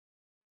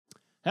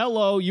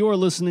Hello, you are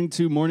listening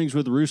to Mornings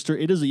with Rooster.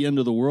 It is the end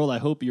of the world. I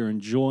hope you're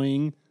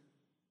enjoying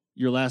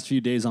your last few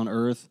days on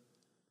Earth,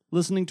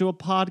 listening to a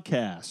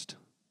podcast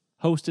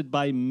hosted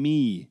by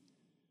me,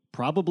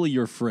 probably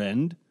your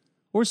friend,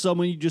 or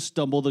someone you just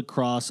stumbled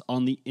across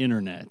on the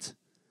internet.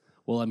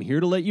 Well, I'm here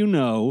to let you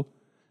know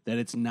that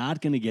it's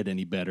not going to get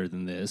any better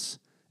than this,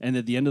 and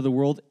that the end of the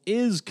world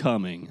is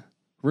coming,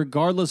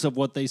 regardless of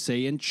what they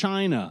say in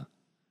China,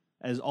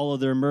 as all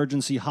of their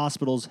emergency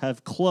hospitals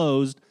have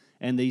closed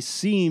and they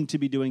seem to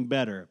be doing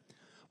better.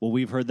 Well,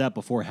 we've heard that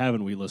before,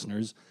 haven't we,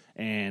 listeners?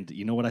 And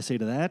you know what I say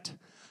to that?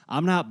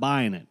 I'm not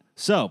buying it.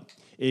 So,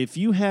 if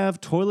you have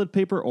toilet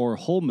paper or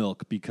whole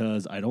milk,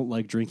 because I don't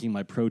like drinking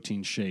my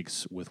protein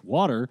shakes with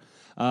water,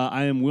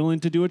 I am willing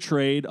to do a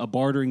trade, a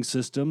bartering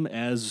system,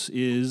 as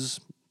is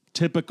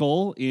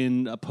typical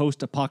in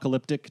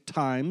post-apocalyptic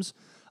times,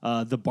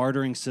 the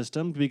bartering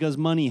system, because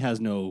money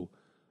has no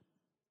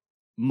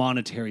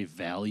monetary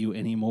value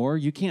anymore.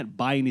 You can't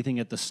buy anything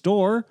at the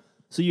store.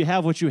 So you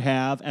have what you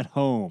have at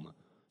home.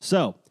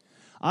 So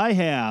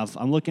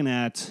I'm looking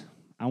at,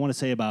 I want to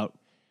say about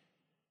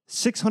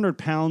 600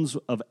 pounds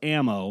of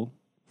ammo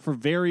for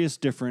various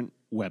different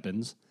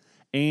weapons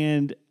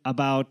and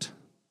about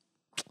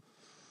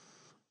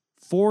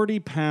 40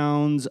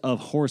 pounds of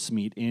horse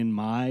meat in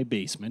my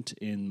basement,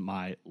 in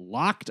my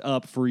locked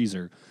up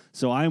freezer.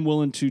 So I'm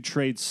willing to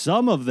trade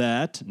some of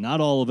that, not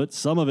all of it,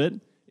 some of it,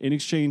 in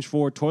exchange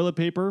for toilet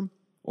paper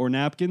or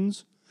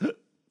napkins,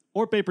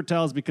 or paper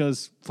towels,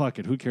 because fuck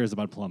it, who cares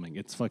about plumbing?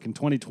 It's fucking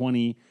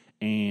 2020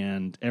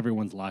 and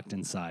everyone's locked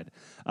inside.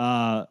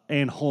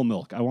 And whole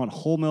milk. I want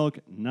whole milk,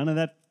 none of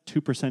that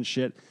 2%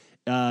 shit.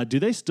 Do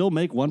they still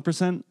make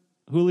 1%,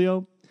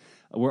 Julio?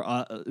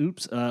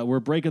 We're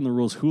breaking the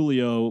rules.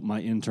 Julio,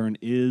 my intern,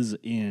 is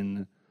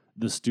in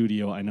the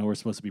studio. I know we're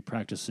supposed to be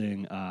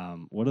practicing,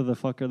 what the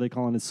fuck are they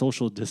calling it?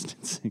 Social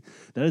distancing.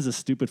 That is the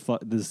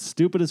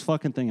stupidest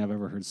fucking thing I've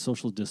ever heard,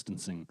 social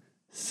distancing.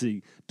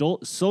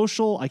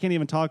 Social, I can't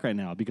even talk right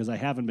now because I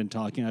haven't been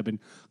talking. I've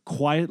been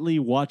quietly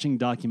watching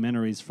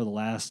documentaries for the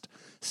last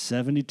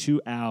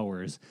 72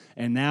 hours,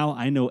 and now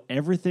I know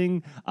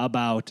everything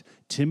about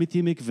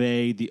Timothy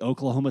McVeigh, the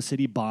Oklahoma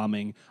City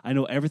bombing. I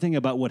know everything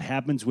about what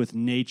happens with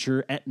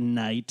nature at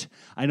night.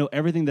 I know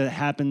everything that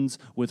happens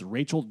with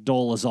Rachel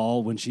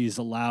Dolezal when she's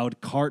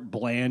allowed carte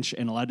blanche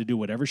and allowed to do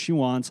whatever she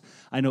wants.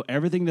 I know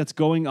everything that's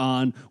going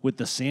on with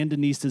the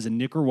Sandinistas in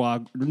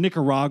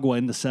Nicaragua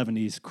in the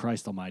 70s.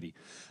 Christ almighty.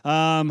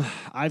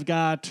 I've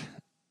got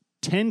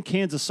 10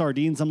 cans of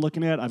sardines I'm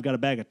looking at. I've got a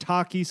bag of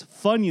Takis,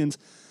 Funyuns.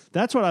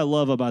 That's what I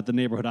love about the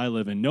neighborhood I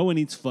live in. No one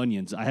eats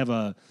Funyuns. I have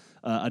a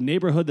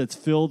neighborhood that's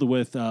filled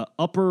with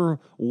upper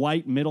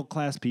white middle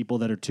class people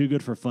that are too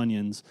good for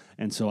Funyuns,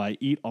 and so I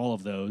eat all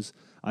of those.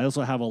 I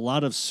also have a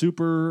lot of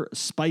super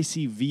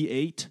spicy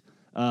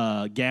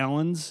V8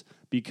 gallons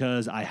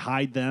because I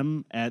hide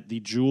them at the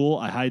Jewel.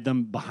 I hide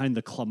them behind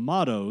the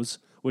Clamatos,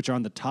 which are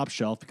on the top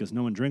shelf because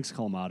no one drinks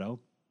Clamato.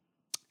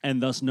 And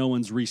thus no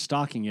one's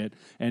restocking it,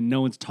 and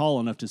no one's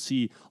tall enough to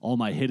see all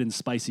my hidden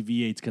spicy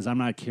V8s because I'm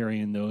not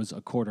carrying those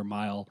a quarter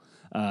mile,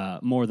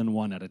 more than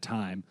one at a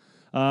time.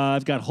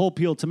 I've got whole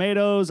peeled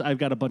tomatoes. I've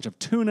got a bunch of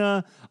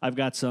tuna. I've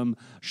got some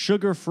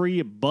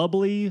sugar-free,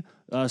 bubbly,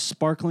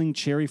 sparkling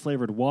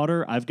cherry-flavored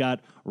water. I've got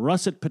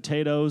russet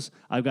potatoes.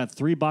 I've got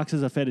 3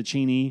 boxes of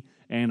fettuccine,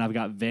 and I've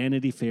got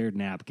Vanity Fair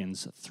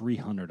napkins,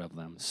 300 of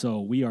them.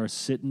 So we are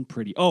sitting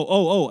pretty.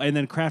 And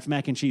then Kraft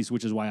mac and cheese,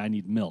 which is why I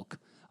need milk.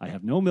 I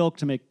have no milk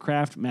to make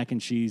Kraft mac and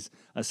cheese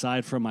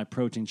aside from my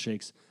protein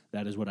shakes.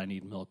 That is what I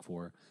need milk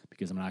for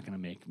because I'm not going to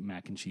make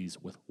mac and cheese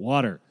with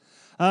water.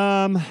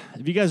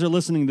 If you guys are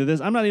listening to this,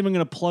 I'm not even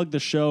going to plug the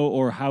show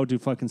or how to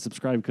fucking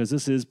subscribe because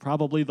this is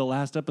probably the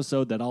last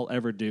episode that I'll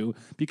ever do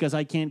because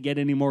I can't get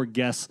any more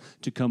guests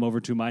to come over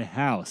to my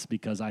house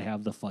because I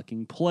have the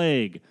fucking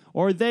plague,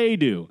 or they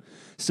do.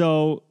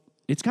 So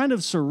it's kind of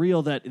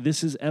surreal that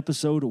this is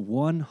episode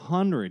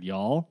 100,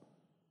 y'all.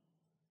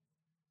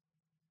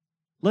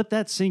 Let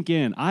that sink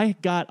in. I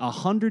got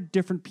 100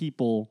 different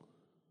people.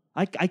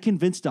 I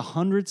convinced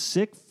 100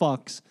 sick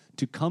fucks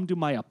to come to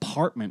my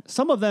apartment.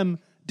 Some of them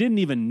didn't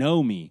even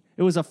know me.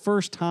 It was the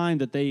first time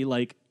that they,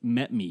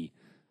 met me.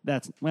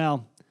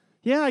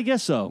 Yeah, I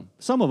guess so.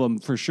 Some of them,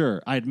 for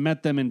sure. I'd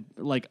met them in,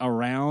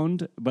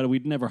 around, but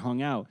we'd never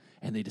hung out.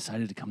 And they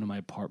decided to come to my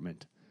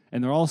apartment.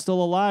 And they're all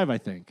still alive, I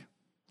think.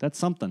 That's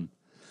something.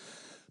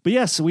 But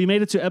yes, we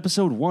made it to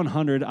episode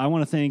 100. I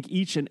want to thank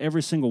each and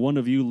every single one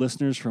of you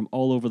listeners from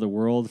all over the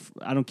world.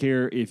 I don't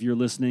care if you're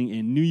listening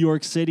in New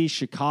York City,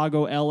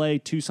 Chicago, LA,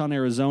 Tucson,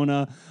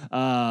 Arizona,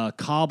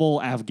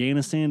 Kabul,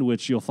 Afghanistan,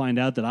 which you'll find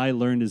out that I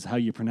learned is how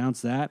you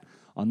pronounce that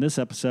on this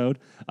episode.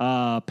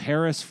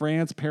 Paris,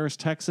 France, Paris,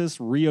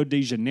 Texas, Rio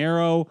de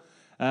Janeiro,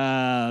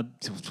 Lesotho,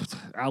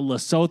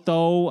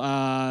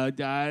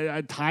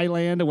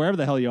 Thailand, wherever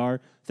the hell you are.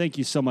 Thank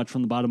you so much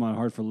from the bottom of my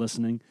heart for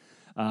listening.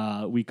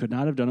 We could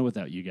not have done it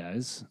without you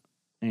guys.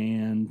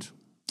 And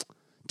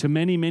to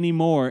many, many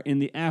more in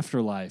the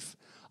afterlife.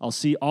 I'll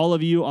see all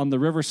of you on the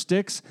River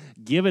Styx.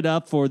 Give it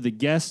up for the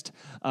guest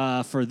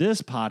for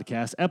this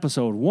podcast,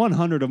 episode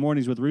 100 of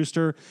Mornings with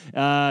Rooster.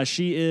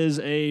 She is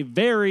a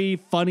very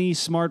funny,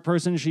 smart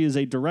person. She is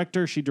a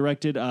director. She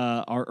directed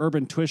our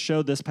Urban Twist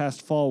show this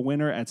past fall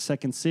winter at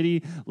Second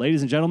City.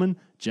 Ladies and gentlemen,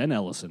 Jen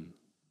Ellison.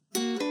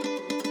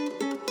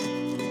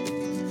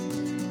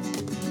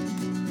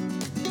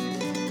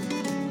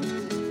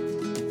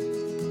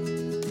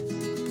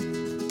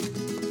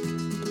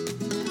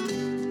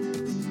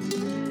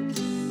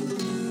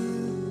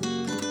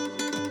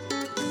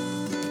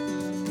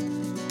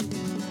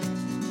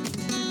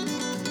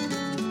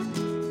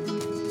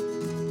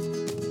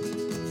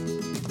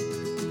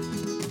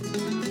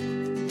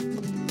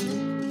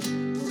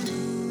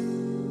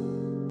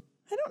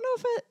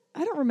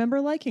 I don't remember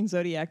liking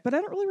Zodiac, but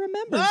I don't really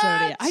remember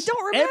Zodiac. I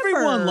don't remember.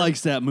 Everyone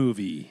likes that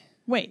movie.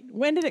 Wait,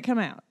 when did it come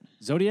out?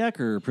 Zodiac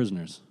or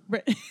Prisoners?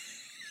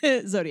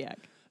 Zodiac.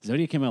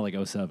 Zodiac came out like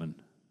 2007.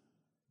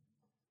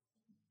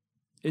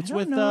 It's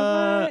with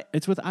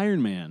it's with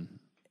Iron Man,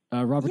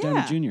 Robert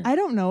Downey Jr. I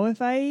don't know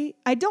if I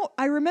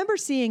remember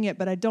seeing it,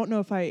 but I don't know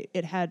if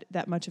it had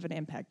that much of an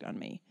impact on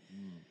me.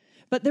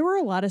 But there were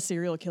a lot of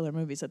serial killer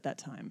movies at that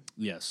time.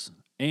 Yes.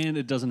 And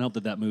it doesn't help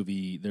that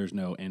movie, there's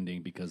no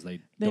ending because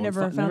they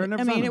never found it.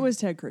 I mean, it was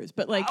Ted Cruz,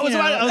 but like,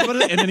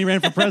 and then he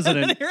ran for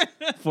president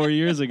 4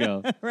 years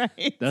ago.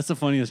 Right. That's the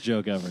funniest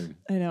joke ever.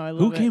 I know, I love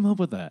Who came up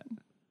with that?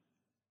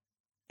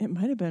 It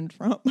might have been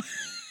Trump. I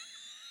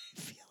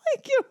feel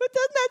like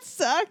doesn't that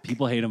suck?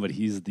 People hate him, but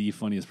he's the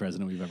funniest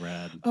president we've ever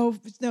had. Oh,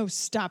 no,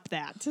 stop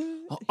that.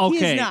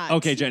 Okay, He's not.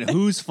 okay, Jen,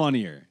 who's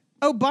funnier?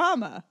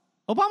 Obama.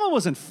 Obama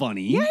wasn't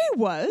funny. Yeah, he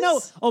was. No,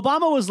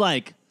 Obama was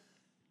like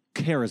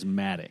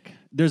charismatic.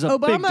 There's a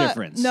big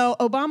difference. No,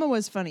 Obama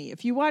was funny.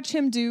 If you watch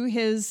him do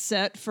his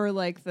set for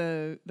like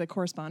the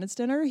correspondence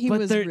dinner, he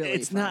was really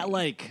it's funny. not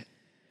like,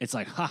 it's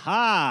like,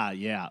 haha,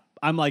 yeah.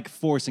 I'm like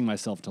forcing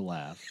myself to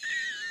laugh.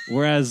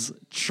 Whereas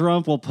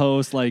Trump will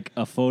post like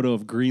a photo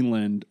of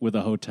Greenland with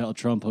a hotel,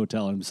 Trump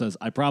hotel, and says,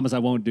 I promise I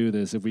won't do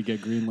this if we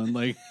get Greenland.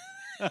 Like,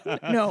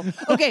 no.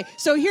 Okay,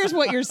 so here's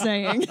what you're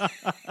saying.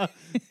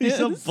 He's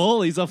a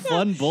bully. He's a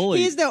fun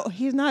bully.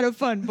 He's not a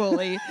fun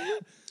bully.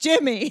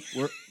 Jimmy.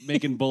 We're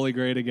making bully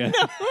great again.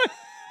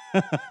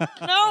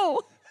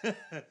 No.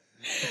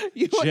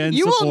 You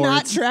will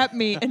not trap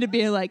me into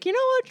being like, you know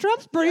what?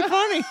 Trump's pretty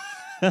funny.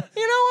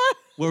 You know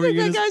what?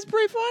 That guy's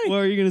pretty funny. What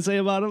were you going to say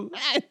about him?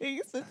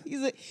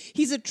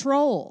 He's a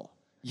troll.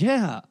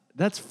 Yeah,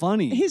 that's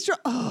funny. He's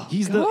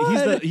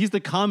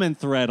the comment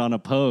thread on a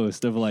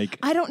post of like,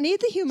 I don't need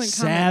the human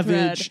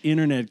savage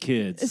internet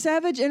kids.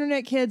 Savage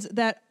internet kids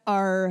that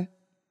are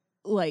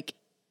like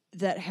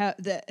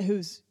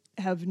who's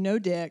have no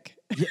dick.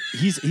 Yeah,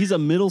 he's a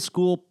middle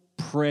school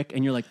prick,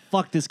 and you're like,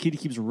 fuck, this kid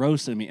keeps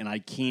roasting me, and I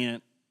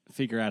can't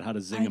figure out how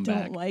to zing him back.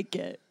 I don't like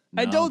it.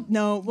 No. I don't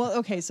know. Well,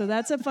 okay, so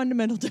that's a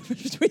fundamental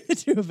difference between the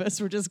two of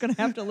us. We're just going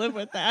to have to live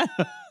with that.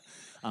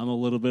 I'm a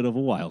little bit of a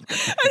wild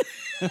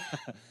card.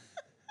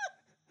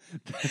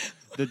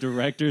 The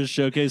director's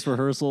showcase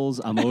rehearsals,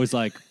 I'm always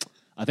like,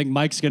 I think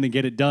Mike's going to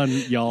get it done,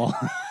 y'all.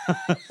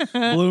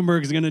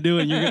 Bloomberg's going to do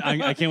it.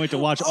 And I can't wait to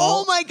watch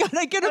all. Oh, my God.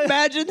 I can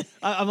imagine.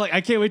 I'm like, I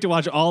can't wait to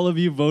watch all of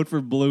you vote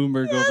for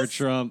Bloomberg over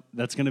Trump.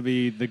 That's going to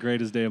be the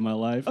greatest day of my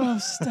life. Oh,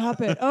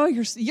 stop it. Oh,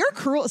 you're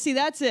cruel. See,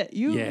 that's it.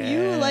 You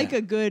like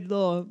a good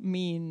little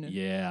mean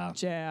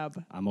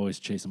jab. I'm always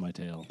chasing my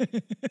tail.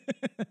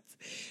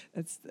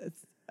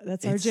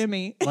 That's our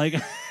Jimmy. Like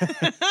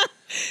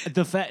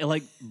the fact,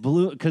 like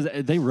Blue, because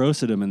they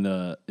roasted him in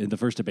the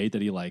first debate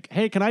that he like,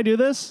 hey, can I do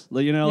this?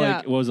 Like,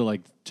 like what was it,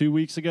 like 2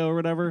 weeks ago or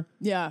whatever?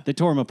 Yeah, they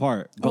tore him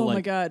apart. But my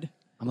God,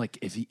 I'm like,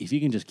 if he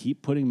can just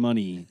keep putting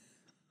money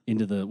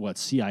into the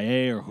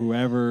CIA or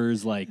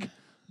whoever's like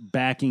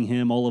backing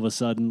him, all of a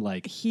sudden,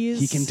 like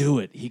he can do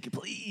it. He can,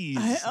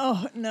 please.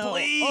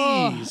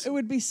 Please. It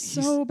would be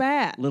so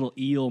bad. Little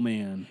eel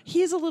man.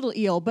 He's a little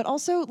eel, but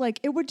also like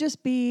it would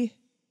just be.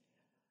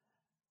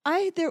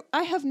 I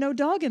have no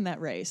dog in that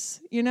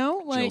race, like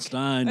Jill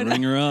Stein,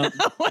 ring her up.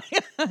 Oh my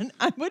God,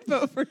 I would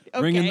vote for.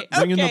 Hang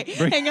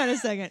on a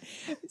second.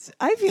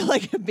 I feel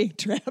like I'm being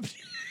trapped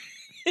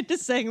into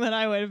saying that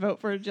I would vote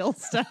for Jill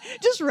Stein.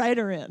 Just write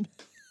her in,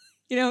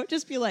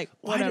 just be like,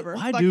 whatever.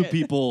 Why do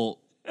people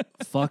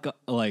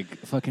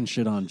fucking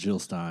shit on Jill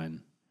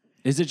Stein?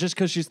 Is it just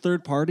because she's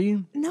third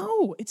party?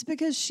 No, it's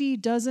because she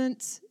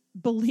doesn't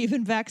believe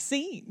in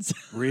vaccines.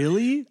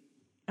 Really?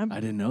 I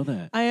didn't know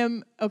that. I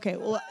am okay.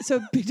 Well,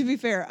 so to be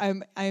fair,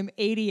 I'm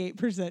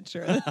 88%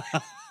 sure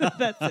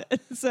that's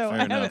it. So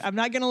I'm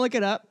not going to look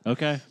it up.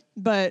 Okay,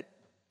 but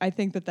I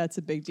think that's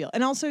a big deal.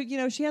 And also,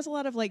 she has a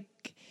lot of like,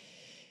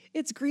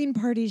 it's Green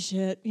Party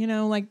shit.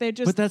 Like they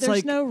just. But there's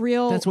like no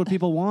real. That's what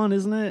people want,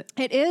 isn't it?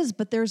 It is,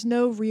 but there's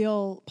no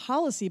real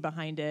policy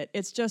behind it.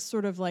 It's just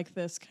sort of like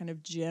this kind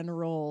of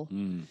general.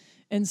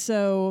 And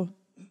so,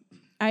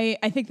 I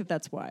think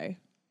that's why.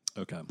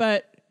 Okay,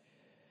 but.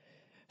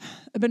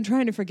 I've been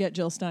trying to forget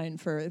Jill Stein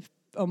for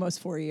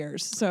almost 4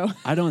 years. So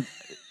I don't.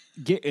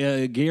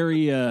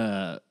 Gary,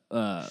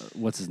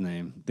 what's his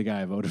name? The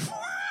guy I voted for.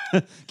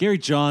 Gary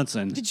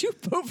Johnson. Did you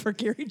vote for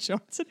Gary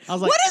Johnson? I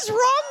was like- what is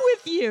wrong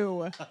with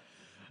you?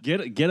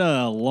 Get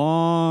a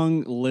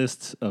long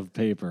list of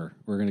paper.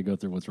 We're gonna go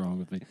through what's wrong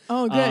with me.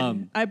 Oh,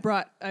 good. I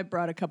brought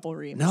a couple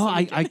reams. No,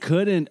 I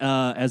couldn't.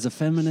 As a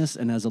feminist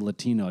and as a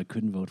Latino, I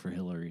couldn't vote for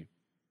Hillary.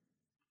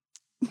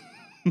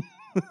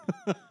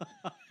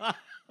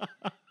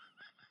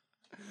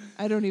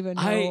 I don't even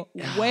know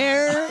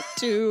where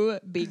to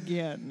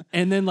begin.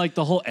 And then like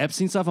the whole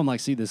Epstein stuff, I'm like,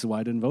 see, this is why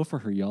I didn't vote for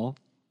her, y'all.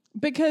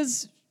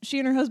 Because she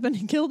and her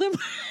husband killed him.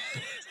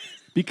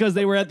 Because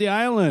they were at the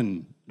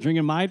island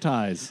drinking Mai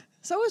Tais.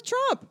 So was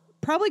Trump.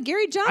 Probably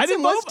Gary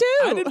Johnson was too.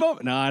 I didn't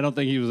vote. No, I don't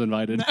think he was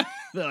invited.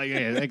 They're like,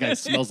 hey, that guy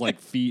smells like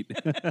feet.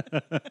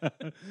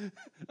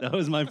 That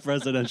was my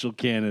presidential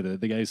candidate.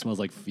 The guy who smells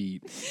like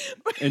feet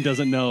and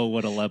doesn't know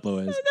what Aleppo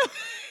is.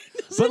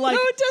 Doesn't know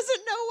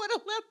what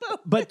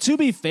Aleppo. But to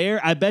be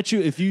fair, I bet you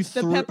if you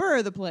The threw pepper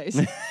or the place?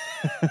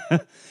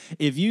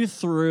 if you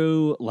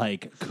threw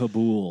like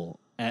Kabul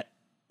at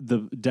the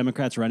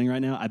Democrats running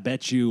right now, I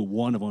bet you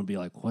one of them would be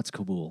like, "What's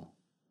Kabul?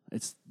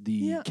 It's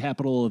the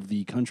capital of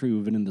the country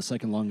we've been in the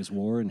second longest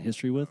war in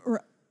history with."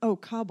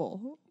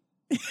 Kabul.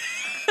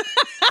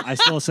 I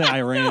still say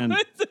Iran.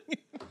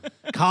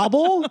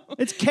 Kabul?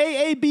 It's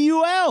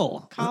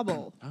Kabul.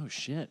 Kabul. Oh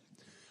shit!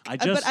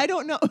 But I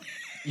don't know.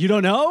 You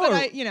don't know?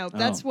 But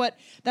that's what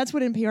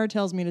NPR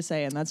tells me to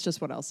say, and that's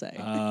just what I'll say.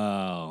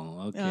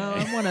 Oh, okay.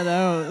 I'm one of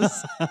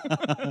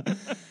those.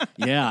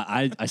 Yeah,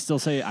 I still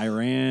say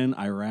Iran,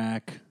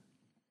 Iraq,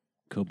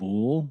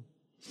 Kabul.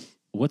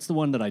 What's the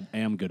one that I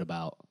am good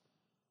about?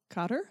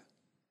 Qatar?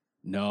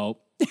 No.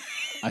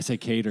 I say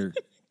Qatar.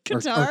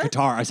 Qatar? Or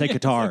Qatar. I say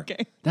Qatar.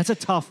 Okay. That's a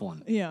tough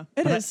one. Yeah,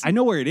 it But is. I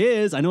know where it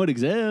is. I know it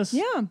exists.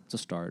 Yeah. It's a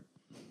start.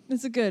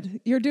 It's a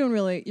good. You're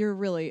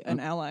really an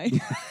ally.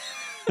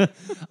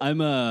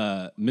 I'm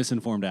a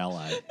misinformed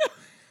ally.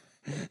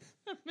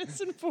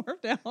 Misinformed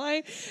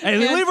ally. Hey,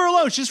 leave her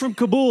alone. She's from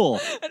Kabul.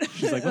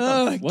 She's like,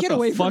 what get the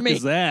away fuck from me.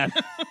 is that?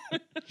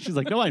 She's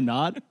like, no, I'm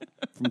not.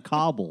 From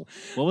Kabul.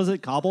 What was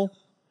it? Kabul?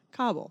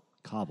 Kabul.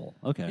 Kabul.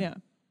 Okay. Yeah.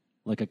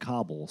 Like a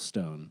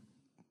cobblestone.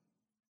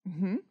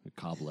 Mm-hmm. A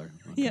cobbler.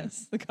 Okay.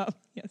 Yes. The Kabul.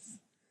 Yes.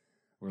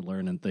 We're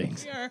learning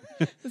things. We are.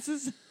 This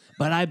is.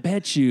 But I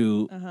bet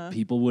you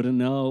people wouldn't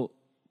know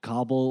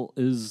Kabul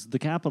is the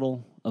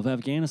capital of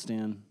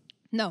Afghanistan.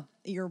 No,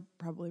 you're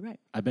probably right.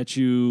 I bet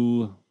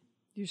you.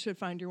 You should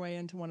find your way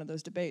into one of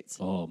those debates.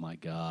 Oh my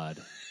God.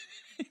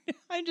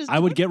 I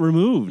would get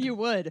removed. You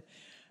would.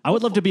 I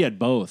would love to be at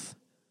both.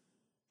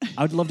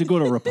 I would love to go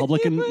to a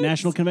Republican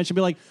National Convention and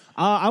be like,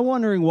 I'm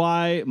wondering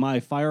why my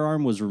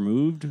firearm was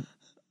removed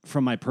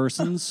from my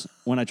persons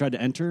when I tried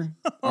to enter.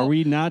 Are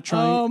we not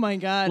trying? Oh my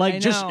God! Like I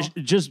know.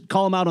 just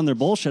call them out on their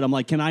bullshit. I'm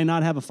like, can I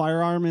not have a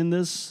firearm in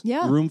this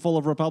room full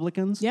of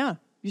Republicans? Yeah,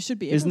 you should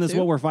be. Able Isn't this to.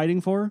 what we're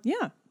fighting for?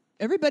 Yeah,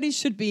 everybody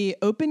should be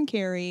open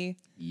carry.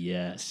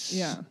 Yes.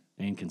 Yeah.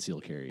 And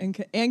concealed carry.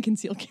 And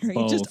concealed carry.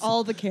 Both. Just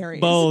all the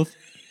carries. Both.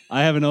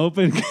 I have an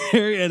open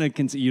carry and a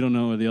concealed. You don't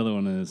know what the other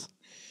one is.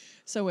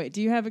 So wait,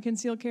 do you have a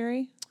concealed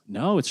carry?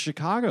 No, it's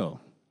Chicago.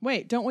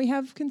 Wait, don't we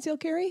have concealed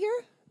carry here?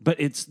 But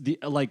it's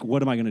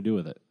what am I going to do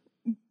with it?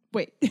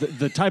 Wait.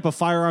 The type of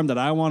firearm that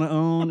I want to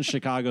own,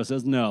 Chicago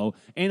says no.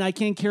 And I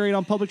can't carry it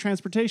on public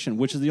transportation,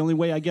 which is the only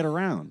way I get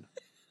around.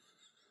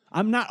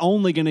 I'm not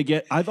only going to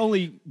get, I've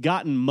only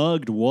gotten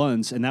mugged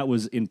once, and that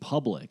was in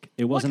public.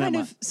 It wasn't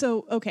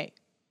okay.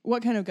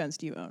 What kind of guns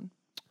do you own?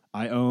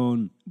 I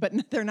own. But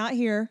they're not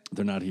here.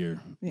 They're not here.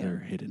 Yeah. They're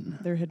hidden.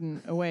 They're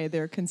hidden away.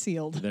 They're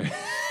concealed.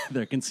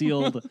 They're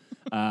concealed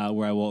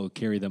where I will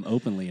carry them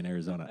openly in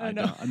Arizona. I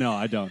don't. No,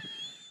 I don't.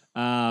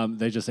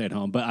 They just stay at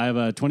home. But I have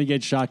a 20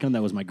 gauge shotgun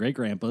that was my great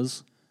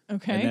grandpa's.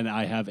 Okay. And then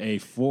I have a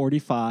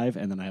 45,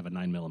 and then I have a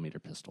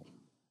 9mm pistol.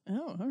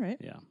 Oh, all right.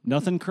 Yeah,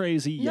 nothing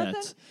crazy yet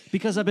Nothing?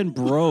 because I've been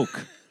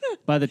broke.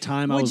 By the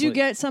time I was, Would you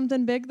get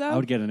something big though? I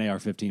would get an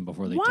AR-15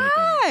 before they take them.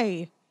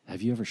 Why?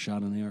 Have you ever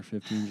shot an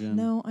AR-15, Jen?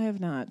 No, I have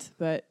not.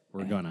 But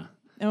We're gonna.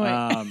 Oh,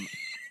 wait.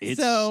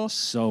 It's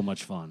so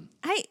much fun.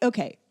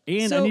 Okay.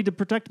 And So, I need to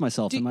protect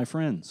myself and my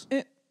friends.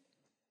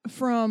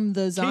 from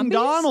the zombies?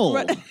 Donald.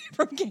 Right,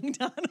 from King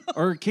Donald.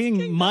 Or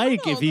King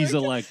Mike if he's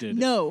elected.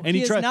 No, and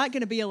he is not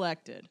going to be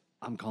elected.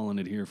 I'm calling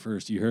it here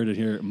first. You heard it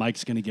here.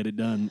 Mike's going to get it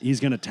done. He's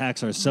going to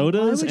tax our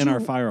sodas and our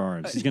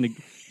firearms. He's going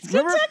to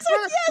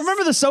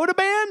remember the soda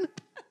ban?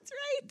 That's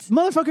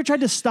right. Motherfucker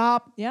tried to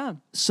stop Yeah,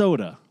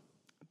 soda.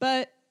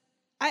 but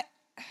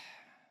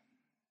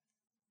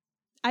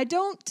I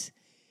don't.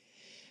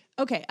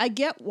 Okay, I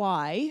get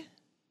why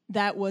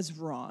that was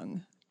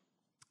wrong.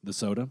 The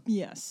soda?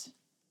 Yes,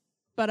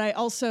 but I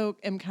also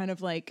am kind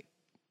of like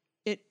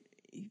it.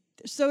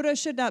 Soda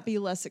should not be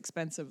less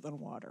expensive than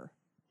water.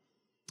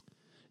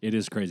 It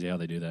is crazy how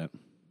they do that.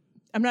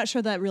 I'm not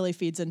sure that really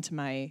feeds into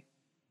my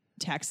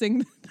taxing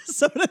the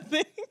soda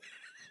thing.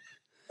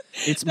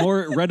 It's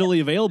more readily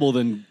available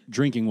than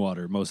drinking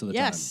water most of the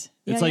time. Yes.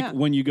 It's Yeah, like yeah.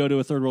 when you go to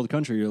a third world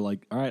country, you're like,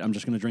 all right, I'm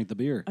just going to drink the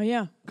beer. Oh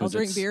yeah, I'll 'Cause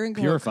drink it's beer and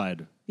Coke.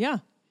 purified. Yeah,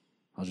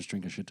 I'll just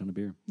drink a shit ton of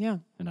beer. yeah.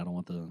 And I don't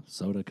want the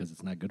soda because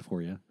it's not good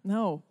for you.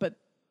 No, but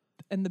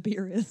the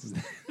beer is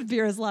the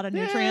beer has a lot of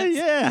nutrients.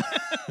 Yeah.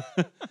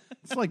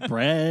 It's like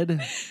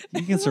bread.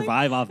 You can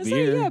survive off It's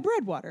beer. like, yeah,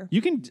 bread water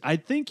You can. I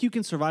think you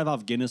can survive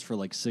off Guinness for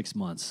like 6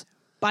 months.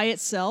 by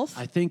itself.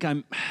 I think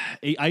I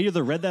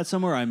either read that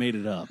somewhere or I made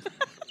it up.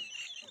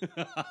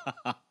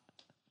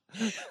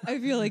 I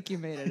feel like you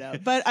made it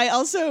up, but I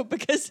also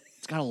because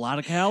It's got a lot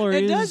of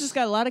calories. it does. It's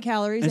got a lot of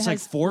calories. It's it like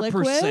has 4%.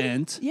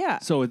 liquid. Yeah.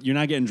 So you're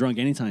not getting drunk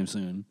anytime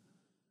soon.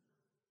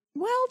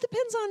 Well,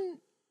 depends on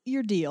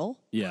your deal,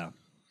 Yeah.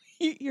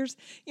 your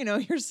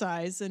your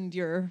size and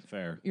your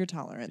Fair.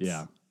 tolerance.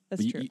 Yeah.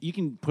 That's But true. You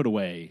can put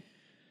away.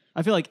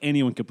 I feel like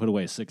anyone could put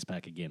away a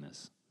 6-pack of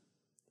Guinness.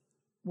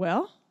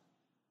 Well,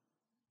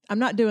 I'm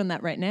not doing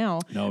that right now.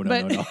 No.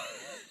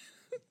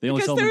 They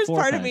only Because sell them in 4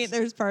 there's part of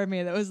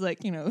me that was like,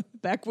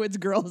 backwoods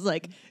girls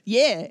like,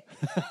 yeah,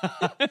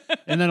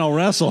 And then I'll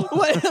wrestle.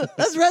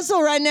 let's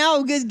wrestle right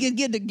now. Get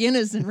the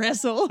Guinness and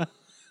wrestle.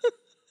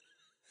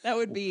 That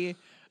would be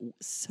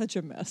such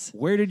a mess.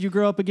 Where did you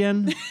grow up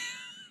again?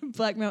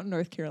 Black Mountain,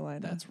 North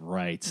Carolina. That's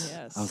right.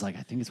 Yes. I was like,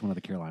 I think it's one of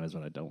the Carolinas,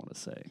 but I don't want to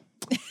say.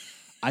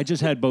 I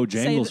just had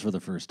Bojangles that- for the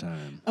first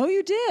time. Oh,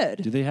 you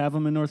did? Do they have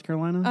them in North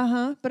Carolina?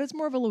 Uh-huh. But it's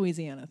more of a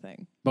Louisiana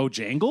thing.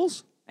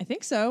 Bojangles? I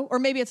think so. Or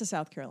maybe it's a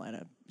South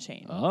Carolina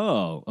chain.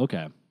 Oh,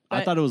 okay. I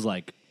But- thought it was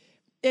like,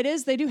 It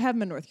is. They do have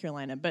them in North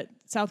Carolina, but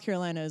South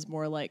Carolina is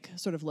more like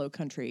sort of low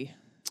country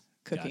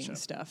cooking Gotcha.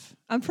 stuff.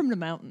 I'm from the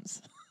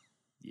mountains.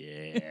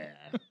 yeah.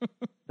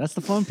 That's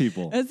the fun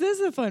people. This is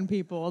the fun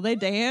people. They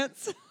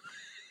dance.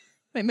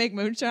 They make You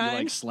moonshine.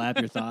 like slap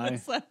your thigh.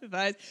 Slap the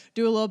thighs.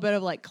 Do a little bit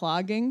of like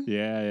clogging.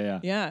 Yeah.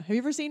 Yeah. Have you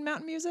ever seen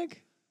mountain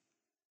music?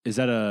 Is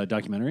that a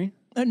documentary?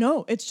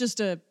 No, it's just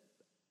a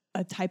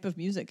type of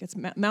music. It's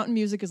mountain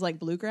music is like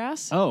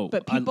bluegrass. Oh,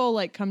 but people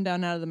like come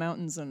down out of the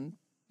mountains and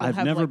they'll I've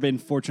have, never like- been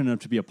fortunate enough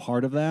to be a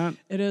part of that,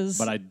 It is.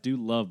 but I do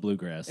love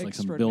bluegrass, like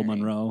some Bill Extraordinary.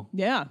 Monroe.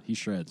 Yeah. He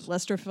shreds.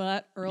 Lester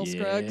Flatt, Earl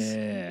Scruggs.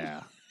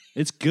 Yeah.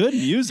 It's good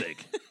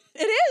music.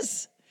 It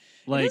is.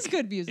 Like, is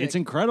good music. It's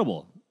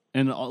incredible.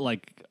 And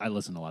like, I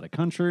listen to a lot of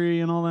country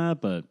and all that,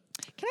 but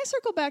Can I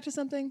circle back to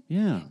something?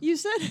 yeah. You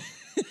said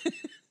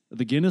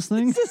The Guinness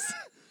thing this.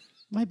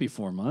 might be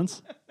 4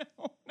 months.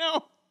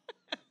 No.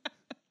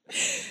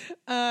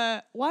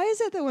 Why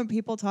is it that when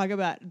people talk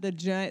about the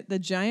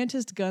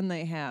giantest gun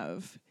they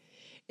have,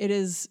 it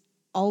is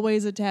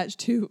always attached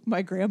to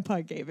my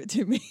grandpa gave it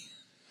to me?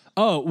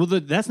 Oh, well,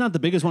 that's not the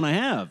biggest one I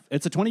have.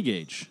 It's a 20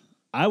 gauge.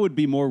 I would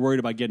be more worried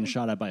about getting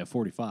shot at by a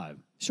 45.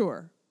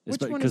 Sure. Which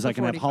one is Because the I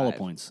can have hollow 45?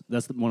 points.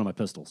 That's one of my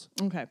pistols.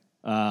 Okay.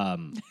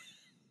 Because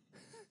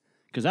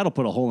that'll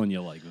put a hole in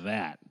you like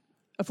that.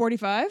 A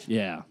 45?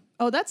 Yeah.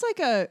 Oh, that's like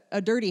a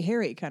Dirty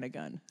Harry kind of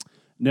gun.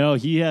 No,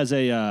 he has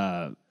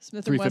a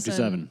Smith &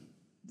 357. Wesson.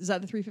 Is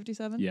that the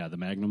 357? Yeah, the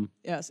Magnum.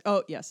 Yes.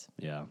 Oh, yes.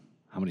 Yeah.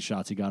 How many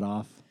shots he got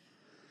off?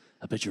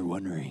 I bet you're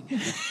wondering.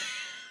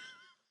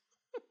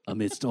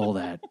 Amidst all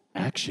that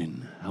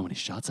action, how many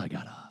shots I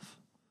got off?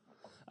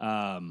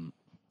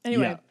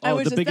 Anyway, Yeah. Oh,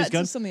 the biggest that's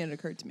gun? just something that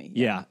occurred to me.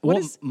 Yeah. What Well,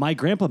 is my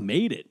grandpa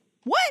made it.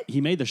 what? He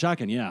made the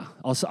shotgun. Yeah.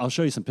 I'll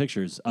show you some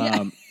pictures.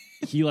 Yeah.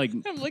 He like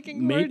I'm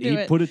looking forward to he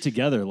it. put it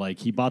together. Like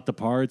he bought the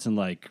parts and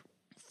like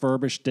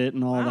furbished it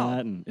and all Wow.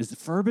 that. And is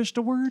furbished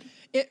a word?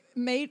 It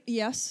made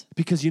yes.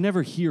 Because you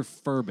never hear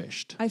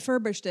furbished. I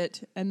furbished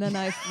it and then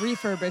I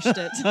refurbished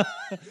it.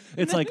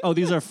 It's like, oh,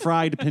 these are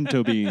fried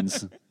pinto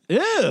beans. Ew.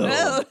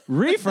 Ew.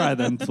 Refry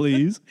them,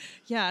 please.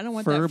 Yeah, I don't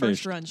want that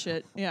Furbished. first run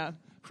shit. Yeah.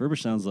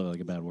 Furbish sounds like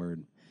a bad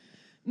word.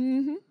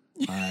 Mm-hmm.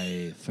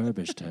 I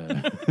furbished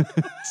her.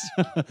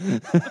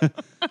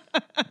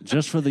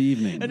 Just for the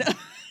evening.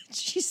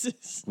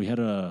 Jesus. We had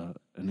an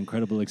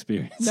incredible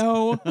experience.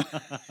 No.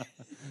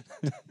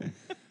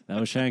 That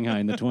was Shanghai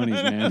in the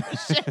 20s, man.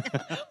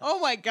 Oh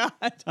my God.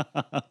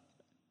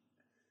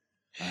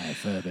 I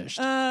furbished.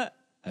 Have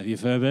you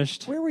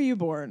furbished? Where were you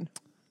born?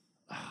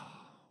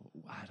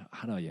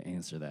 How do you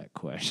answer that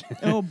question?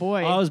 Oh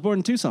boy. I was born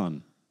in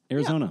Tucson,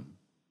 Arizona.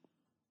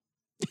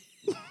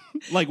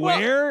 Like Well,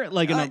 where?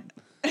 Like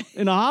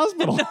in a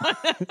hospital.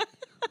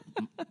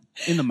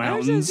 In the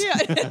mountains. Yeah,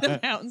 in the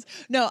mountains.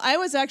 No, I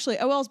was actually,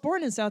 I was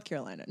born in South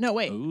Carolina. No,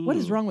 wait, what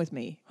is Ooh. wrong with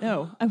me?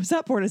 No, I was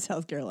not born in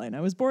South Carolina.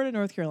 I was born in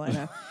North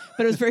Carolina,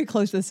 but it was very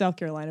close to the South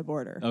Carolina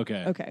border.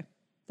 Okay. Okay,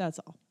 that's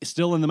all.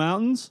 Still in the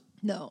mountains?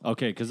 No.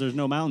 Okay, because there's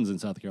no mountains in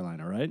South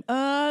Carolina, right? There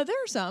are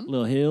some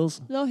Little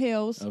hills. little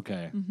hills.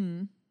 Okay.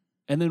 Mm-hmm.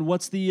 And then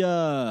what's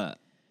the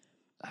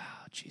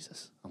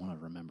Jesus, I want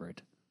to remember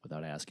it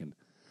without asking.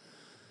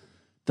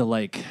 They're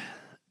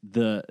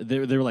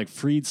like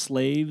freed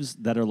slaves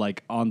that are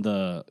like on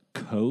the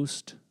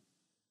coast.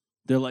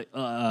 They're like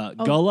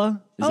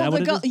Gullah. Is that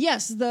what it is?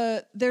 Yes,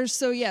 the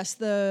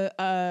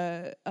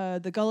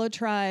Gullah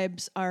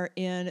tribes are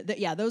in.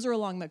 Those are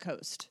along the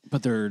coast.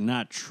 But they're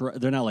not.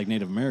 They're not like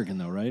Native American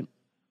though, right?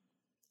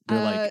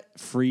 They're like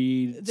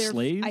freed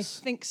slaves. I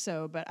think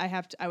so, but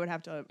I would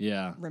have to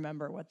Yeah.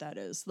 remember what that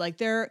is. Like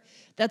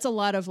that's a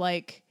lot of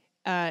like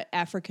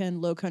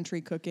African low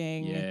country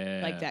cooking, Yeah.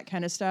 like that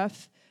kind of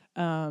stuff.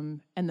 And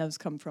those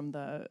come from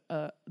the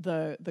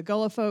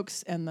Gullah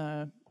folks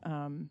and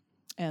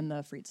and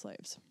the freed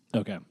slaves.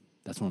 Okay.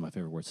 That's one of my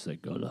favorite words to say,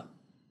 Gola.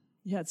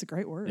 Yeah, it's a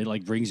great word. It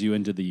like brings you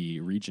into the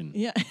region.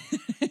 Yeah.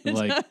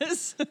 Like,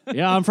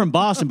 yeah, I'm from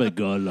Boston, but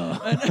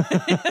Gola.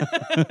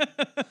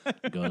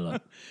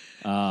 Gola.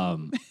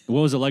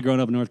 What was it like growing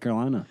up in North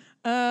Carolina?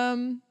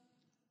 It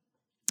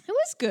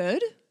was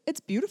good. It's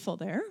beautiful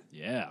there.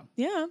 Yeah.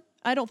 Yeah.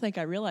 I don't think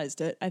I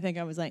realized it. I think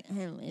I was like, I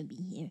don't want to be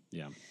here.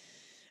 Yeah.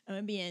 I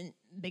want to be in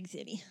big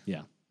city.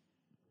 Yeah.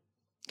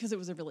 Because it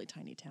was a really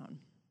tiny town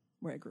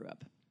where I grew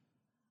up.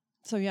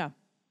 So, yeah.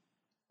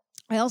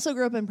 I also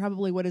grew up in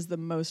probably what is the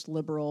most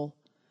liberal,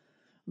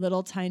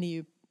 little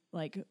tiny,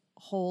 like,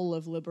 hole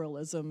of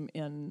liberalism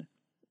in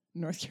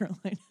North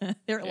Carolina.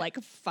 There are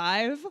like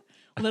 5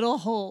 little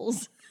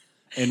holes.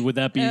 And would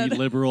that be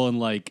liberal and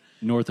like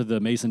north of the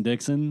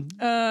Mason-Dixon?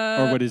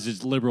 Or what is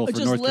just liberal for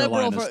just North liberal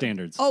Carolina for-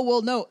 standards? Oh,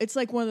 well, no. It's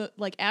like one of the,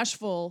 like,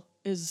 Asheville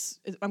is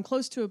I'm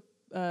close to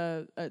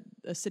a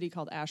city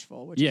called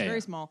Asheville, which is Yeah, very yeah.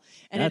 small.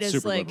 And That's it is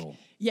super like, liberal.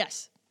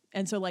 yes.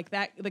 And so, like,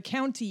 that, the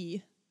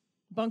county,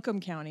 Buncombe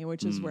County,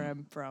 which is where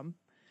I'm from.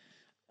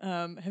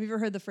 Have you ever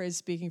heard the phrase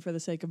speaking for the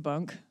sake of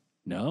bunk?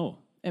 No.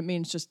 It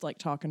means just like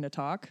talking to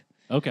talk.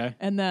 Okay.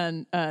 And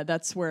then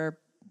that's where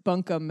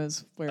Buncombe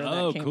is where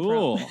Oh, that came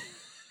cool. from.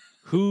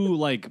 Who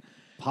like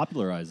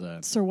popularized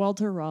that? Sir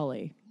Walter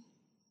Raleigh.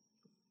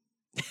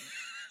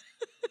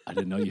 I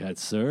didn't know you had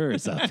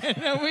sirs out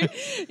there.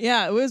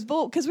 Yeah, it was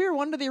bold because we were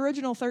one of the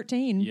original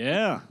 13.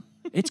 Yeah.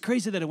 It's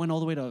crazy that it went all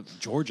the way to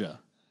Georgia.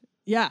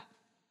 Yeah.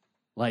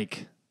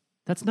 Like,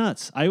 that's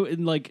nuts.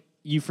 Like,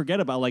 you forget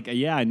about, like,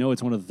 yeah, I know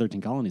it's one of the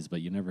 13 colonies,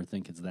 but you never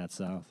think it's that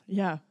south.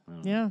 Yeah.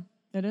 Yeah,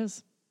 it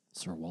is.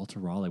 Sir Walter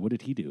Raleigh, what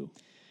did he do?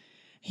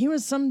 He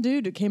was some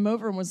dude who came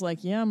over and was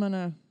like, yeah, I'm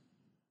gonna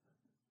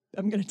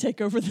take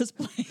over this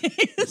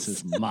place. This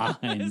is mine.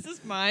 This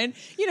is mine.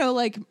 You know,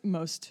 like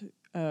most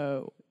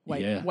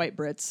white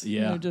Brits.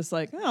 Yeah. They're just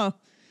like, oh,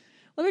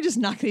 let me just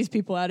knock these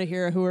people out of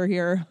here who are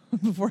here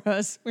before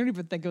us. We don't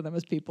even think of them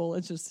as people.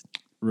 It's just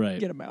Right.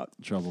 get them out.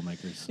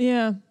 Troublemakers.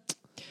 Yeah.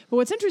 But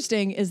what's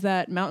interesting is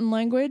that mountain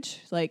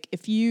language, like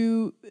if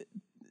you,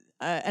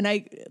 and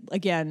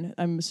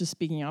I'm just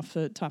speaking off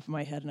the top of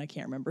my head and I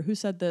can't remember who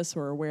said this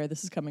or where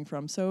this is coming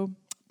from, so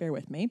bear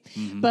with me.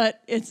 Mm-hmm.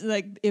 But it's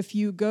like if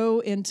you go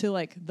into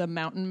like the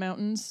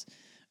mountains,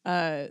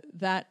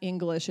 that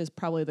English is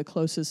probably the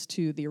closest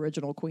to the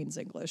original Queen's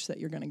English that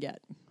you're going to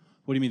get.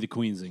 What do you mean the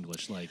Queen's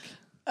English? Like,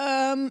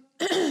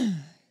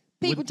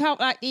 People talk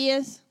like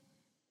this.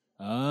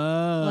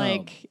 oh.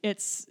 Like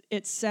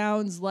it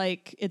sounds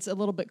like it's a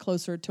little bit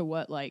closer to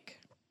what like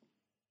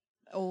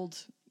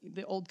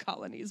the old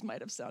colonies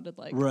might have sounded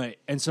like. Right.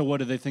 And so what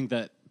do they think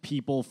that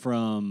people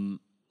from,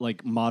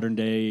 like, modern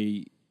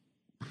day,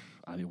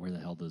 I mean, where the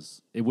hell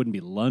does, it wouldn't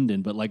be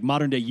London, but, like,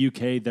 modern day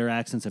UK, their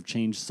accents have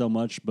changed so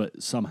much,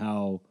 but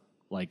somehow,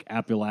 like,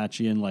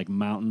 Appalachian, like,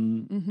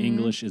 mountain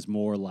English is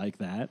more like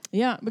that?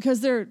 Yeah, because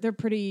they're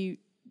pretty,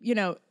 you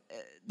know,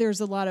 there's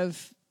a lot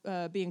of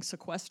being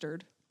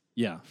sequestered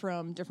Yeah.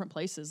 from different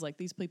places. Like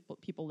these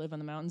people live in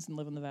the mountains and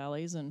live in the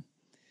valleys, and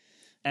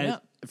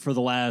For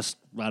the last,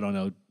 I don't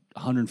know,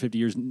 150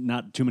 years,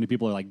 not too many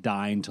people are, like,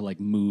 dying to, like,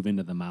 move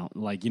into the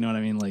mountain. Like, you know what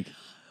I mean? Like,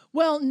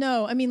 well,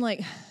 no, I mean,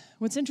 like,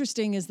 what's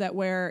interesting is that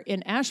where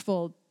in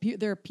Asheville,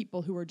 there are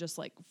people who are just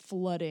like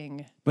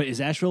flooding. but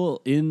is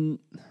Asheville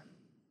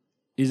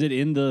is it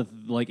in the,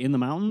 like, in the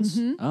mountains?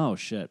 Oh,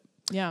 shit.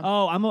 Yeah.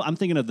 Oh, I'm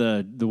thinking of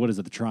the what is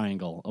it, the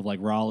triangle of, like,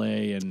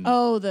 Raleigh and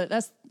Oh,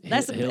 that's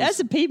Hills.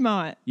 a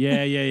Piedmont.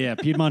 yeah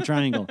Piedmont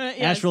Triangle. Yes.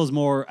 Asheville's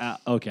more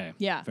okay.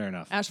 Yeah, fair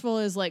enough. Asheville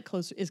is like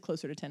closer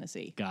to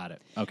Tennessee. Got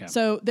it. Okay.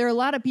 So there are a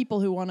lot of people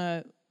who want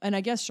to, and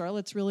I guess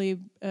Charlotte's really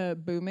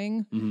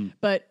booming,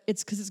 but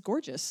it's because it's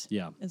gorgeous.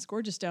 Yeah. It's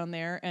gorgeous down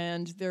there,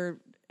 and they're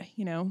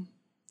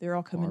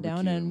all coming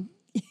down and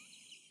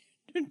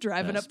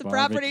driving Best up the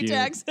property barbecue.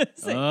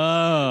 taxes.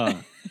 Oh,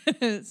 So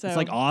it's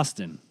like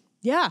Austin.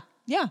 yeah,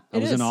 I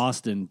was in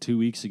Austin 2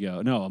 weeks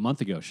ago. No, a month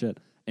ago. Shit.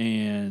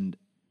 And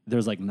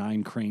there's like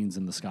 9 cranes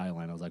in the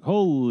skyline. I was like,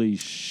 holy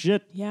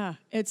shit. Yeah,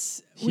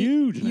 it's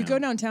Huge You now. go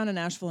downtown in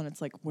Asheville, and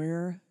it's like,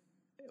 where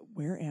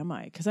am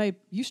I? Because I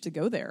used to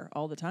go there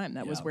all the time.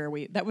 That was Yeah. where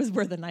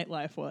the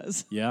nightlife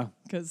was. Yeah.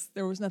 Because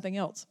there was nothing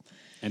else.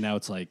 And now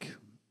it's like,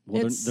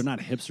 well, It's- they're not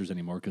hipsters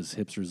anymore because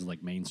hipsters is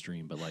like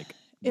mainstream, but like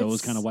those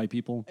It's- kind of white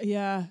people.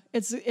 Yeah,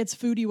 it's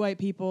foodie white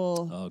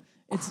people. Oh,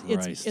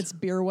 It's it's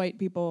beer white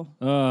people.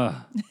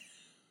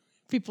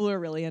 People who are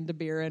really into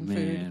beer and food.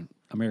 Man,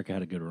 America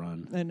had a good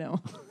run. I know.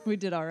 We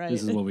did all right.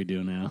 This is what we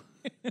do now.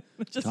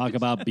 Just Talk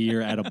about beer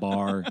at a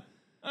bar.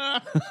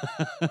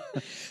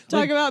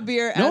 talk about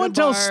beer at No a one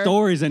tells bar.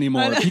 stories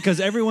anymore because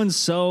everyone's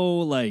so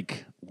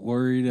like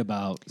worried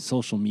about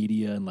social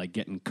media and like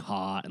getting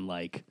caught and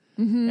like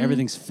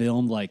everything's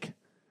filmed. Like,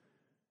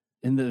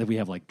 and then we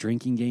have like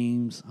drinking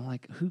games. I'm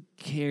like, who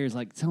cares?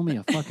 Like, tell me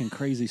a fucking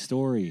crazy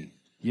story.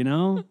 You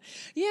know,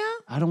 Yeah,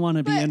 I don't want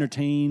to be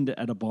entertained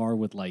at a bar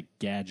with like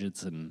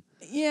gadgets and.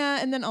 yeah,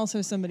 and then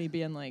also somebody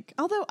being like,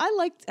 although I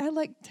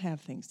like to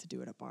have things to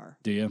do at a bar.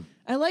 Do you?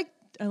 I like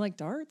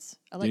darts.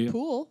 I you? like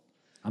pool.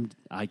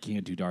 I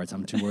can't do darts.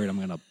 I'm too worried I'm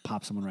gonna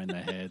pop someone right in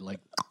the head. Like,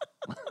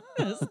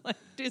 Just, like,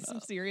 do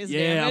some serious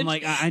yeah, damage. I'm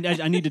like,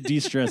 I need to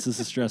de-stress. This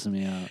is stressing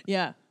me out.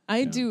 Yeah,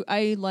 I do.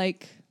 I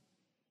like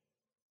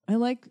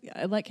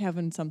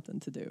having something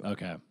to do.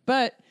 Okay.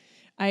 But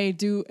I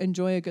do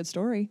enjoy a good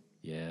story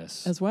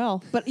Yes. as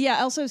well. But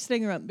yeah, also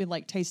sitting around, be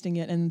like tasting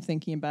it and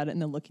thinking about it,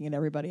 and then looking at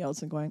everybody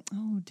else and going,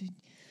 "Oh, do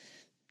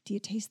you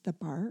taste the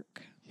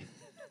bark?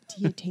 Do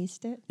you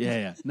taste it?"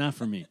 Yeah. Not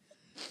for me.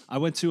 I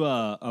went to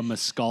a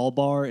mezcal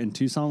bar in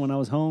Tucson when I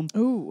was home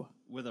Ooh,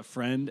 with a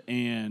friend,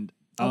 and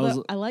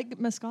I like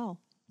mezcal.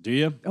 Do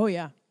you? Oh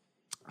yeah.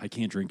 I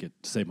can't drink it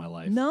to save my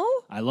life. No,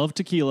 I love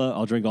tequila.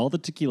 I'll drink all the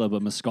tequila,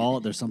 but mezcal,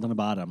 there's something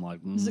about it. I'm like,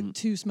 is it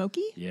too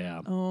smoky?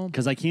 yeah. Oh.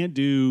 Because I can't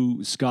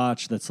do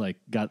scotch that's like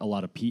got a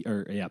lot of peat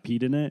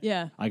in it.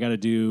 Yeah. I got to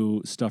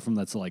do stuff from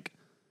that's like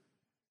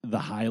the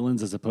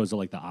Highlands as opposed to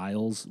like the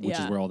Isles, which is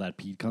Yeah. where all that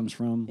peat comes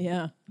from.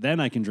 Yeah. Then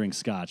I can drink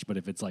scotch, but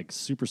if it's like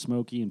super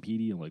smoky and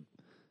peaty and like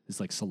it's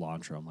like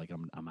cilantro, I'm like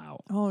I'm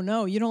out. Oh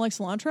no, you don't like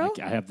cilantro?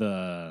 I have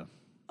the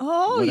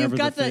Oh, whatever you've the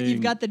got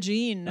the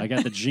gene. I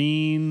got the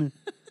gene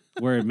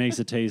where it makes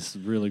it taste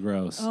really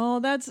gross.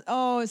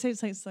 it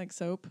tastes like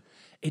soap.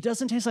 It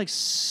doesn't taste like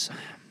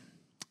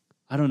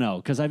I don't know,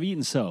 because I've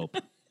eaten soap.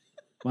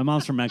 My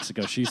mom's from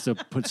Mexico. She used to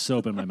put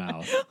soap in my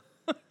mouth.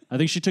 I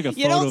think she took a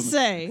You photo. don't of,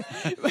 say.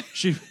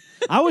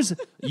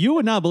 You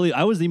would not believe,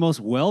 I was the most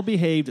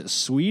well-behaved,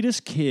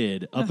 sweetest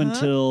kid up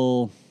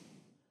until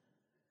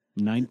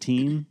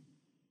 19.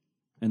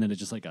 And then it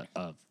just like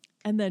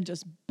And then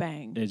just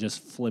bang. it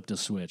just flipped a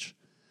switch.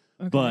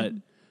 Okay. But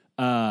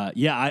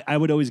I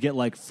would always get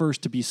like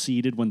first to be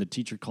seated when the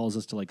teacher calls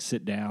us to like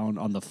sit down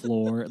on the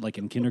floor, like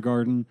in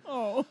kindergarten.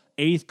 Oh.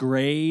 8th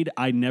grade,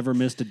 I never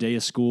missed a day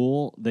of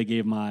school. They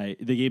gave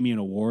me an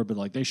award, but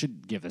like they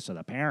should give this to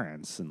the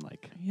parents and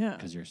like Yeah.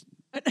 because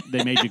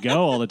they made you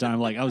go all the time.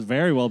 Like I was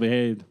very well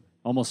behaved,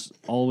 almost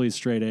always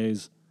straight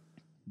A's.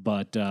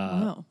 But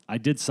Wow. I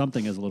did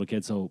something as a little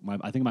kid, so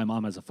I think my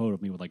mom has a photo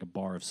of me with like a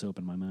bar of soap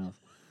in my mouth.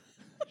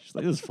 She's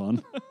like, "This is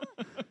fun."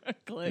 Like a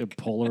Click.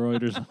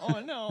 Polaroid or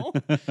something. Oh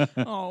no.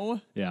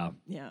 Oh. Yeah.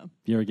 Yeah.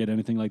 You ever get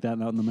anything like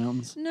that out in the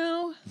mountains?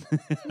 No.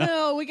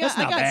 No, we got That's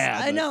not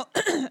bad, I but-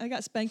 know. I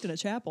got spanked in a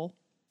chapel.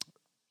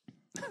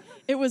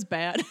 It was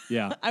bad.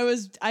 Yeah.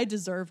 I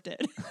deserved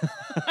it.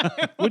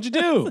 What'd you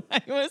do?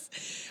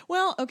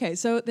 Okay,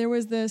 so there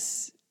was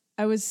this.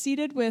 I was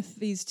seated with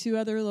these two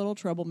other little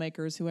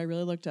troublemakers who I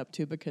really looked up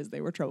to because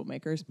they were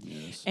troublemakers.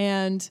 Yes.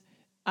 And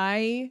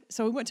we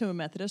went to a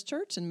Methodist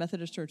church, and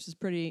Methodist church is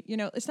pretty,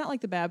 it's not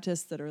like the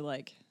Baptists that are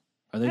like,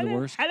 Are they the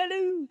worst?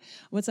 hallelujah.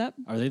 What's up?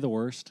 Are they the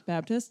worst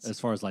Baptists? as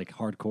far as like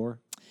hardcore?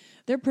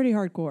 They're pretty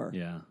hardcore.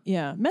 Yeah.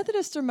 Yeah.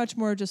 Methodists are much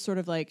more just sort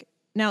of like,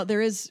 now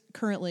there is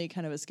currently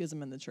kind of a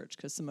schism in the church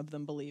because some of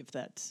them believe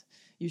that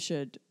we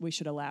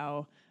should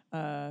allow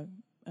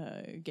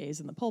gays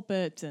in the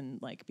pulpit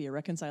and like be a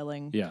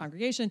reconciling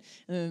congregation.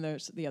 And then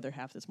there's the other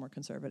half that's more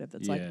conservative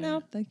that's like,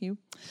 no, thank you.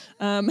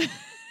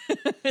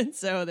 And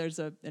so there's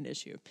an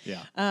issue.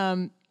 Yeah.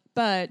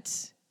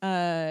 But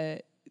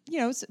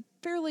it's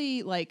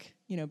fairly like,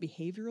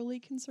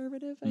 behaviorally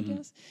conservative, I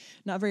guess,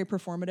 not very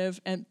performative.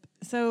 And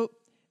so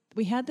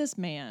we had this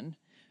man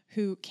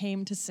who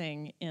came to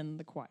sing in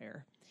the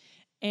choir,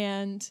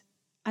 and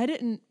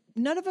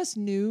none of us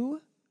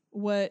knew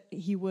what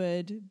he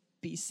would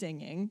be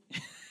singing.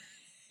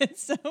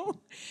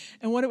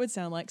 and what it would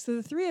sound like. So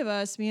the three of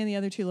us, me and the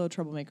other two little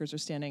troublemakers, are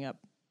standing up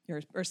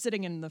or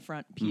sitting in the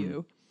front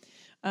pew.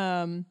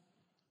 My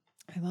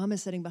mom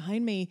is sitting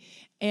behind me,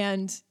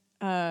 and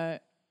they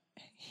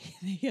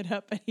get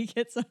up, and he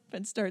gets up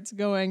and starts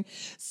going,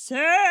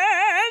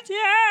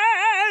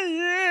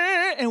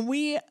 and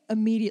we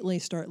immediately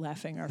start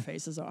laughing our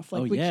faces off.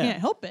 Like, we can't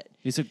help it.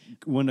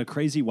 When a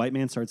crazy white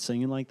man starts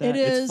singing like that,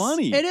 it's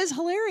funny. It is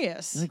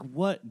hilarious. Like,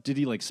 what? Did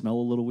he like smell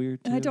a little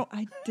weird too?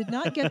 I did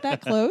not get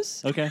that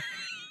close. Okay.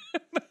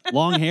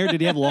 Long hair?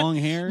 Did he have long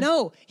hair?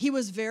 No, he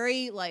was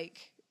very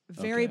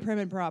Okay. prim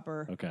and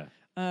proper. Okay.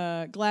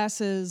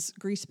 Glasses,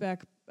 grease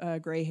back,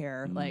 gray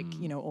hair, like,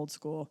 old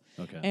school.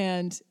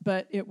 Okay.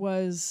 But it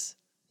was,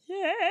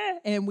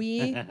 and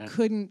we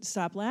couldn't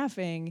stop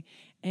laughing.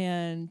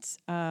 And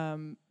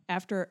and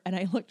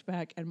I looked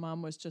back, and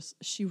Mom was just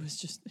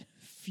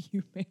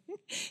fuming.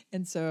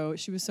 And so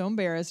she was so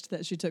embarrassed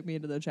that she took me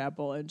into the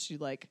chapel, and she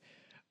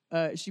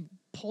she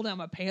pulled down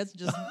my pants and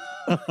just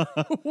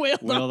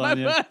wailed on my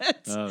butt.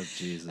 Oh,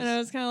 Jesus. And I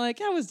was kind of like,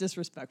 that was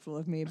disrespectful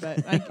of me, but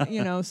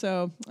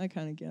so I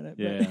kind of get it.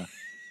 Yeah.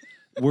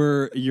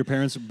 Were your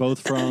parents both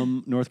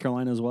from North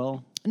Carolina as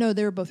well? No,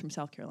 they were both from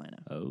South Carolina.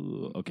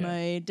 Oh, okay.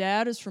 My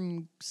dad is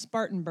from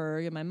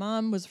Spartanburg, and my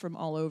mom was from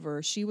all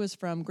over. She was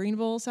from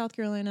Greenville, South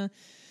Carolina,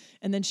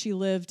 and then she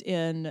lived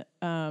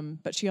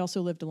but she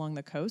also lived along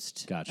the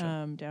coast.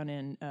 Gotcha. Down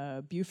in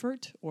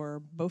Beaufort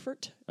or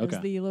Beaufort, Okay.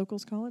 as the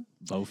locals call it.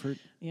 Beaufort?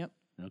 Yep.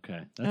 Okay.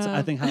 That's,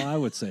 I think, how I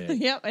would say it.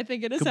 Yep, I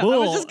think it is. Kabul. I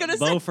was just going to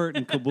say. Beaufort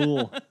and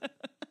Kabul.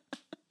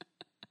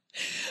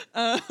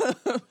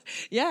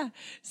 Yeah.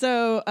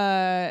 So,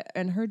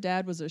 and her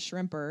dad was a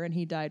shrimper, and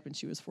he died when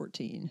she was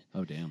 14.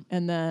 Oh, damn.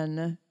 And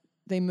then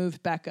they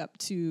moved back up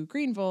to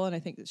Greenville, and I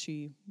think that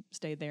she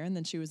stayed there. And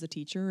then she was a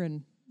teacher,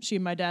 and she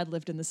and my dad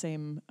lived in the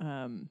same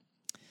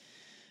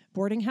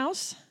boarding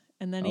house.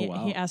 And then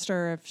wow. he asked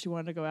her if she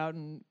wanted to go out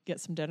and get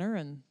some dinner,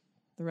 and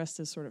the rest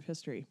is sort of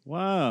history.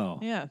 Wow.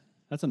 Yeah.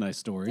 That's a nice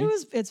story.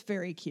 It's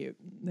very cute.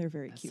 They're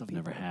very That cute stuff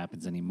people. never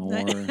happens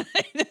anymore.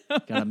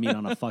 Gotta meet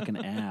on a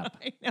fucking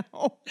app.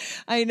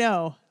 I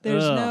know.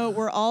 There's Ugh.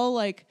 we're all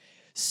like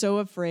so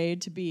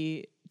afraid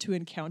to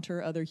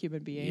encounter other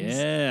human beings.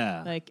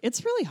 Yeah. Like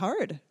it's really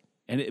hard.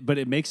 But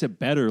it makes it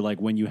better, like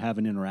when you have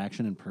an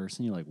interaction in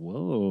person, you're like,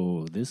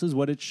 whoa, this is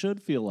what it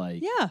should feel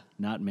like. Yeah.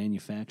 Not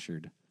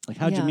manufactured. Like,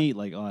 how'd you Yeah. meet?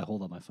 Like, oh, I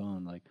hold up my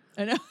phone. Like,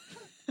 I know.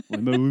 we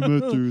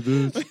met through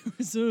this.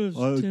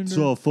 Tinder. I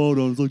saw a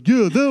photo. I was like,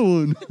 yeah, that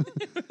one.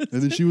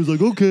 And then she was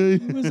like, okay.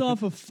 It was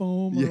off of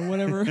Foam or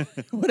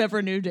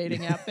whatever new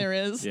dating app there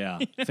is. Yeah.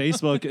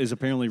 Facebook is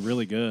apparently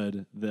really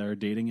good, their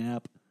dating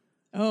app.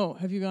 Oh,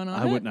 have you gone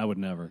on I would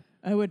never.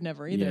 I would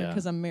never either Yeah.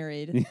 because I'm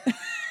married.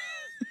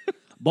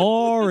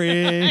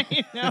 Boring.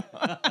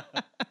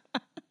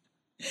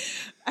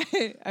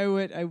 I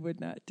would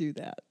not do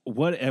that.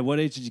 At what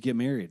age did you get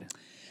married?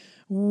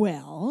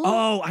 Well,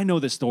 Oh, I know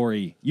this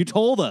story. You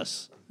told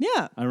us.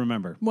 yeah. I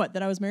remember. What,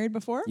 that I was married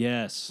before?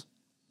 Yes.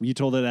 You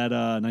told it at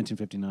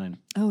 1959.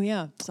 Oh,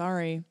 yeah.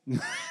 Sorry.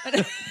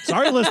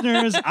 Sorry,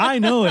 listeners. I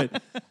know it.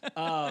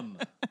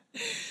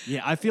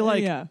 Yeah, I feel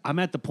like Yeah. I'm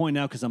at the point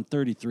now because I'm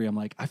 33. I'm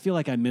like, I feel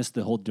like I missed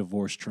the whole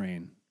divorce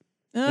train.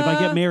 If I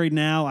get married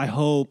now, I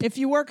hope. If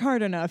you work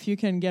hard enough, you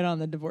can get on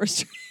the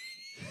divorce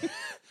train.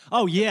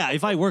 Oh, yeah.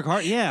 If I work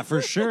hard, yeah,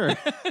 for sure.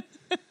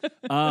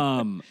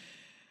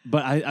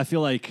 But I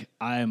feel like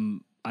I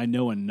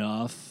know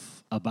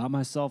enough about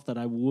myself that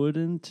I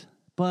wouldn't,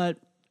 but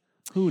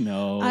who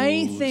knows?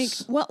 I think,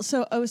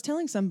 so I was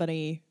telling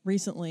somebody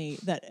recently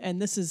that,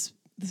 and this is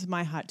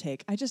my hot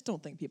take, I just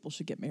don't think people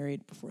should get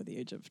married before the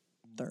age of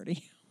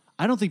 30.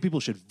 I don't think people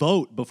should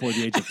vote before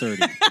the age of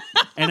 30.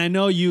 And I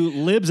know you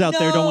libs out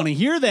there don't want to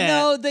hear that.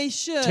 No, they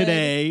should.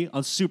 Today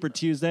on Super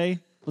Tuesday.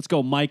 Let's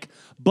go, Mike.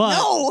 But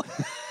No.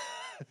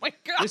 My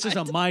God. this is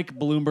a Mike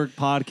Bloomberg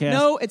podcast.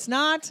 No, it's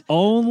not.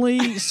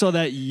 Only so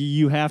that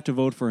you have to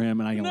vote for him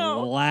and I can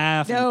No.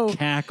 laugh No. and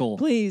cackle.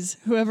 Please,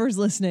 whoever's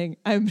listening,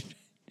 I'm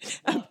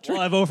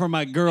Well, I vote for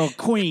my girl,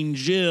 Queen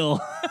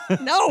Jill.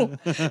 no.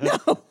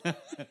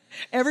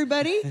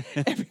 Everybody,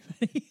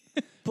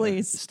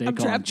 please. Stay I'm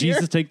calm. trapped Jesus,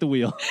 here. take the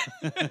wheel.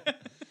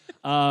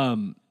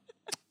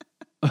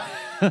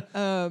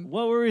 What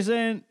were we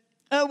saying?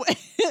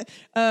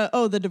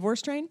 The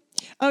divorce train?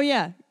 Oh,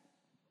 yeah.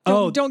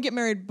 Don't get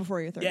married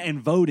before you're 30. Yeah, and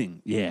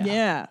voting. Yeah.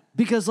 Yeah.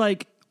 Because,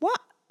 like, What?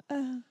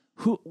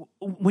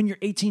 when you're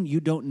 18, you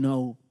don't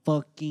know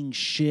fucking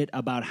shit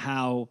about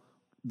how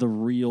the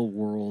real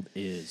world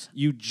is.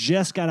 You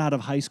just got out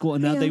of high school,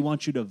 and now Yeah. they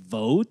want you to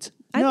vote?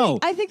 No.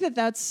 I think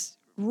that's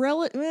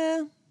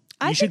relative.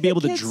 You should be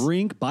able to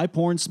drink, buy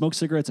porn, smoke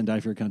cigarettes, and die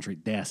for your country.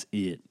 That's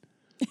it.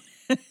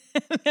 That's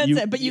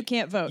it, but you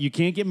can't vote. You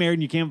can't get married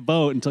and you can't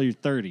vote until you're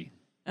 30.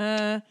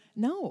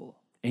 No.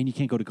 And you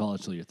can't go to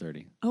college till you're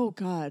 30. Oh,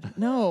 God.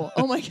 No.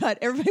 Oh, my God.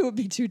 Everybody would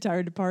be too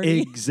tired to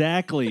party.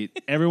 Exactly.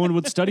 Everyone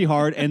would study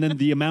hard, and then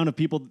the amount of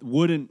people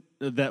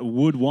that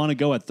would want to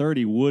go at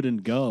 30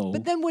 wouldn't go.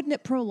 But then wouldn't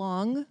it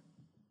prolong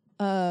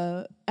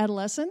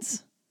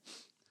adolescence?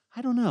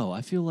 I don't know.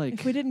 I feel like...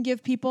 If we didn't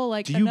give people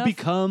like Do you enough...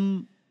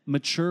 become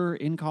mature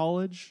in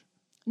college?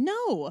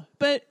 No,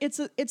 but it's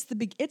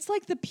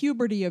like the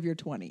puberty of your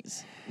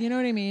 20s. You know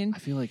what I mean? I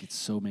feel like it's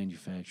so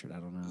manufactured. I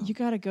don't know. You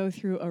got to go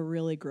through a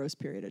really gross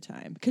period of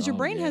time because your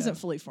brain yeah. hasn't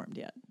fully formed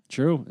yet.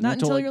 True. Not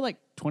until you're like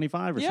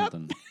 25 or Yep.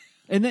 something.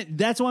 And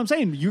that's what I'm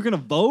saying. You're going to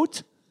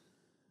vote?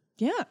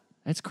 Yeah.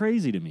 That's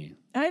crazy to me.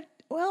 I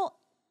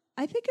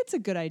think it's a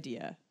good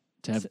idea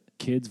To have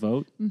kids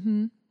vote?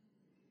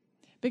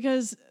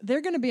 because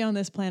they're going to be on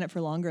this planet for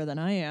longer than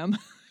I am.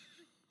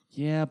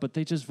 Yeah, but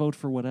they just vote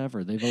for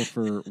whatever. They vote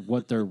for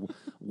what they're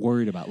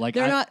worried about. Like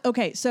They're not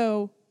okay.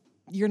 So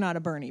you're not a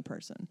Bernie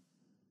person.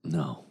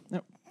 No.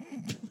 No.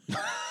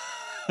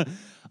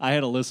 I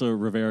had Alyssa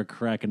Rivera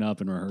cracking up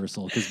in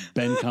rehearsal because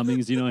Ben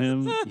Cummings, you know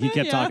him? He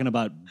kept Yeah. talking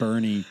about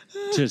Bernie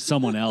to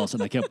someone else,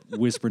 and I kept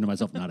whispering to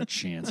myself, not a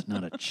chance,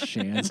 not a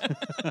chance.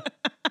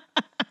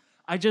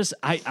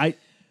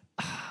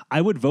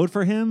 I would vote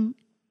for him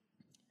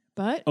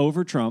But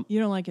over Trump. you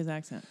don't like his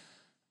accent.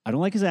 I don't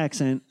like his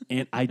accent,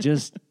 and I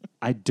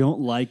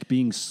don't like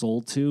being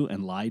sold to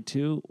and lied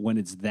to when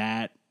it's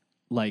that,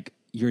 like,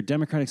 you're a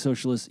Democratic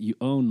Socialist, you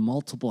own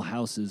multiple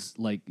houses,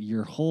 like,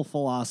 your whole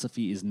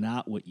philosophy is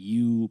not what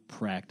you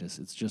practice,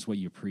 it's just what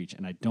you preach,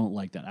 and I don't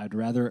like that. I'd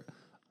rather,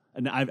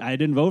 and I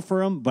didn't vote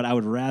for him, but I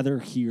would rather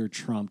hear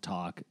Trump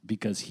talk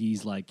because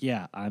he's like,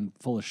 yeah, I'm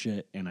full of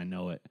shit, and I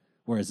know it,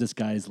 whereas this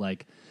guy's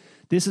like,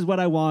 this is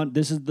what I want,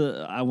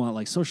 I want,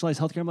 like,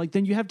 socialized healthcare. I'm like,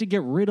 then you have to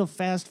get rid of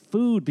fast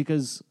food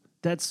because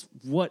that's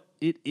what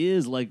it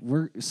is. Like,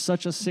 we're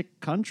such a sick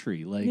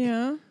country. Like,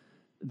 Yeah.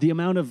 the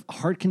amount of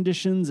heart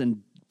conditions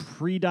and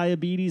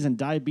pre-diabetes and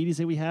diabetes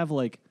that we have.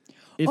 Like,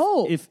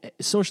 Oh. if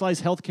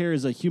socialized healthcare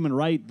is a human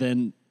right,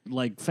 then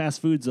like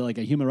fast food's like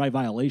a human right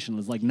violation.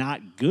 It's like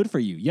not good for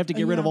you. You have to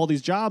get rid of Yeah. all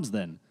these jobs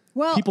then.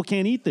 Well, people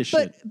can't eat this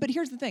shit. But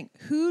here's the thing: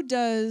 who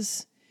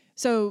does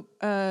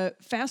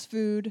fast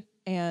food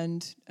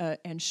and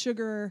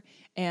sugar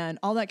and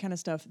all that kind of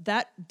stuff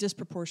that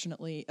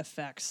disproportionately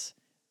affects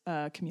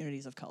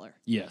communities of color.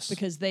 Yes,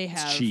 because they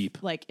have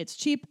cheap. Like it's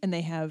cheap, and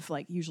they have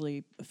like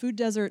usually food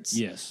deserts.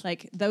 Yes,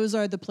 like those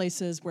are the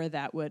places where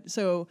that would.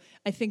 So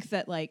I think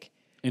that like.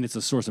 And it's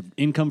a source of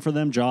income for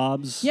them,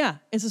 jobs. Yeah,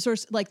 it's a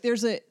source. Like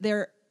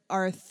there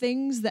are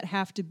things that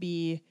have to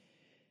be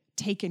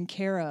taken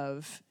care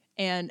of,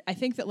 and I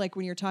think that like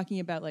when you're talking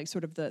about like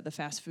sort of the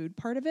fast food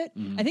part of it,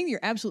 I think that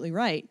you're absolutely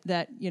right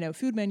that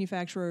food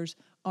manufacturers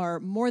are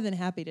more than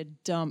happy to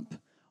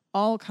dump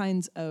all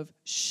kinds of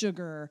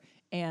sugar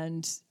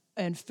and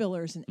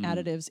fillers and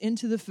additives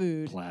into the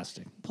food.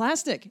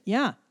 Plastic,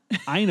 yeah.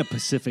 I ain't a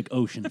Pacific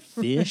Ocean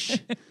fish.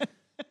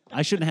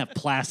 I shouldn't have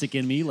plastic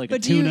in me like a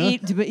do tuna. You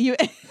eat? But you.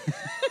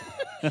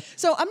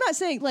 So I'm not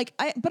saying like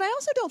but I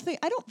also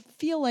I don't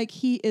feel like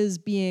he is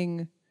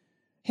being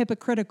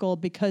hypocritical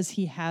because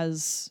he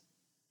has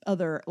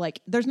other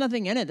like. There's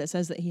nothing in it that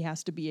says that he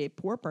has to be a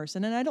poor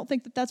person, and I don't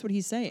think that that's what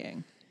he's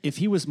saying. If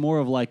he was more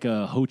of like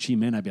a Ho Chi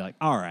Minh, I'd be like,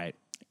 all right,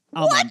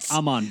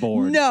 I'm on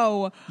board.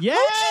 No, Yeah,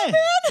 Ho Chi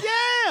Minh?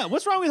 Yeah.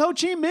 What's wrong with Ho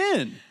Chi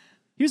Minh?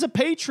 He was a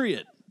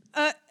patriot.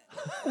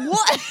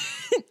 What?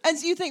 And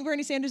so you think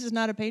Bernie Sanders is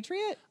not a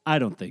patriot? I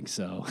don't think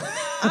so.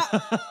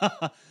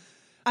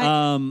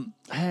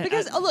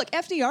 Because look,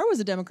 FDR was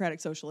a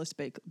democratic socialist,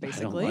 basically. I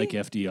don't like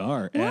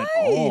FDR Why? at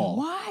all.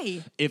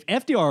 Why? If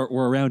FDR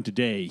were around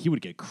today, he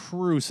would get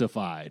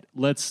crucified.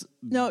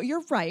 No,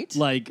 you're right.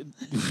 Like,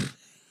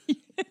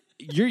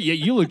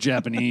 you look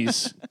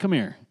Japanese. Come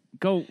here.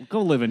 Go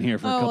live in here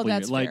for a couple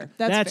that's years. fair. Like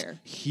That's fair.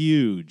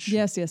 huge.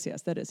 Yes,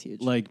 that is huge.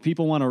 Like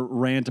people want to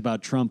rant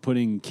about Trump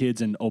putting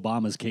kids in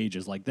Obama's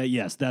cages. Like that,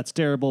 yes, that's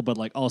terrible. But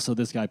like also,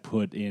 this guy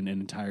put in an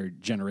entire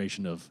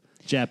generation of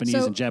Japanese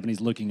and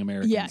Japanese-looking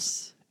Americans.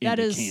 Yes,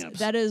 into camps.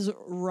 that is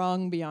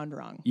wrong beyond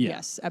wrong. Yeah.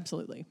 Yes,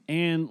 absolutely.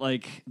 And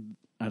like,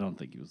 I don't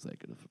think he was that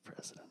good of a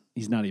president.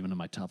 He's not even in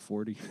my top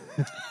 40.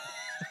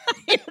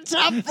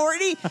 Top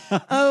 40?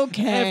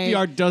 Okay.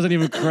 FDR doesn't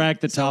even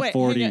crack the top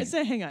 40.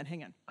 Hang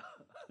on.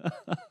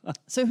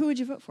 So who would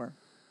you vote for?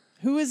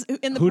 Who is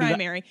in the Who did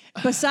primary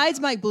besides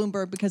Mike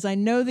Bloomberg? Because I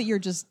know that you're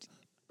just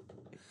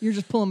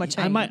pulling my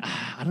chain.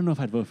 I don't know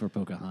if I'd vote for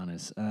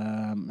Pocahontas.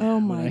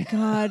 Oh my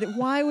God!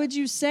 Why would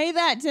you say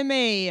that to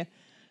me?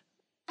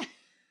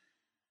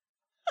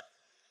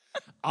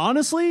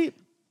 Honestly,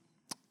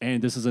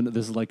 and this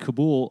is like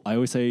Kabul. I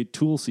always say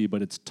Tulsi,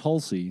 but it's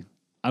Tulsi.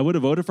 I would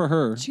have voted for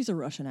her. She's a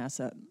Russian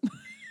asset.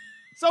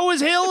 So is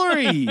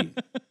Hillary.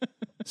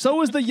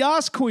 So is the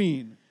Yas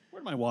Queen.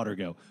 Where'd my water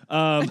go?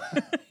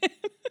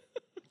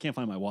 Can't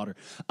find my water.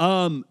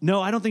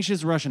 No, I don't think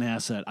she's a Russian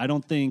asset. I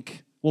don't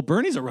think. Well,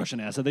 Bernie's a Russian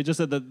asset. They just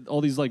said that all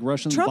these like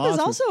Russian. Trump is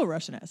also a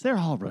Russian asset. They're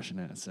all Russian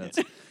assets.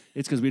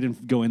 It's because we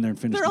didn't go in there and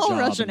finish. They're the all job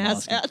Russian in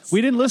Moscow. assets.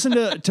 We didn't listen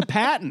to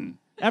Patton.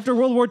 After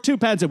World War II,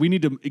 Patton said we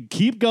need to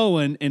keep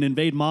going and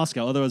invade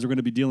Moscow. Otherwise, we're going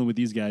to be dealing with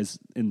these guys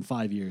in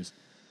 5 years.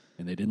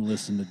 And they didn't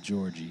listen to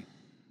Georgie.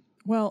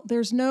 Well,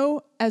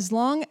 as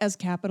long as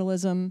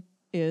capitalism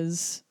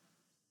is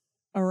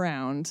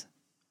around,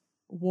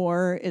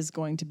 war is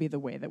going to be the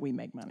way that we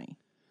make money.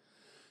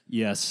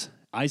 Yes.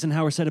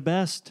 Eisenhower said it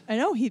best. I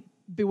know.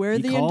 Beware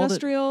the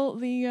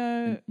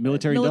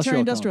military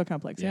industrial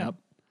complex. Yeah. Yep.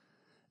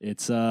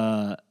 It's,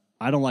 I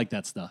don't like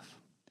that stuff.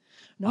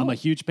 No. I'm a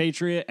huge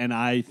patriot, and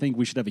I think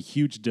we should have a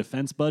huge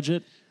defense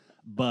budget.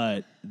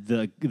 But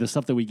the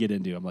stuff that we get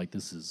into, I'm like,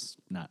 this is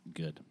not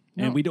good.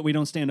 No. And we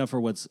don't stand up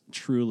for what's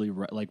truly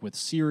right. Like with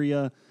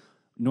Syria,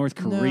 North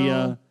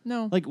Korea.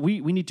 No. Like we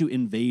need to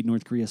invade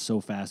North Korea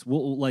so fast.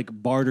 We'll like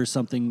barter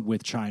something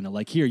with China.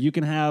 Like here, you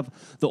can have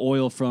the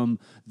oil from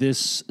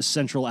this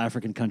Central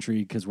African country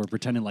because we're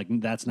pretending like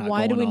that's not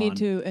Why going do we on need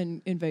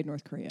to invade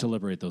North Korea? to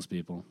liberate those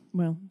people.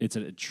 Well, It's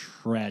a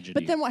tragedy.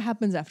 but then what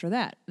happens after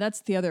that?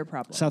 That's the other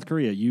problem. South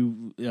Korea,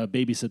 you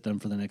babysit them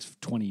for the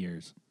next 20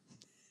 years.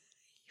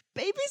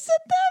 Babysit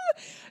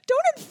them?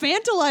 Don't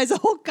infantilize a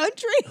whole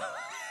country.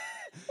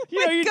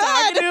 You know, you're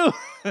talking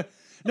to.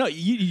 No,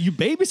 you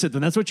babysit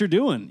them. That's what you're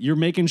doing. You're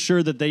making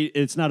sure that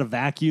it's not a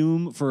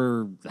vacuum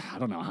for, I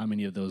don't know how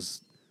many of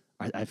those.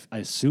 I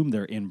assume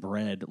they're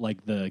inbred,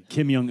 like the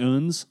Kim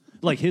Jong-uns.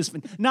 Like his,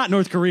 not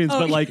North Koreans,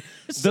 but like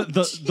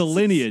the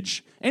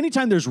lineage.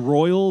 Anytime there's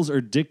royals or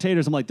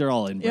dictators, I'm like, they're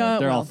all inbred. Yeah,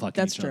 they're all well, fucking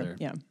that's each true. other.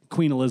 Yeah.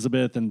 Queen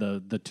Elizabeth and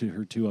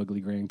her two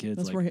ugly grandkids.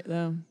 That's like,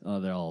 where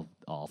they're all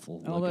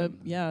awful. all looking.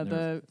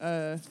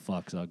 the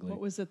Fuck's ugly. what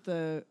was it,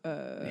 the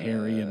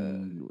Harry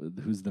and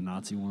who's the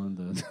Nazi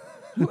one?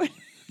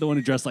 The one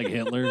who dressed like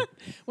Hitler.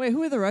 wait,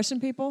 who are the Russian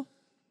people?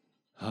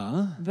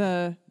 Huh?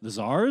 The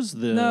Tsars?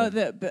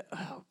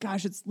 oh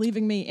gosh, it's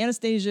leaving me.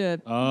 Anastasia.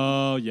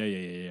 Oh,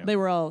 yeah. They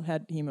were all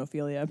had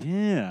hemophilia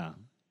Yeah.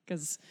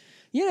 because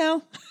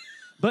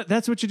But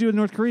that's what you do in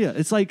North Korea.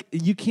 It's like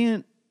you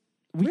can't.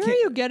 Where are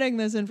you getting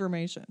this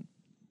information?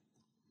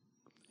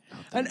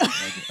 I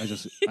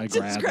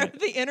grabbed it.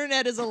 The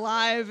internet is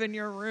alive in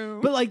your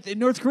room. But like in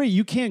North Korea,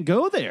 you can't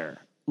go there.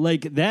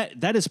 Like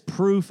that is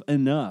proof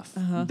enough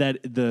that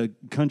the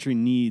country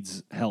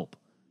needs help.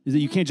 Is that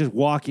you can't just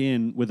walk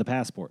in with a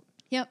passport.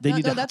 Yep. They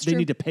need that's true.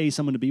 need to pay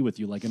someone to be with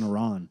you, like in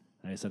Iran.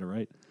 I said it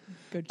right.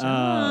 Good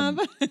job.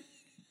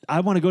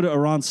 I want to go to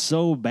Iran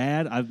so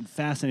bad. I'm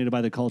fascinated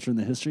by the culture and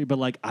the history, but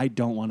like I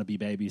don't want to be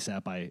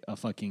babysat by a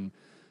fucking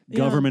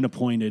government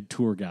appointed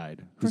tour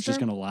guide who's just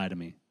going to lie to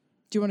me.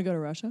 Do you want to go to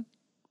Russia?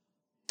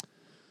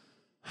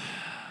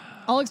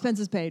 All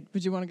expenses paid.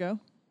 Would you want to go?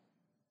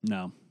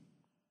 No.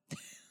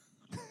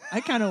 I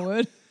kind of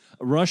would.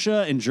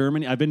 Russia and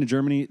Germany. I've been to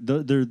Germany.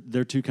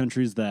 They're two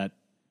countries that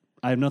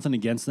I have nothing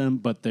against them,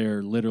 but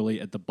they're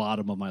literally at the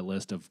bottom of my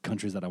list of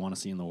countries that I want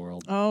to see in the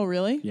world. Oh,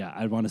 really? Yeah,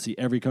 I'd want to see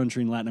every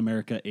country in Latin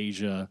America,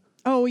 Asia.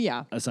 Oh,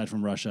 yeah. Aside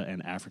from Russia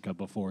and Africa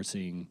before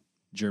seeing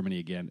Germany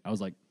again. I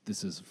was like,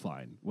 this is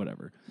fine,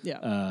 whatever. Yeah.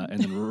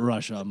 And then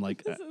Russia, I'm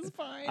like, This is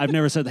fine. I've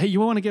never said, hey, you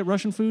want to get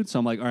Russian food? So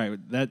I'm like, all right,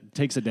 that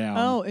takes it down.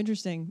 Oh,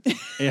 interesting.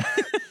 Yeah.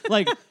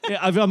 Like,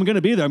 if I'm going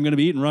to be there, I'm going to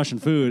be eating Russian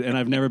food. And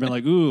I've never been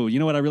like, ooh, you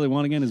know what I really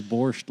want again is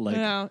borscht. Like,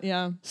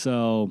 yeah.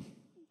 So.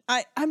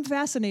 I'm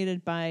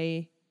fascinated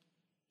by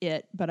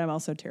it, but I'm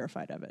also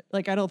terrified of it.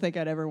 Like, I don't think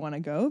I'd ever want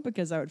to go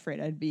because I would afraid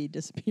I'd be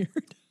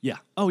disappeared. Yeah.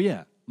 Oh,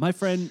 yeah. My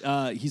friend,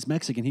 he's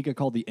Mexican. He got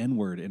called the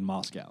N-word in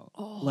Moscow.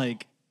 Oh.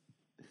 Like,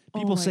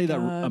 people say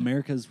God. that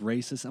America's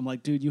racist. I'm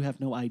like, dude, you have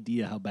no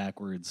idea how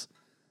backwards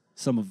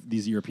some of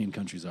these European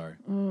countries are.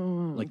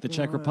 Like, the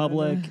Czech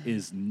Republic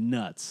is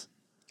nuts.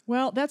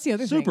 Well, that's the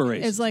other Super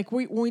thing. racist. Is like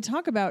when we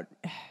talk about,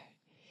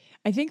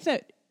 I think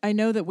that I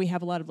know that we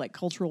have a lot of like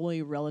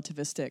culturally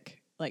relativistic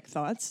like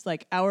thoughts.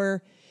 Like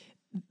the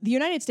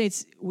United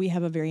States, we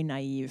have a very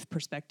naive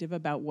perspective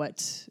about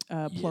what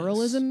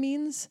pluralism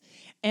means,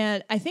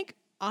 and I think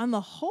on the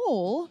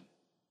whole,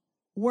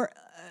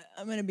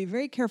 I'm going to be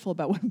very careful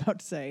about what I'm about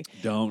to say.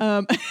 Don't.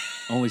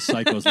 Only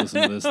psychos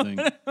listen to this thing.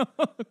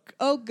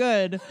 Oh,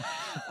 good.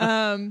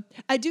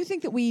 I do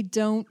think that we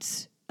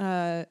don't.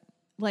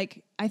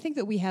 I think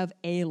that we have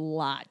a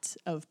lot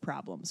of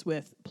problems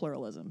with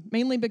pluralism,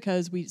 mainly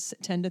because we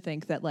tend to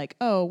think that, like,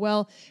 oh,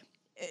 well,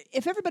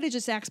 if everybody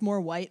just acts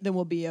more white, then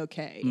we'll be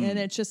okay. And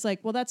it's just like,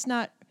 well, that's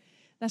not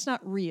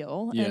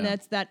real, Yeah. and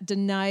that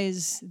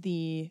denies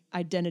the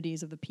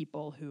identities of the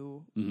people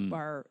who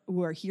are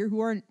here,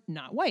 who are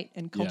not white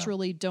and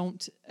culturally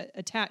don't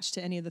attach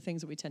to any of the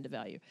things that we tend to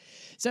value.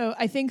 So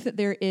I think that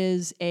there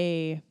is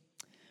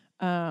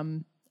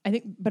I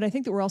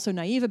think that we're also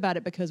naive about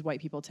it because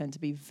white people tend to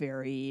be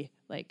very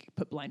like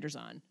put blinders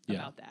on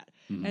about that.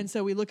 And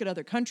so we look at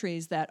other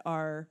countries that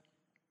are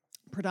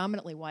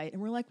predominantly white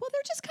and we're like, well,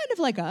 they're just kind of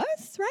like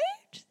us,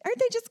 right? Aren't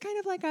they just kind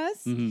of like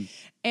us?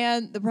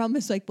 And the problem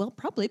is like, well,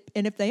 probably.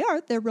 And if they are,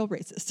 they're real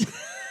racist.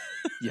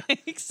 Yeah.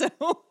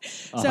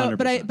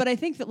 But I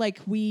think that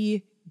like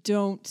we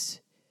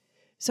don't.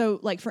 So,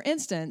 like, for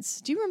instance,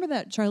 do you remember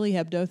that Charlie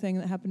Hebdo thing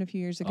that happened a few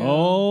years ago?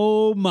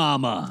 Oh,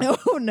 mama.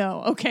 Oh,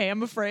 no. Okay,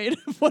 I'm afraid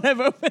of what I've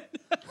opened.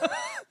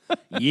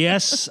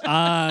 Yes,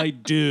 I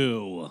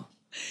do.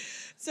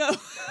 So,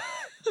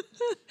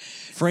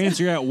 France,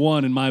 you're at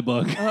 1 in my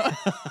book.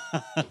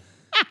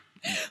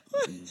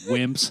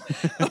 Wimps.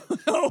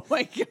 oh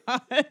my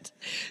God.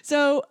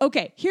 So,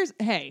 okay, here's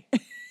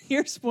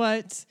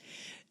what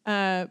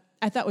I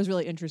thought was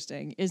really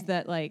interesting is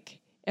that, like,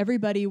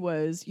 everybody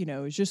was,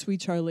 je suis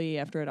Charlie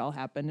after it all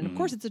happened. And of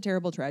course, it's a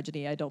terrible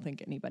tragedy. I don't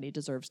think anybody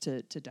deserves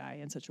to die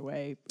in such a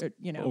way,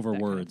 over that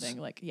words. Kind of thing.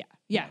 Like,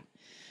 yeah.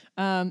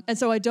 And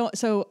so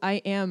I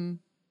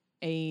am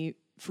a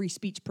free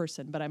speech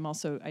person, but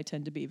I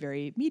tend to be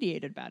very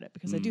mediated about it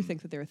because I do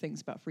think that there are things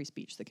about free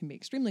speech that can be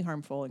extremely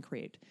harmful and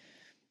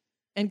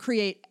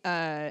create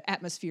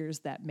atmospheres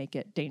that make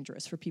it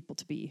dangerous for people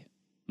to be,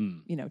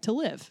 to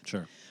live.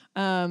 Sure.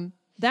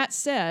 That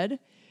said,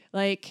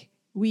 like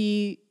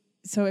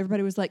so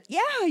everybody was like,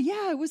 yeah,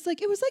 it was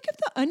like if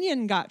the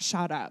Onion got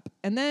shot up.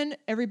 And then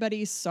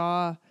everybody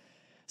saw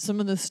some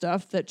of the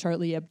stuff that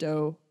Charlie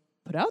Hebdo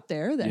put out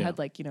there that had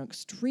like,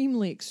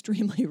 extremely,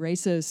 extremely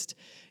racist,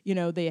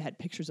 they had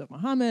pictures of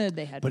Muhammad.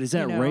 They had, But is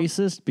that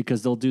racist?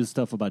 Because they'll do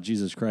stuff about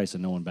Jesus Christ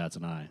and no one bats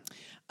an eye.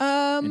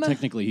 And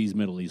technically he's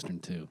Middle Eastern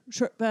too.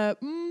 Sure.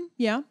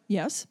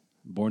 Yes.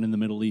 Born in the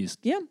Middle East.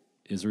 Yeah.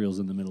 Israel's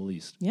in the Middle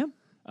East. Yeah.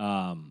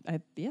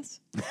 Yes.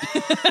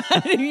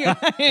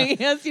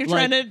 Yes, you're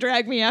trying to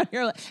drag me out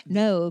here. Like,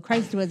 no,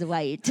 Christ was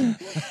white. No.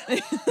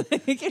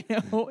 He's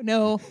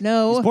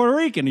Puerto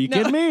Rican. Are you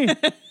kidding me?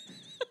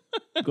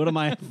 Go to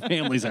my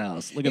family's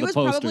house. Look at the poster.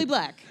 He was probably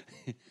black.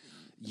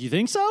 You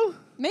think so?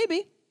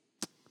 Maybe.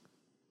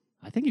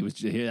 I think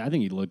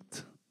he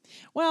looked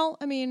Well,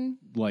 I mean,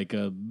 like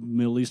a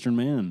Middle Eastern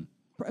man.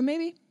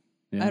 Maybe.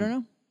 Yeah. I don't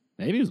know.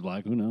 Maybe he was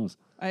black. Who knows?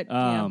 I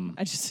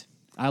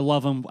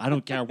love him. I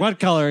don't care what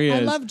color he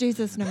is. I love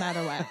Jesus no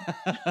matter what.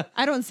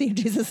 I don't see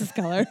Jesus'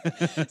 color.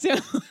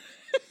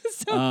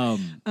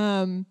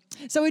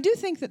 So I do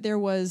think that there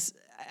was,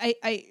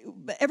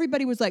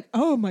 everybody was like,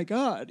 oh my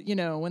God,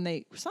 when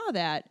they saw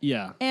that.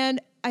 Yeah.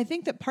 And I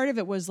think that part of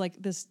it was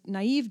like this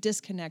naive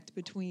disconnect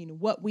between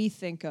what we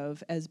think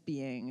of as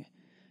being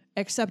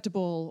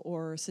acceptable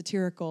or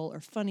satirical or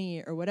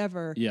funny or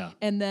whatever. Yeah.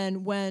 And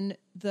then when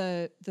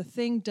the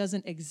thing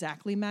doesn't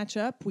exactly match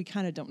up, we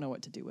kind of don't know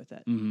what to do with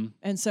it. Mm-hmm.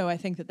 And so I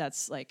think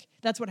that's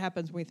what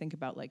happens when we think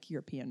about like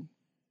European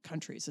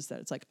countries, is that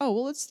it's like, oh,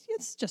 well,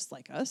 it's just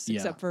like us,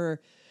 except for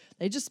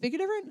they just speak a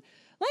different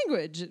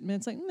language. And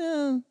it's like,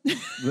 no.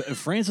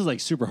 France is like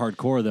super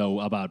hardcore though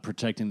about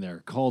protecting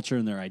their culture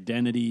and their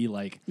identity.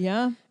 Like,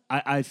 yeah,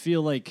 I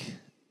feel like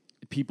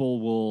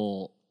people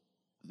will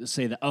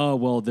say that, oh,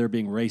 well, they're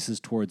being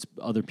racist towards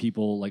other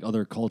people, like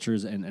other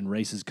cultures and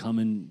races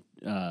coming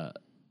to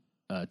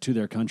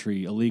their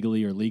country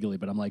illegally or legally.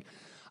 But I'm like,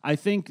 I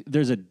think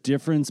there's a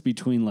difference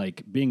between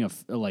like being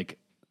like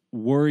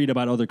worried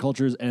about other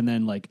cultures and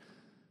then like,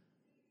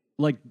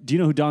 do you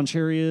know who Don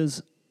Cherry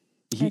is?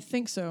 I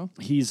think so.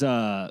 He's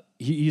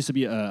he used to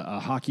be a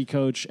hockey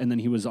coach, and then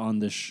he was on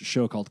this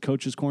show called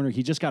Coach's Corner.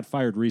 He just got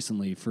fired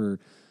recently for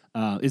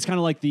it's kind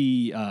of like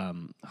the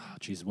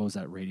what was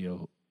that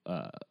radio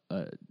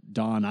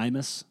Don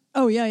Imus?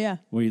 Oh yeah.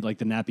 Where he, like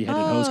the nappy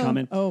headed hose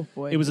comment. Oh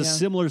boy. It was a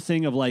similar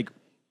thing of like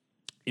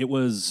it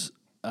was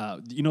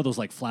those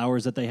like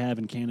flowers that they have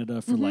in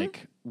Canada for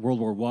like World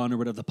War I or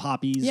whatever, the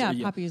poppies. Yeah,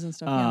 poppies and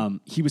stuff.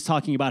 He was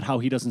talking about how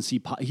he doesn't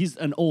see he's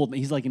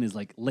like in his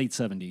like late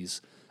 70s.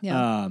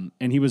 Yeah.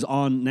 And he was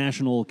on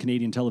national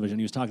Canadian television.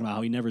 He was talking about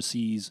how he never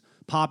sees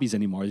poppies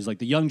anymore. He's like,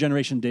 the young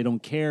generation, they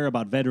don't care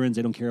about veterans.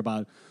 They don't care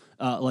about,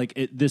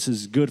 this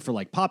is good for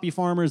like poppy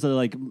farmers. They're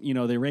like,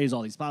 they raise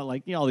all these,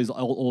 all these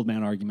old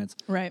man arguments.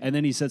 Right. And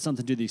then he said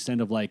something to the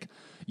extent of like,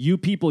 you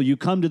people, you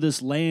come to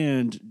this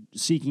land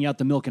seeking out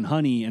the milk and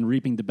honey and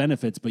reaping the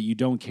benefits, but you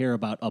don't care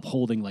about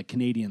upholding like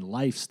Canadian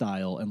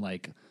lifestyle and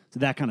like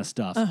that kind of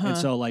stuff. And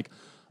so like,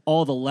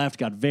 all the left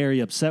got very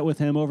upset with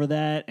him over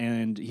that,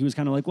 and he was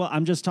kind of like, well,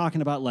 I'm just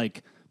talking about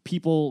like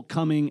people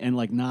coming and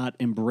like not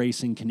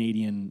embracing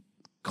Canadian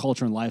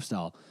culture and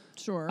lifestyle.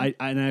 Sure.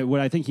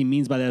 What I think he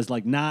means by that is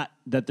like not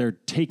that they're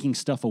taking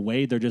stuff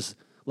away. They're just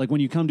like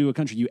when you come to a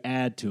country, you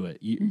add to it.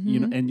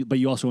 But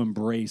you also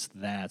embrace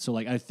that. So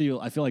like I feel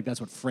like that's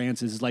what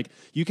France is. Is like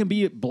you can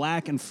be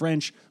black and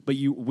French, but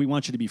we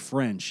want you to be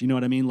French. You know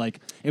what I mean?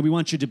 Like, and we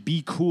want you to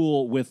be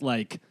cool with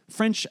like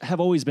French have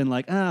always been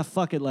like,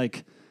 fuck it,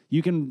 like.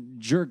 You can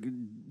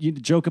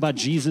joke about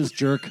Jesus,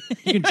 jerk.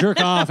 You can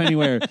jerk off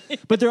anywhere,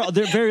 but they're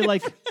very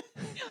like,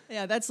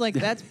 yeah, that's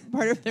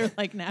part of their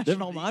like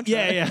national mantra.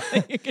 Yeah.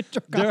 You can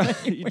jerk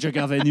off. You jerk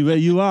off anywhere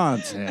you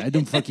want. I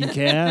don't fucking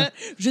care.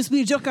 Just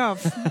be jerk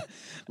off.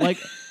 Like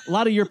a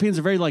lot of Europeans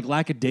are very like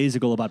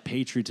lackadaisical about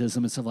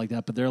patriotism and stuff like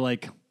that, but they're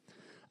like,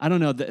 I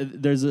don't know.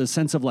 There's a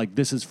sense of like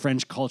this is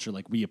French culture.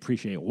 Like we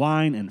appreciate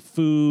wine and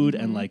food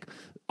and like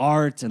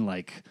art and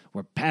like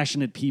we're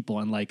passionate people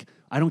and like.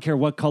 I don't care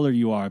what color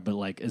you are, but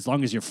like as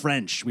long as you're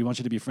French, we want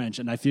you to be French.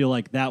 And I feel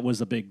like that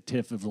was a big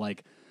tiff of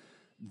like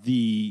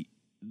the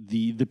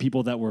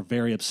people that were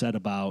very upset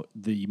about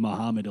the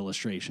Muhammad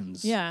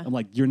illustrations. Yeah. I'm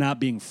like, you're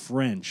not being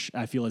French.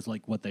 I feel it's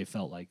like what they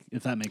felt like,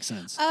 if that makes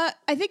sense.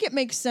 I think it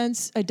makes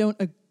sense. I don't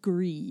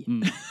agree.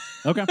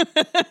 Okay.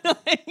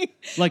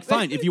 like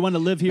fine, if you want to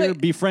live here,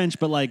 be French,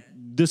 but like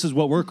this is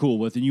what we're cool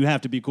with, and you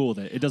have to be cool with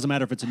it. It doesn't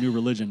matter if it's a new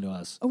religion to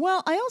us.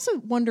 Well, I also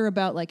wonder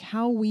about like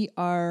how we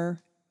are.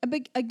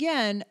 But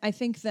again, I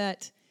think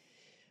that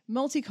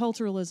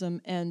multiculturalism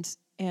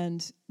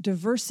and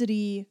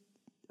diversity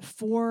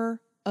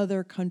for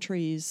other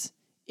countries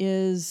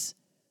is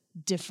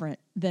different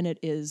than it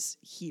is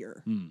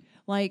here.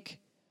 Like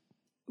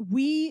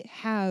we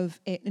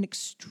have an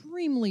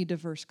extremely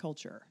diverse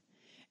culture,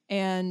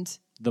 and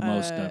the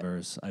most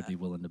diverse, I'd be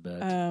willing to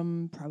bet.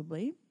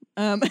 Probably.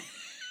 That's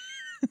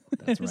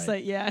right.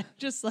 Like, yeah,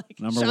 just like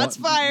shots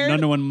fired.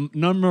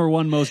 Number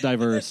one most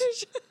diverse.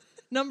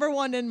 Number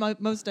one in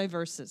most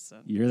diverse system.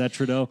 You hear that,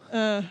 Trudeau?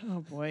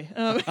 Oh boy.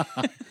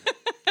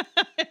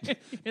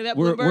 Hear that,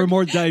 we're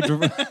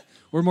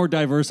more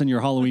diverse in your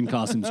Halloween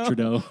costumes,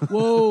 Trudeau.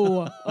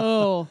 Whoa.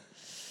 Oh.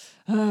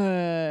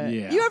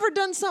 Yeah. You ever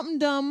done something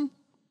dumb?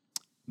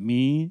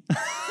 Me?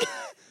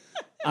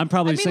 I'm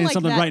probably saying like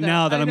something that, right though.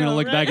 now that I I'm going to know,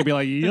 look right? back and be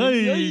like,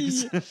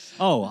 yikes.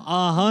 Oh,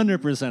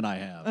 100% I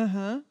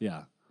have.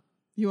 Yeah.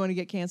 You want to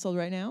get canceled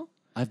right now?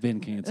 I've been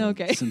canceled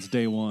since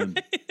day one.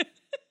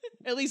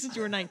 At least since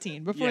you were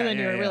 19. Before then,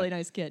 you were a really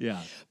nice kid. Yeah.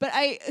 But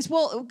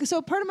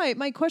so part of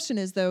my question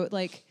is, though,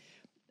 like,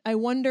 I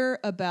wonder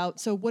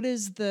about, so what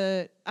is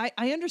I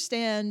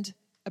understand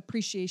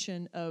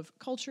appreciation of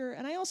culture,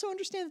 and I also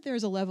understand that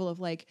there's a level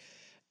of, like,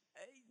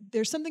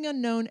 there's something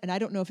unknown, and I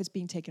don't know if it's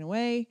being taken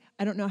away.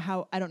 I don't know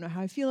how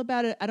I feel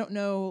about it. I don't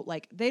know,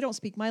 like, they don't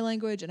speak my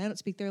language, and I don't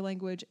speak their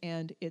language,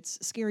 and it's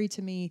scary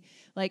to me.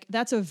 Like,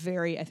 that's a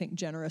very, I think,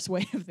 generous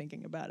way of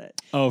thinking about it.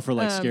 Oh, for,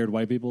 like, scared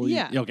white people?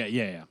 Yeah. Okay,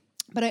 yeah.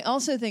 But I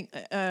also think,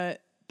 I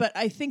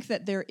think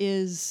that there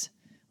is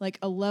like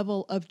a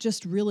level of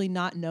just really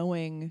not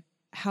knowing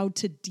how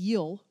to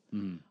deal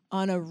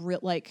on a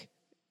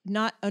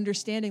not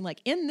understanding,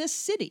 like in this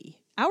city,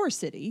 our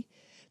city,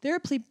 there are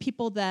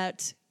people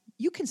that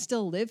you can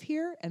still live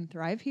here and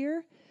thrive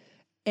here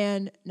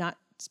and not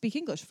speak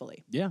English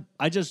fully. Yeah.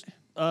 I just,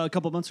 a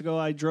couple months ago,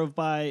 I drove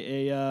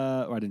by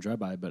or I didn't drive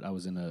by, but I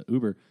was in a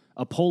Uber,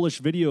 a Polish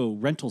video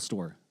rental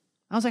store.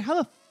 I was like,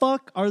 how the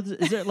fuck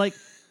is there like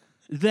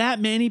that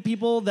many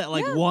people that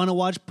like want to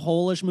watch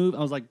Polish movies?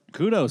 I was like,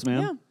 kudos,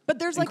 man. Yeah. But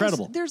there's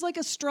incredible. There's like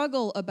a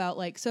struggle about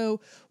like,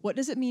 so what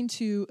does it mean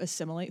to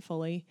assimilate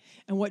fully?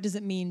 And what does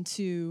it mean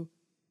to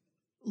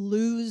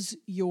lose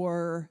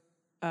your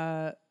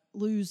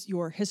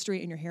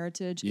history and your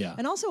heritage? Yeah.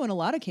 And also in a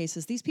lot of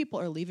cases, these people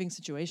are leaving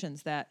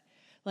situations that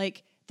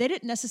like they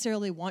didn't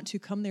necessarily want to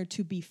come there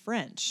to be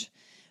French.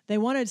 They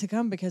wanted to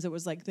come because it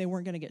was like they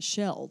weren't going to get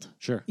shelled.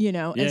 Sure. You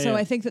know? Yeah, and so yeah.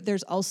 I think that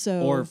there's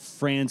also... Or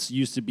France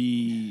used to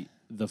be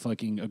the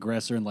fucking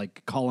aggressor and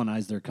like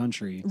colonize their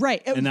country.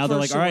 Right. And now they're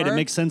like, all right, it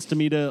makes sense to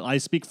me I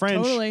speak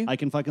French. Totally. I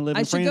can fucking live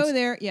in I France. should go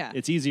there. Yeah.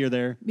 It's easier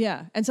there.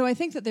 Yeah. And so I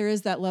think that there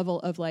is that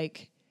level of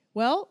like,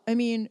 well, I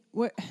mean,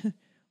 what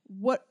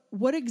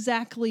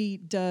exactly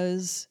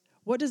does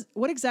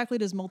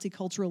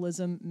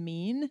multiculturalism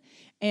mean?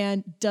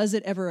 And does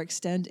it ever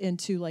extend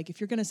into like, if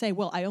you're going to say,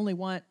 well, I only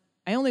want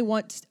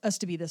us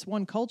to be this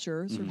one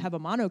culture, sort of have a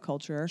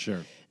monoculture,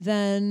 Sure.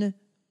 then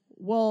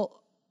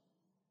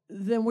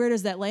where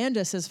does that land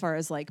us as far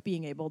as like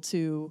being able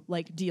to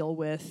like deal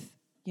with,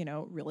 you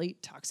know, really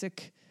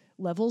toxic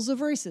levels of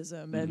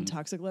racism and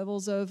toxic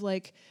levels of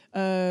like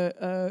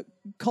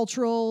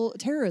cultural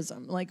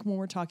terrorism? Like when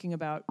we're talking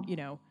about, you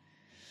know,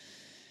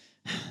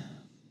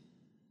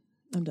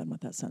 I'm done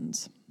with that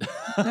sentence.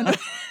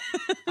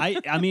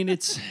 I mean,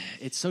 it's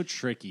so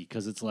tricky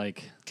because it's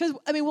like... Because,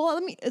 I mean, well,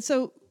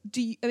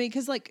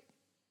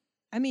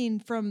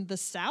 from the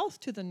South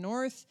to the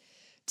North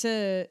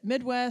to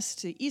Midwest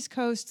to East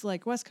Coast,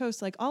 like West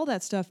Coast, like all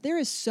that stuff, there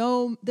are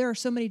so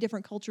many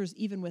different cultures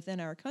even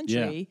within our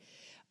country.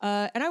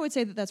 And I would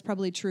say that that's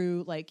probably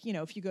true. Like, you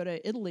know, if you go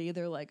to Italy,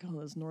 they're like, oh,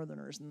 those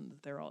Northerners, and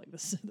they're all like,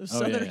 those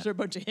Southerners are a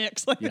bunch of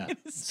hicks. Like,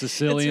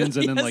 Sicilians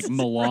and then like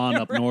Milan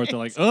up north, they're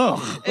like, oh.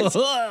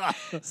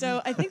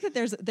 So I think that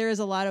there is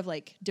a lot of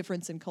like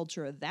difference in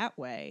culture that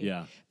way.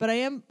 Yeah. But I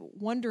am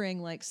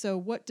wondering, like, so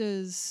what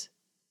does,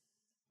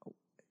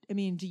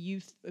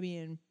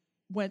 when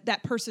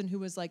that person who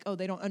was like, oh,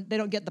 they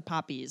don't get the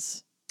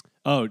poppies.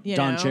 Oh,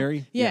 Don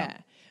Cherry? Yeah.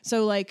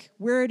 So like,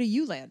 where do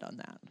you land on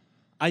that?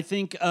 I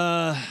think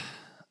I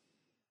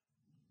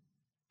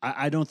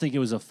don't think it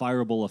was a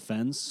fireable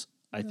offense.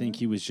 I think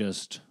he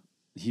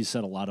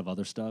said a lot of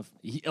other stuff.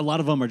 A lot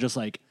of them are just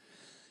like,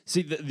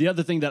 see, the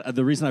other thing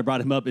the reason I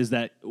brought him up is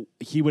that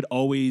he would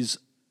always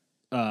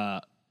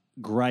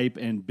gripe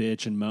and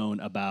bitch and moan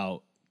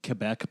about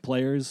Quebec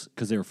players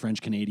because they were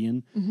French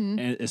Canadian,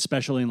 and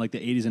especially in like the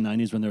 80s and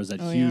 90s when there was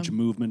that huge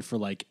movement for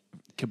like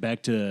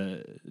Quebec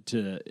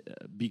to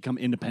become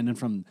independent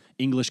from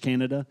English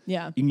Canada.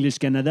 Yeah. English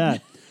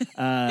Canada.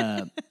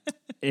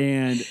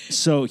 And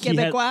so he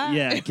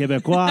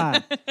Quebecois.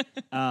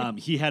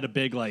 he had a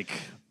big like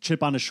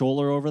chip on his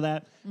shoulder over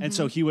that. And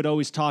so he would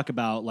always talk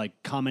about like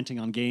commenting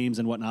on games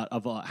and whatnot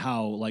of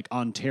how like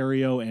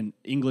Ontario and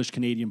English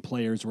Canadian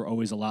players were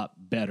always a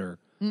lot better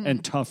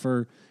and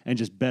tougher and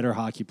just better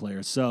hockey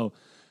players. So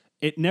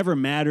it never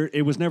mattered.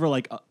 It was never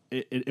like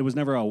it was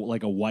never a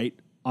white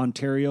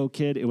Ontario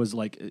kid. It was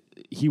like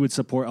he would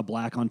support a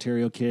black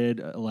Ontario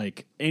kid,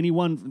 like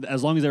anyone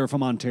as long as they were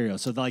from Ontario.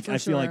 So like I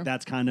feel like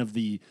that's kind of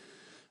the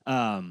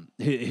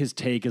his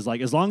take is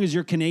like, as long as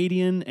you're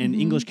Canadian and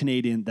English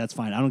Canadian, that's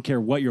fine. I don't care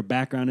what your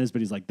background is,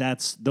 but he's like,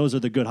 those are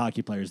the good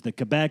hockey players. The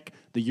Quebec,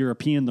 the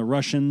European, the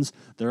Russians,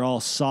 they're all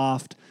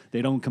soft.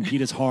 They don't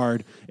compete as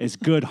hard as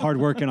good,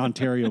 hardworking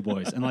Ontario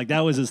boys. And like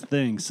that was his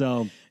thing.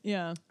 So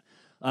yeah,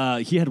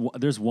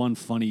 there's one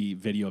funny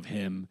video of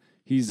him.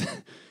 He's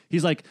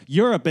like,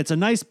 Europe, it's a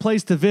nice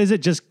place to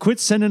visit. Just quit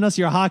sending us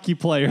your hockey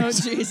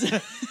players. Oh,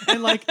 jeez.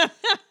 And like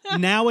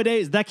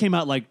nowadays, that came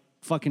out like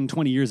fucking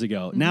 20 years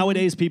ago.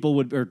 Nowadays, people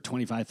would, or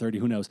 25, 30,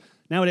 who knows?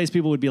 Nowadays,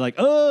 people would be like,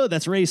 oh,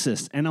 that's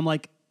racist. And I'm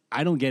like,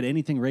 I don't get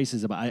anything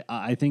racist about it.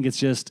 I think it's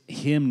just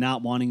him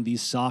not wanting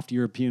these soft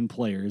European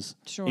players,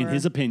 in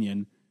his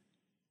opinion.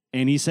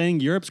 And he's saying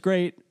Europe's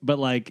great, but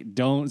like,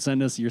 don't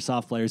send us your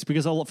soft players.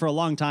 Because for a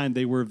long time,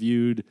 they were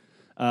viewed,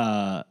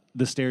 the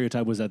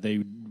stereotype was that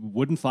they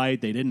wouldn't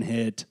fight, they didn't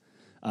hit,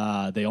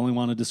 they only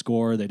wanted to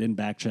score, they didn't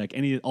back check,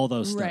 all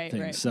those things.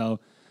 Right. So,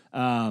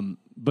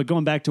 but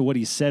going back to what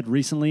he said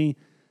recently,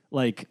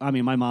 like, I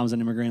mean, my mom's an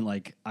immigrant.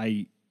 Like,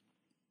 I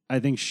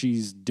think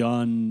she's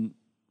done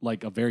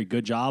like a very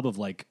good job of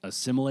like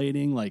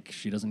assimilating. Like,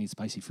 she doesn't eat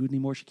spicy food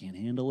anymore. She can't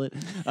handle it.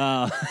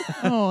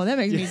 Oh, that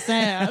makes me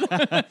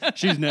sad.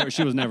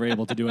 She was never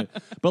able to do it.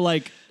 But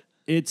like,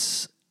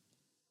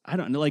 I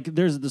don't know, like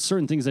there's the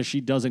certain things that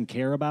she doesn't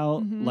care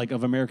about, like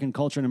of American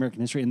culture and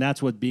American history. And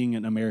that's what being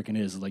an American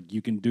is. Like,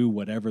 you can do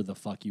whatever the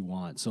fuck you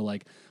want. So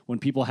like when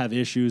people have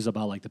issues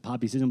about like the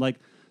poppy season, like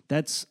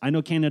I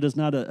know Canada's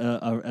not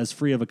as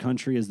free of a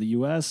country as the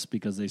US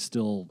because they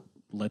still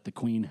let the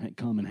queen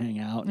come and hang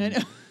out.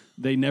 And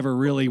they never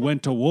really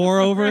went to war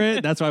over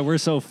it. That's why we're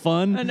so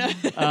fun.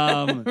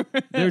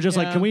 They're just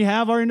like, can we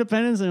have our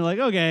independence? And they're like,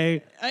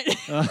 okay.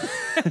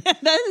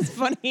 That is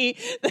funny.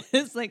 That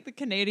is like the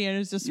Canadian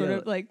is just sort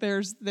of like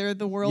they're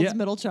the world's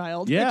middle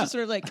child. Yeah. They're just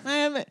sort of like, can I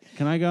have it?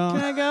 Can I go?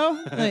 Can I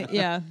go? Like,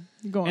 yeah.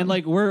 Go on. And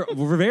like we're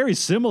very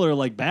similar,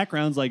 like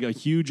backgrounds, like a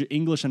huge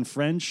English and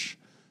French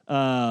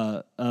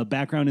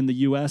background in the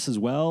U.S. as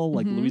well,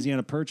 like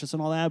Louisiana Purchase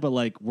and all that. But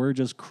like we're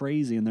just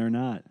crazy, and they're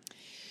not.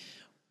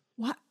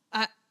 What?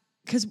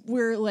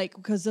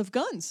 Because of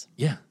guns.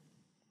 Yeah.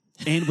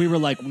 And we were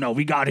like, no,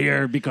 we got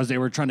here because they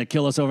were trying to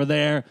kill us over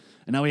there.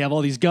 And now we have all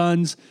these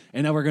guns.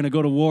 And now we're going to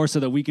go to war so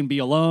that we can be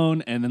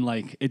alone. And then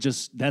like,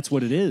 that's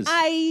what it is.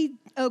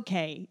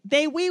 Okay.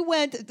 We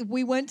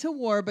went to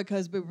war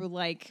because we were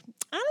like,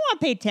 I don't want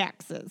to pay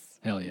taxes.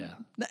 Hell yeah.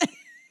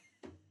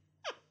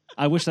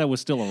 I wish that was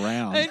still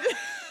around. It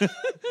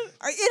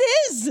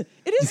is.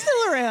 It is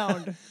still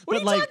around. What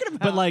are you talking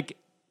about? But like,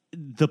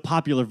 the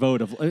popular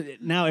vote of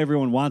now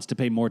everyone wants to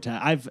pay more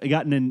tax. I've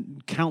gotten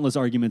in countless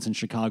arguments in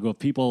Chicago of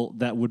people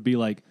that would be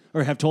like,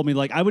 or have told me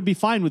like, I would be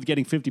fine with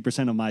getting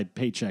 50% of my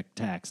paycheck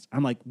taxed.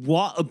 I'm like,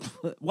 what?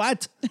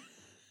 What?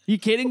 You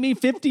kidding me?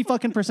 50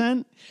 fucking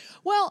 %?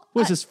 Well,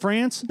 what is this,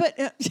 France? But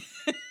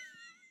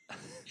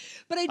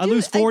I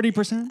lose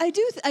 40%.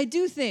 I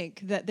do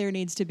think that there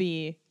needs to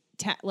be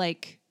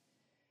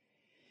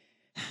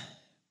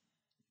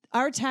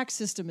our tax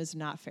system is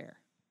not fair,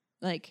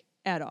 like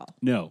at all.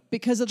 No,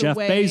 because of the Jeff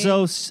way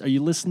Bezos. Are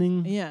you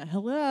listening? Yeah.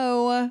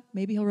 Hello.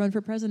 Maybe he'll run for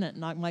president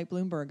and knock Mike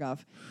Bloomberg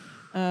off.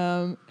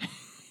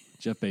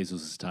 Jeff Bezos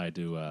is tied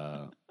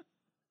to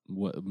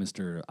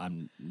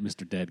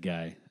Mr. Dead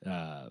guy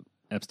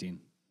Epstein.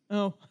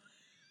 Oh,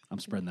 I'm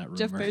spreading that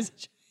rumor.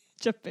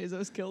 Jeff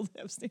Bezos killed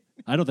Epstein.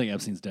 I don't think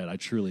Epstein's dead. I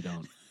truly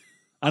don't.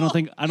 I don't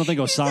think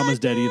Osama's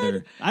dead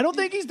either. I don't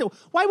think he's dead.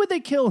 Why would they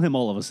kill him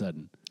all of a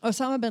sudden?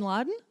 Osama bin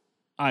Laden?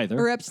 Either.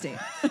 Or Epstein?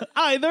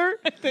 Either.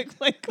 I think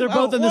they're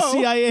both in the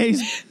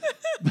CIA's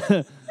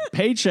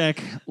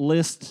paycheck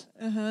list.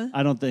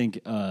 I don't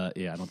think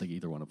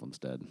either one of them's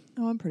dead.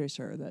 Oh, I'm pretty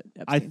sure that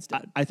Epstein's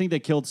dead. I think they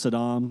killed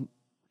Saddam,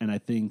 and I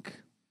think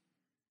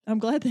I'm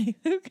glad they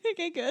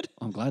okay, good.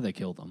 I'm glad they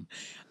killed him.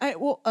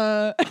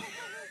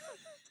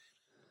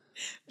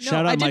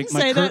 Shout out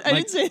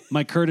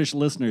my Kurdish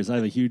listeners. I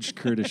have a huge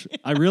Kurdish.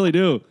 I really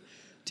do.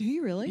 Do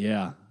you really?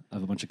 Yeah. I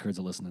have a bunch of Kurds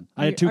listening.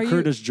 I had two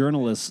Kurdish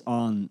journalists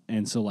on,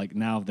 and so like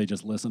now they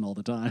just listen all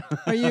the time.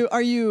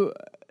 Are you?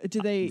 Do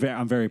they?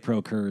 I'm very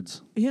pro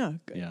Kurds. Yeah.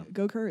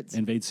 Go Kurds.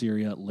 Invade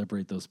Syria,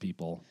 liberate those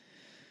people,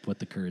 put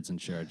the Kurds in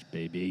charge,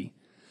 baby.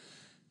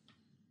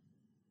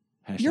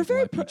 Hashtag You're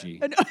very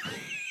YPG.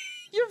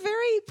 You're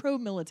very pro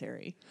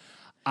military.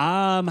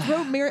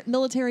 Pro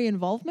military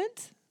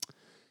involvement.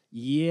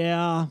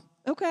 Yeah.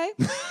 Okay.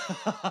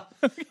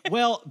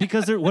 Well,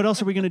 because what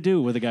else are we going to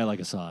do with a guy like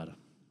Assad?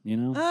 You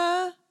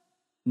know?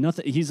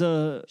 Nothing. He's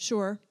a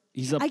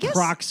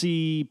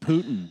proxy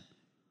Putin.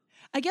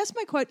 I guess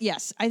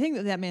yes, I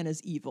think that man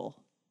is evil.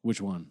 Which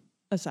one?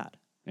 Assad.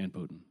 And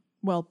Putin.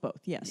 Well,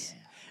 both, yes.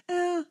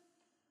 Yeah.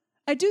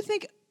 I do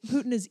think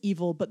Putin is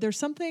evil, but there's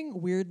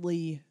something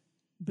weirdly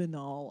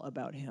banal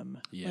about him.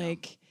 Yeah.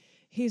 Like,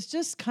 he's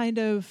just kind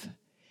of,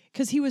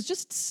 because he was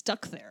just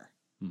stuck there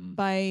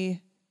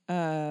by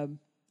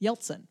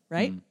Yeltsin,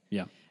 right?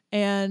 Yeah.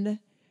 And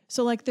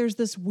so, like, there's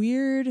this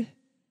weird,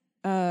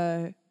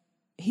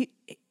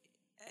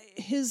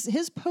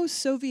 his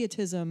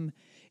post-Sovietism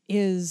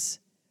is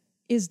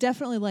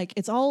definitely like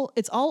it's all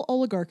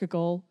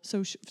oligarchical,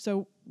 so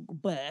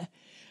bleh.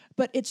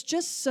 But it's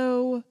just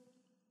so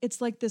it's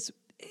like this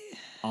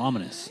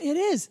ominous. It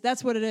is.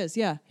 That's what it is.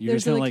 Yeah. You're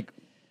just kind of like,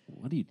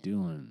 what are you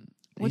doing?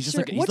 What's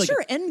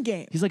your end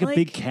game? He's like a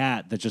big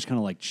cat that's just kind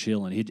of like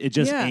chilling. It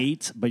just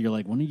ate, but you're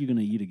like, when are you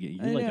gonna eat again?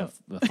 You're like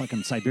a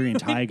fucking Siberian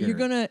tiger. Are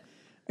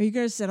you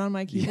gonna sit on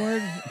my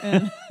keyboard?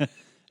 And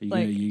are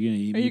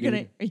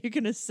you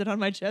gonna sit on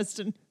my chest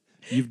and?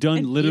 You've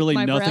done literally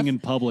nothing breath? In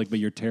public, but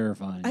you're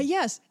terrifying.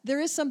 Yes,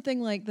 there is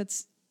something like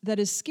that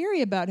is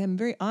scary about him,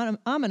 very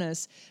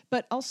ominous,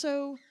 but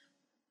also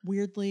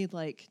weirdly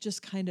like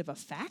just kind of a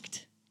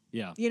fact.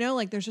 Yeah, you know,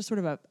 like there's just sort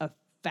of a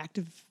fact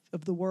of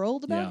the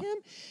world about him,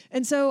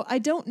 and so I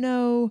don't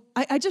know.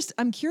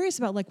 I'm curious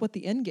about like what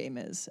the end game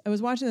is. I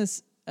was watching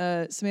this.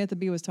 Samantha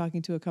Bee was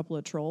talking to a couple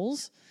of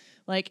trolls.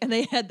 Like, and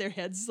they had their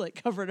heads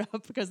like covered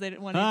up because they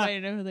didn't want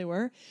anybody to know who they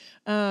were.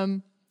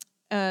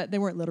 They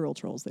weren't literal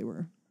trolls. They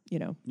were,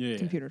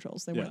 computer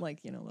trolls. They weren't like,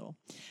 little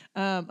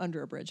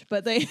under a bridge.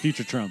 But they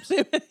future Trumps.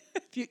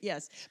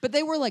 Yes, but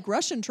they were like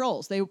Russian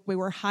trolls. They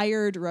were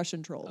hired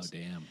Russian trolls. Oh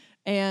damn!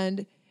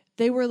 And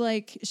they were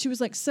like, she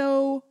was like,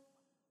 so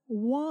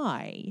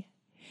why?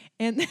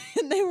 And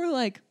they were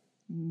like,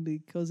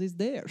 because he's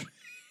there.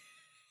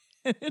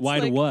 Why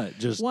like, to what?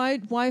 Just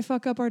why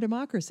fuck up our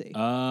democracy?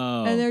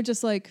 Oh, and they're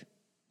just like,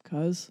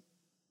 cause,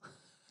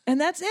 and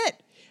that's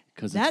it.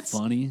 Because it's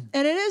funny,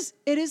 and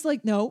it is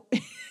like no,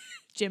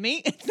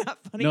 Jimmy, it's not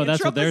funny. No,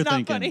 that's Trump what they're is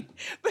not thinking.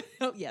 Funny.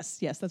 But, yes,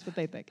 that's what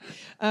they think.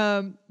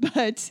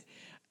 But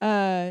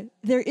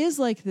there is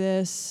like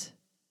this.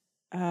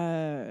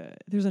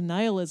 there's a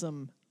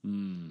nihilism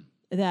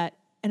that,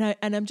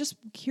 and I'm just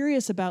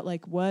curious about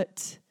like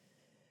what's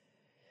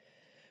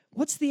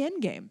the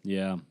end game?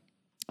 Yeah.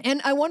 And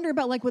I wonder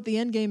about like what the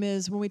end game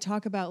is when we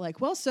talk about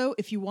like, well, so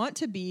if you want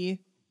to be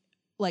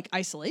like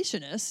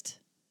isolationist,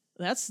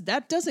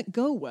 that doesn't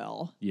go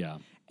well. Yeah.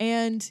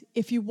 And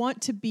if you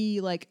want to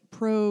be like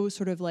pro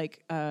sort of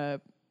like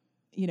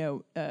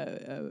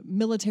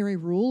military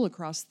rule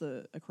across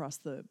the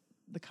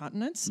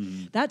continents,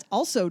 that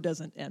also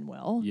doesn't end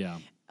well. Yeah.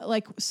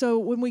 Like, so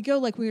when we go,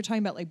 like we were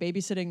talking about like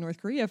babysitting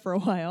North Korea for a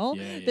while,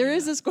 there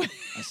is this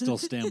I still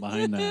stand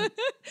behind that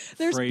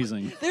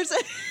phrasing. There's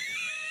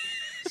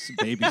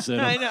Babysit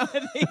 'em. I know. I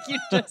think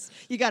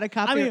you got to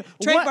copy it.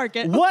 Trademark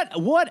it.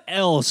 What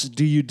else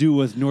do you do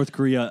with North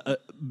Korea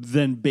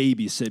than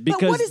babysit?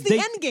 Because what is the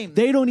end game?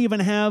 They don't even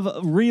have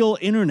real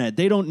internet.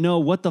 They don't know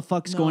what the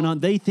fuck's going on.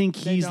 They think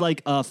he's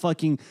like a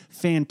fucking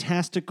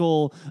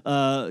fantastical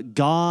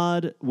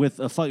god with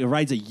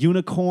rides a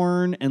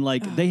unicorn, and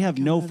like they have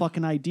no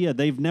fucking idea.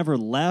 They've never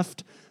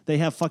left. They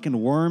have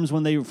fucking worms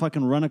when they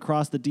fucking run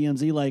across the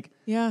DMZ. Like,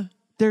 yeah.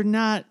 They're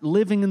not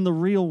living in the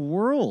real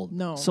world.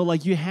 No. So,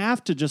 like, you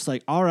have to just,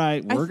 like, all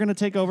right, we're going to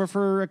take over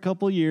for a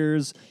couple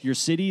years. Your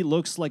city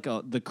looks like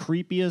the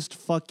creepiest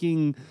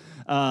fucking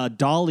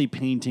dolly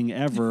painting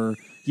ever.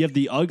 You have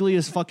the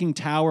ugliest fucking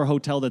tower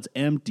hotel that's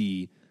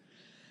empty.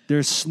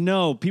 There's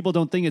snow. People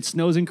don't think it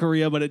snows in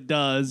Korea, but it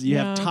does. You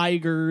have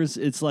tigers.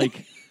 It's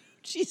like...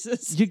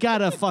 Jesus. You got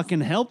to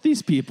fucking help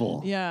these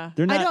people. Yeah.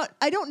 They're not...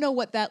 I don't know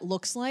what that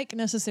looks like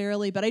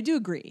necessarily, but I do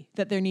agree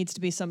that there needs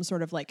to be some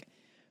sort of, like...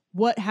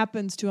 What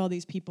happens to all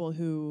these people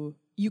who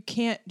you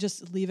can't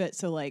just leave it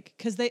so like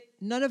because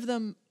none of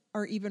them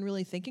are even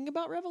really thinking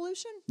about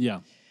revolution. Yeah.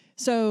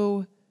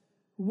 So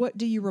what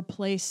do you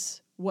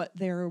replace what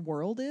their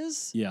world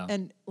is? Yeah.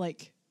 And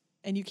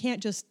you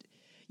can't just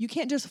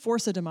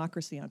force a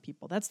democracy on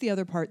people. That's the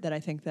other part that I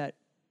think that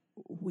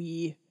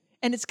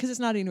and it's because it's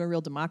not even a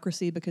real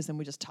democracy because then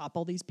we just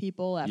topple these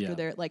people after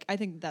they're like, I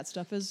think that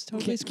stuff is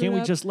totally screwed Can't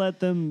we up. just let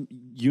them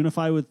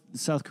unify with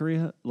South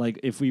Korea? Like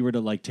if we were to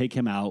like take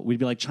him out, we'd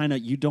be like, China,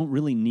 you don't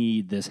really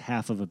need this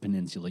half of a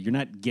peninsula. You're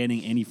not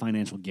getting any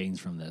financial gains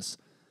from this.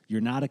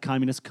 You're not a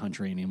communist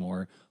country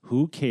anymore.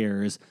 Who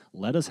cares?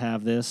 Let us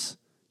have this.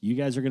 You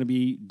guys are going to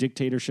be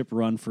dictatorship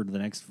run for the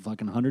next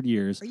fucking 100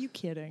 years. Are you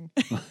kidding?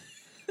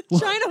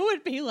 China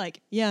would be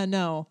like, yeah,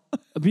 no.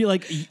 Be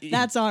like,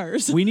 that's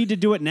ours. We need to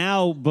do it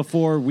now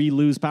before we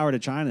lose power to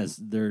China.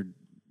 They're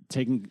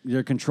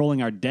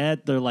controlling our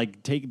debt. They're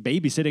like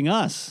babysitting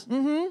us.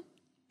 Mm-hmm.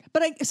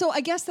 But I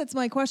guess that's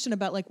my question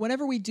about like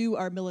whenever we do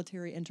our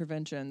military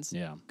interventions,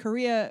 North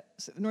Korea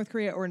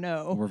or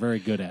no, we're very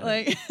good at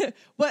it.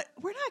 But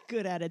we're not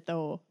good at it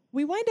though.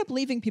 We wind up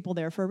leaving people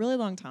there for a really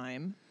long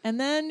time, and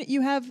then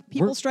you have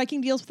people striking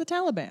deals with the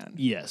Taliban.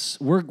 Yes,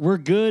 we're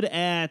good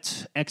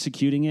at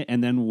executing it,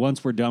 and then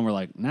once we're done, we're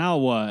like, now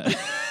what?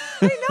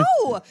 I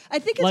know. I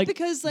think it's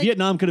because like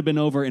Vietnam could have been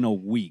over in a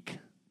week.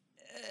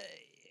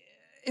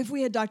 If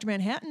we had Dr.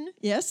 Manhattan,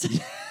 yes.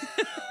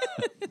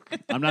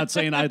 I'm not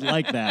saying I'd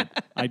like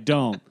that. I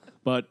don't.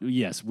 But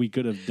yes, we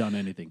could have done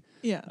anything.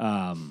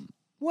 Yeah.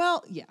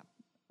 Well, yeah.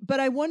 But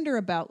I wonder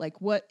about like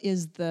and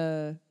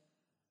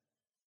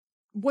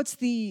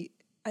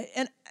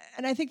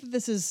I think that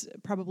this is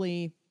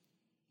probably,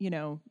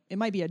 it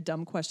might be a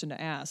dumb question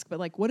to ask, but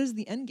like, what is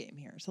the end game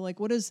here? So like,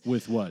 what is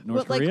with what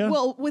North Korea?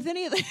 With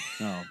any of the.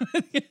 Oh.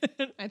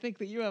 I think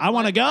that you have. I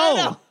want to go.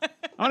 I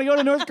want to go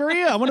to North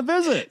Korea. I want to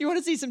visit. You want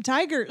to see some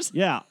tigers?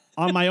 Yeah,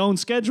 on my own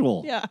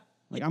schedule. Yeah.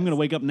 Like I'm going to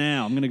wake up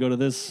now. I'm going to go to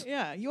this.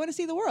 Yeah, you want to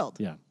see the world.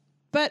 Yeah.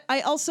 But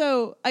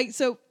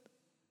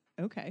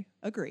okay,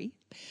 agree.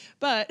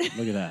 But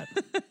look at that.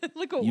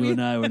 Look what you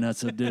and I were not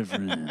so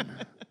different.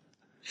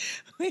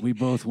 We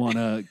both want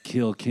to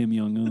kill Kim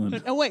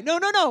Jong-un. Oh, wait. No,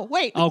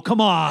 wait. Oh,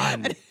 come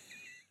on.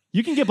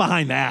 You can get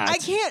behind that. I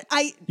can't.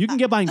 You can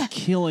get behind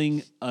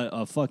killing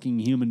a fucking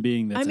human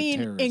being that's a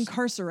terrorist.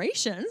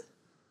 Incarceration.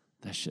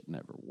 That shit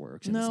never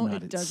works. No,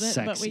 it doesn't.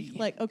 Sexy.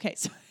 But okay.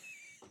 So,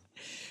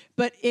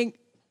 but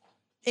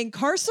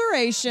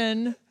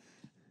incarceration,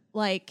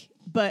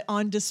 but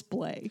on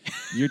display.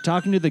 You're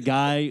talking to the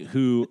guy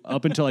who,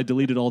 up until I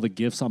deleted all the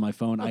GIFs on my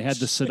phone, I had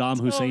the Saddam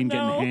Hussein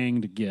getting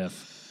hanged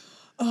GIF.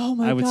 Oh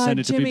my God, I would send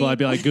it to Jimmy. people. I'd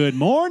be like, "Good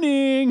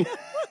morning." Oh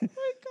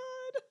my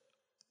God.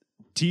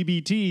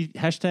 TBT,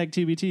 hashtag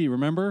TBT.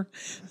 Remember?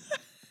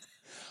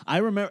 I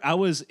remember I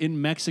was in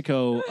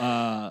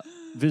Mexico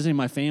visiting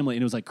my family,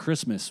 and it was like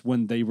Christmas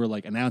when they were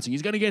like announcing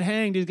he's gonna get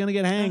hanged. He's gonna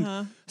get hanged.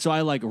 Uh-huh. So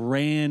I like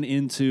ran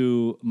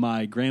into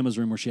my grandma's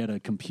room where she had a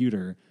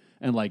computer.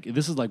 And like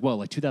this is like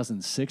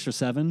 2006 or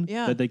 7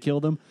 that they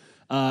killed him,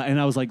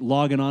 and I was like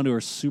logging onto her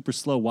super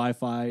slow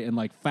Wi-Fi and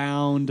like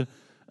found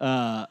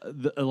some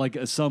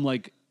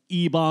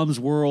E-Bombs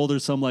World or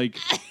some like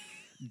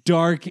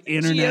dark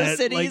internet,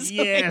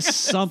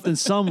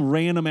 some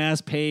random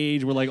ass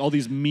page where like all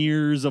these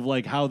mirrors of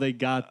like how they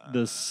got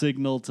the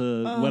signal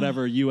to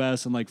whatever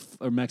U.S. and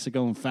or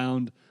Mexico and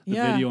found the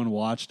video and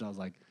watched. I was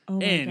like,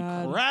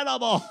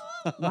 incredible!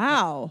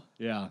 Wow.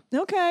 Yeah.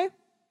 Okay.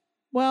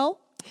 Well.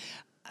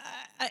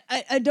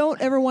 I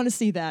don't ever want to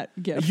see that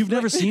GIF. You've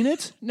never seen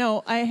it?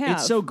 No, I have.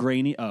 It's so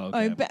grainy. Oh,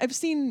 okay.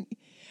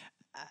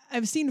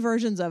 I've seen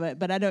versions of it,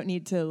 but I don't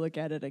need to look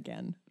at it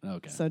again.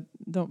 Okay. So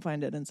don't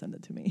find it and send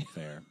it to me.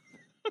 Fair.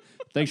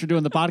 Thanks for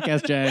doing the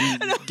podcast, Jen.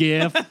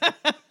 GIF.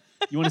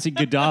 You want to see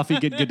Gaddafi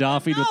get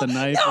Gaddafi'd with a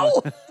knife?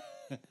 No.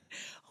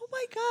 Oh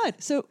my God.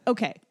 So,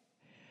 okay.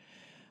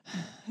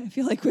 I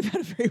feel like we've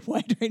had a very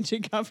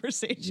wide-ranging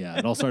conversation. Yeah,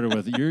 it all started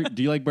with,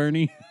 do you like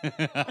Bernie?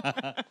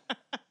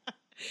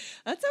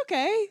 That's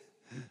okay.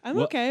 I'm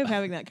okay with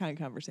having that kind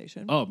of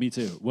conversation. Oh, me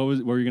too. What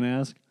were you going to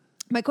ask?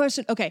 My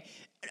question, okay.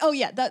 Oh,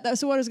 yeah.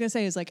 So what I was going to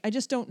say is, like, I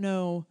just don't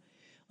know,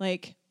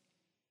 like,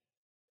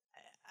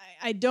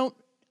 I don't,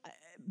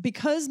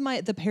 because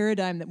the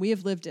paradigm that we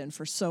have lived in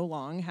for so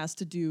long has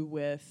to do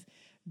with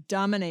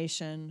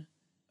domination,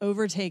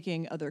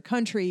 overtaking other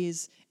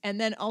countries, and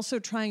then also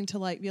trying to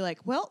like be like,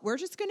 well, we're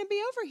just going to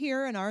be over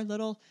here in our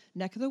little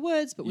neck of the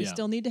woods, but we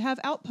still need to have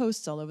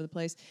outposts all over the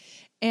place.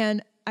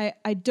 And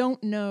I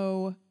don't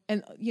know.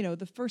 And, you know,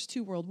 the first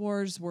two world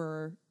wars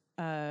were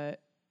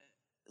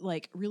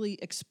like really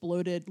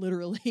exploded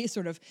literally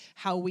sort of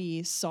how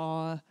we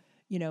saw,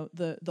 you know,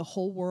 the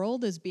whole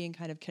world as being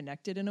kind of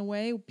connected in a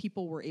way.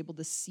 People were able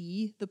to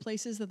see the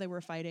places that they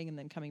were fighting and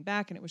then coming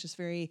back. And it was just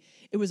it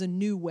was a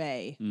new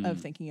way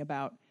of thinking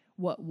about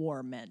what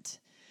war meant.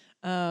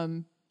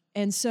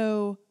 And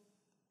so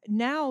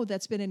now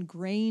that's been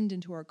ingrained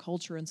into our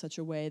culture in such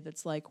a way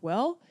that's like,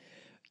 well,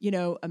 you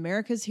know,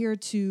 America's here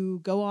to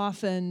go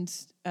off and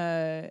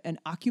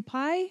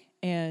occupy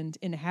and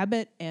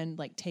inhabit and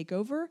like take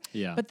over.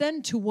 Yeah. But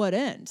then to what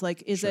end?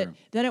 Like,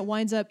 then it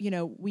winds up, you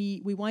know,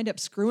 we wind up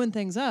screwing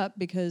things up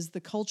because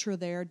the culture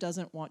there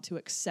doesn't want to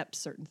accept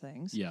certain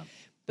things. Yeah.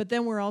 But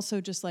then we're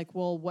also just like,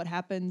 well, what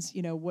happens,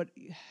 you know,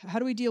 how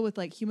do we deal with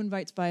like human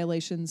rights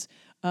violations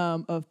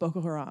of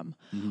Boko Haram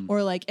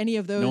or like any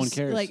of those? No one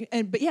cares. Like,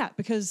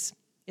 because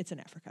it's in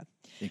Africa.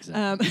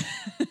 Exactly.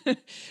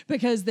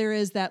 Because there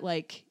is that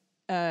like,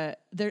 then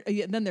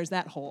there's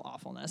that whole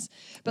awfulness.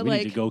 But we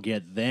like, need to go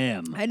get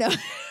them. I know.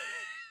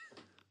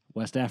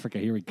 West Africa,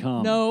 here we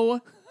come. No.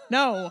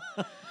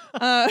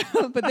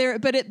 But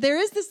there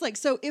is this like,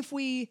 so if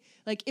we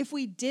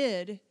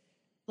did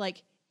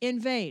like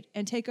invade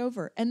and take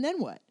over, and then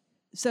what?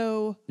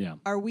 So yeah.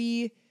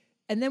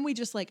 and then we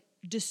just like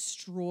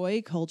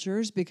destroy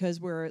cultures because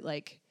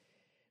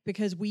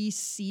we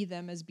see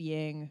them as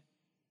being,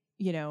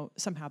 you know,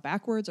 somehow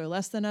backwards or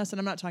less than us. And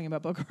I'm not talking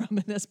about Boko Haram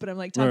in this, but I'm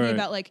like talking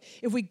about like,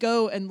 if we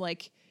go and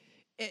like,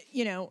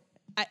 you know,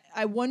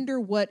 I wonder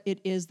what it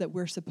is that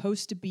we're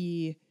supposed to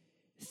be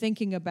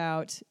thinking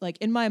about. Like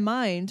in my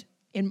mind,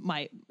 in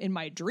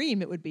my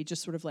dream, it would be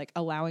just sort of like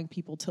allowing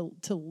people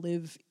to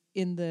live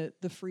in the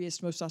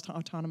freest, most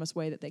autonomous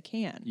way that they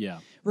can. Yeah.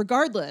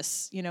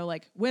 Regardless, you know,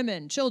 like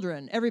women,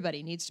 children,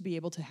 everybody needs to be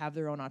able to have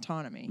their own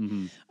autonomy.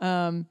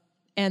 Mm-hmm.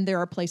 And there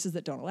are places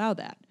that don't allow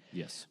that.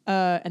 Yes.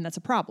 And that's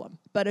a problem.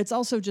 But it's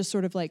also just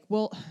sort of like,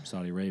 well,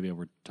 Saudi Arabia,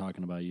 we're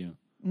talking about you.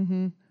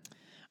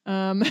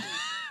 Mm-hmm.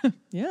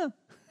 Yeah.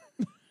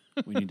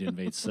 We need to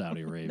invade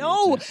Saudi Arabia.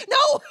 No.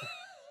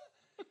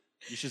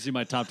 You should see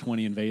my top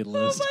 20 invade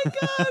list. Oh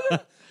my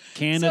God.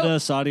 Canada,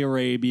 Saudi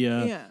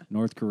Arabia, Yeah.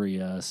 North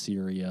Korea,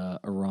 Syria,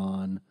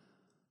 Iran,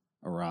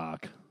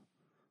 Iraq,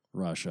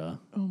 Russia,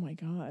 Oh my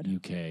God.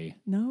 UK.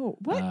 No.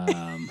 What?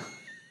 Yeah.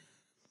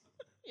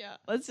 Yeah.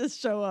 Let's just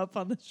show up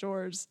on the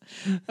shores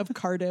of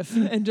Cardiff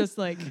and just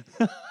like,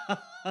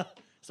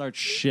 Start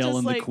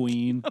shelling like- the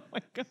queen. oh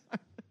my God.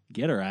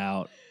 Get her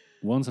out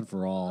once and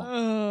for all.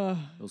 Uh,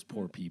 Those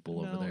poor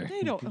people no, over there.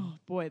 they don't. Oh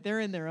boy, they're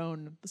in their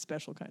own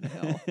special kind of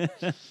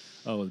hell.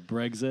 Oh, with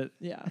Brexit?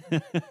 Yeah.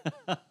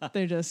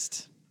 They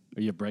just.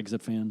 Are you a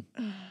Brexit fan?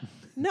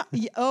 No.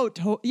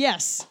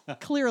 Yes.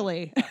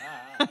 Clearly.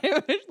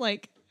 I was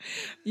like,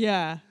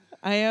 yeah.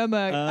 I am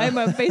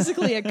I'm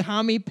basically a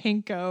commie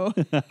pinko.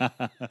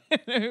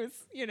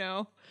 You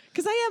know,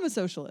 because I am a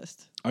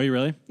socialist. Are you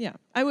really? Yeah,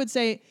 I would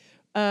say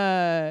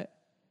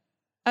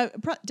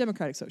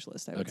democratic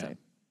socialist. I would say.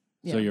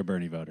 So you're a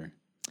Bernie voter.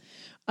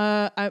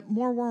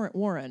 More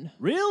Warren.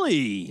 Really?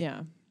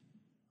 Yeah.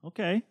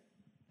 Okay.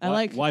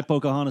 Why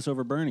Pocahontas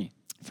over Bernie?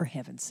 For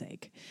heaven's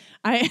sake,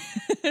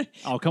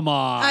 Oh, come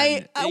on.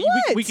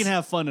 what? We can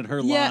have fun at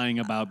her lying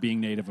about being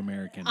Native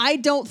American. I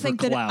don't think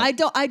that clout.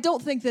 I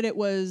don't think that it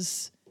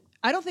was.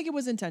 I don't think it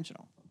was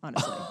intentional.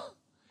 Honestly,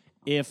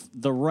 If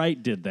the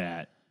right did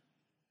that,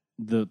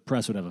 the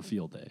press would have a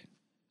field day.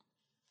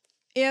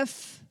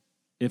 if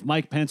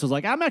Mike Pence was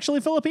like, I'm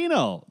actually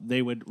Filipino,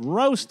 they would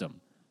roast him.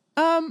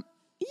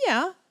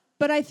 yeah,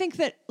 but I think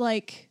that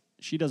like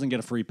She doesn't get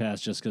a free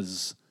pass just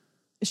because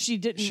she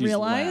didn't she's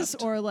realize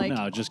left. or like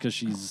No, just because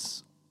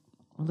she's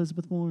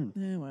Elizabeth Warren.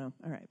 well,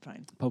 all right,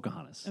 fine.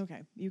 Pocahontas.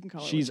 Okay, you can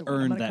call her. She's Elizabeth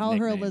Warren. earned I'm gonna that call her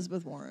nickname.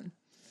 Elizabeth Warren.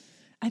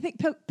 I think,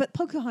 but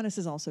Pocahontas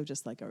is also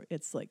just like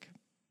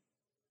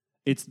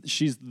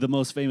She's the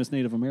most famous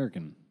Native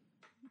American,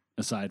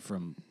 aside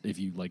from if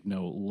you like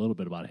know a little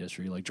bit about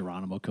history, like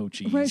Geronimo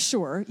Cochise. right,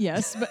 sure,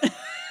 yes,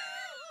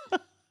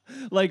 but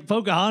Like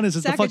Pocahontas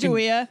is the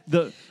Sacagawea.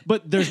 fucking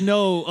but there's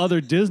no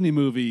other Disney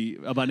movie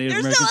about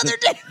Native There's no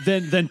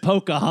Americans than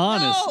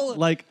Pocahontas. No.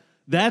 Like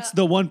that's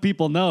the one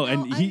people know, No,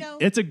 and I know.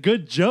 it's a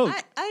good joke.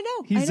 I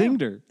know. He I know.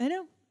 zinged her. I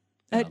know.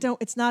 I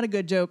don't. It's not a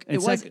good joke. It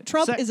And was. sec-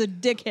 Trump sec- is a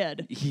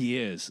dickhead. He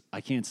is.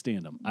 I can't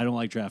stand him. I don't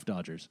like draft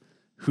dodgers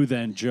who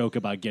then joke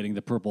about getting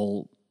the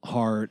Purple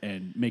Heart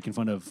and making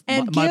fun of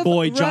And my give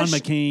boy John Rush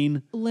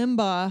McCain.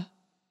 Limbaugh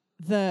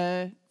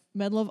the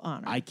Medal of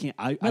Honor. I can't.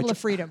 Medal of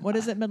Freedom. What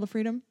is it? Medal of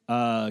Freedom?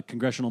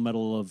 Congressional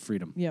Medal of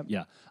Freedom. Yep.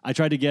 Yeah. I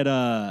tried to get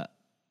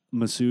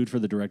Masood for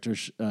the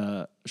director's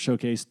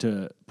showcase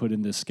to put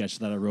in this sketch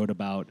that I wrote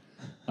about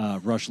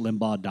Rush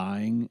Limbaugh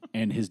dying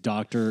and his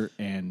doctor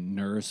and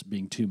nurse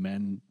being two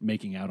men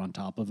making out on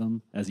top of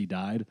him as he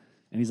died.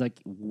 And he's like,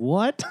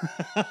 what?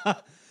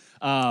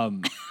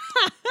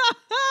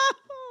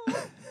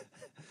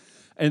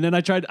 And then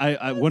I tried.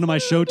 One of my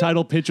show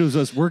title pitches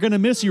was, "We're gonna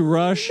miss you,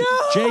 Rush."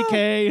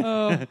 JK.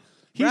 Oh,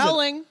 He's an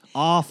Rowling.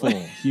 awful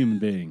human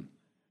being.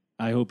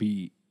 I hope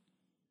he.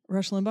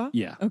 Rush Limbaugh?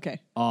 Yeah. Okay.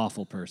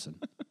 Awful person.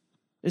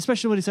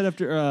 Especially what he said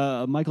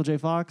after Michael J.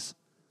 Fox,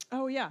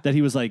 Oh, yeah. that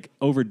he was like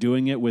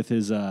overdoing it with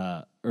his,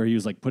 or he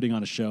was like putting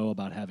on a show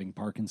about having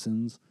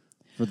Parkinson's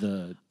for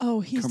the. Oh,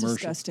 he's commercial.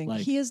 disgusting.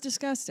 Like, He is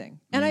disgusting.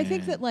 And I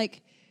think Man. that,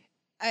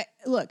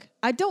 like,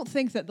 I don't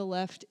think that the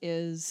left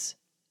is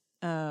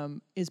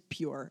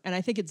pure. And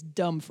I think it's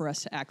dumb for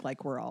us to act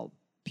like we're all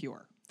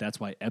pure. That's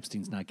why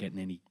Epstein's not getting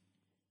any,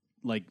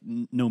 like,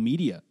 no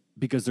media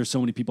because there's so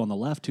many people on the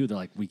left too. They're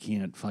like, we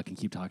can't fucking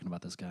keep talking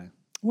about this guy.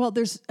 Well,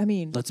 Let's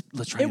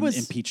try and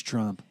impeach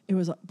Trump. it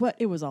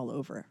was all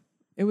over.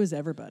 It was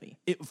everybody.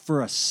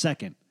 For a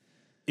second,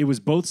 it was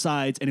both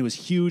sides, and it was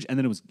huge, and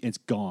then it's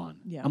gone.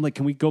 Yeah. I'm like,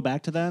 can we go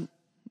back to that?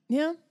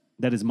 Yeah.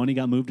 That his money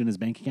got moved in his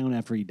bank account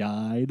after he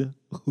died.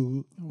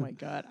 Oh my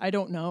God. I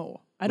don't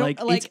know. I don't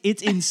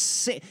it's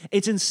insane.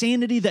 It's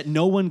insanity that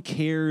no one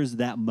cares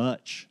that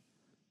much.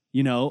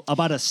 You know,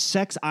 about a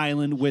sex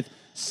island with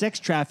sex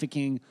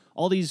trafficking,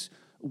 all these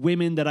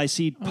women that I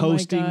see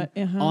posting God,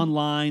 uh-huh.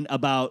 online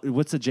about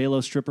what's the J-Lo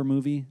stripper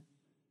movie?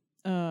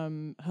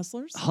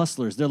 Hustlers?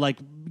 Hustlers. They're like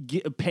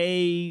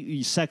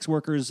pay sex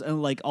workers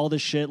and like all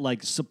this shit,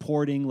 like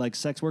supporting like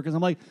sex workers.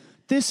 I'm like,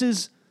 this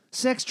is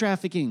sex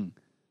trafficking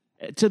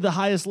to the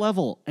highest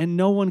level, and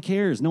no one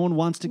cares. No one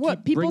wants to. What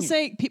keep people bringing-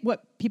 say?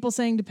 What people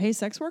saying to pay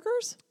sex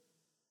workers?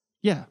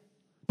 Yeah,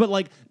 but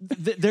like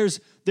there's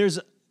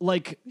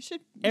like We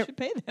should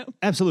pay them.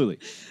 absolutely.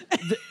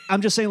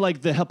 I'm just saying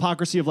like the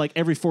hypocrisy of like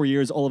every 4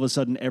 years, all of a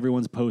sudden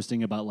everyone's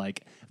posting about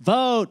like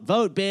vote,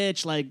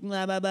 bitch, like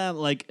blah blah blah.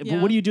 Like, Yeah.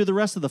 but what do you do the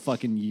rest of the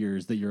fucking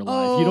years that you're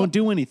alive? You Oh. don't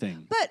do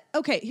anything. But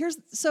okay,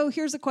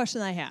 here's a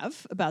question I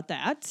have about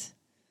that.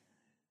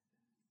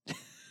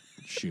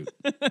 Shoot.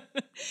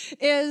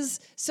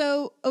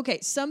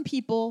 Some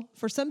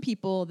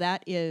people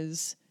that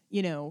is,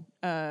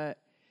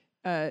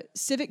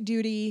 civic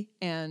duty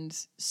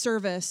and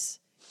service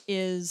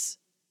is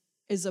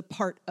a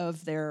part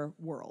of their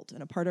world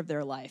and a part of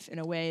their life in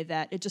a way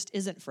that it just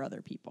isn't for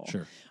other people.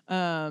 Sure.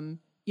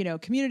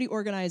 Community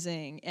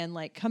organizing and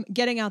like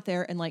getting out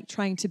there and like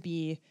trying to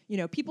be,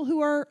 people who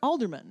are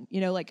aldermen,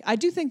 like I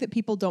do think that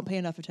people don't pay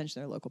enough attention to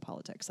their local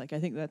politics. Like I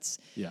think that's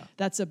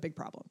a big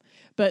problem.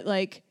 But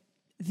like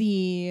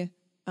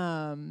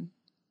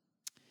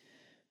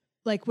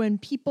like when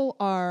people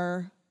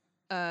are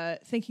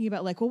thinking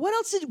about like, well, what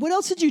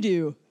else did you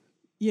do?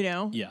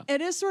 Yeah.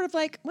 It is sort of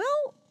like,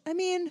 well, I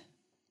mean,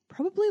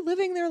 probably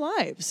living their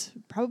lives,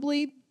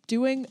 probably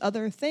doing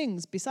other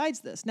things besides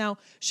this. Now,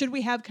 should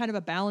we have kind of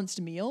a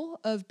balanced meal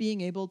of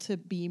being able to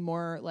be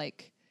more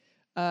like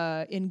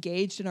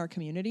engaged in our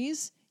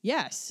communities?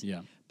 Yes.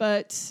 Yeah.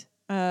 But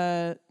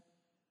the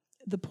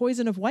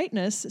poison of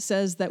whiteness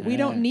says that we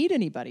don't need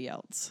anybody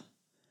else.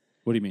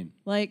 What do you mean?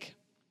 Like,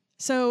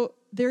 so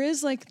there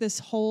is like this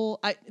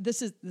whole.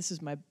 This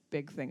is my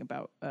big thing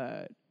about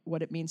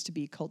what it means to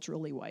be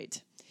culturally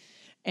white,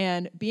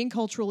 and being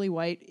culturally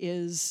white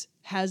is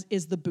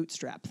the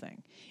bootstrap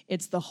thing.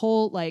 It's the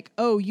whole like,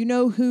 oh,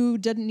 who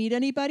didn't need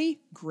anybody?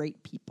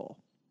 Great people.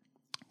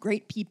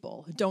 Great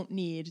people who don't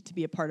need to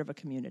be a part of a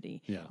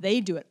community. Yeah.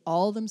 They do it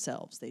all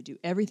themselves. They do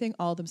everything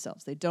all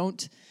themselves. They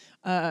don't.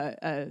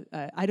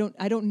 I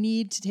don't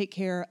need to take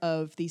care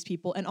of these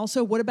people. And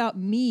also, what about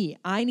me?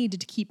 I needed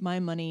to keep my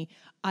money.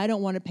 I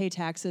don't want to pay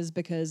taxes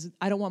because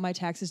I don't want my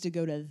taxes to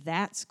go to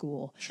that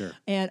school. Sure.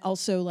 And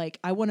also, like,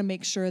 I want to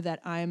make sure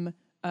that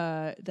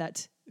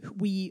that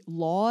we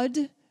laud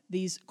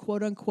these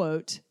quote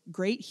unquote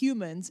great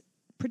humans,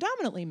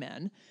 predominantly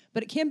men,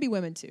 but it can be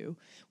women too.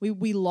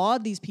 We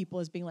laud these people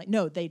as being like,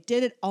 no, they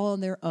did it all on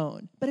their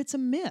own. But it's a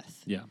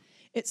myth. Yeah.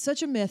 It's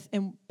such a myth.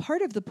 And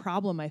part of the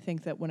problem, I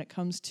think, that when it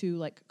comes to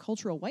like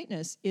cultural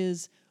whiteness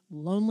is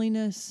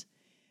loneliness.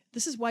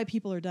 This is why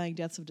people are dying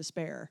deaths of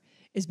despair,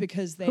 is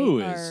because they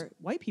Who are is?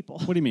 white people.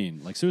 What do you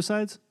mean? Like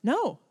suicides?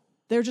 No,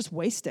 they're just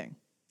wasting.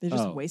 They're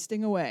just Oh.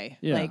 wasting away.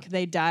 Yeah. Like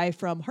they die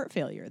from heart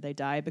failure. They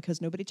die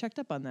because nobody checked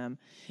up on them.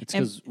 It's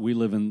And- because we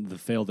live in the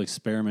failed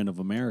experiment of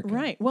America.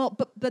 Right. Well,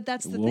 but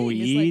that's the What thing.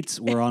 we is eat,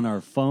 like, we're on our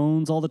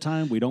phones all the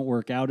time. We don't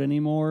work out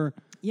anymore.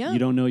 Yeah. You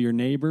don't know your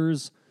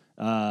neighbors.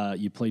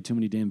 You play too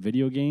many damn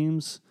video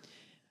games.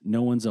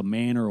 No one's a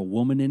man or a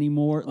woman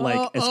anymore.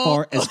 Like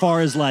as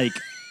far as like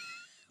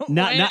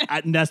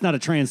that's not a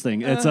trans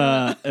thing.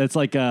 It's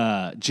like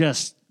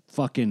just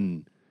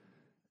fucking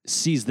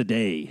seize the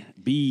day.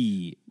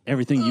 Be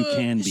everything you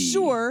can be.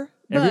 Sure.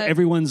 But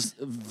Everyone's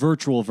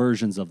virtual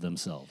versions of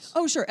themselves.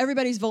 oh, sure.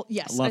 Everybody's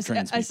yes. I love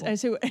trans people. I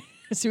see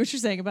what you're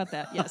saying about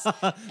that. Yes.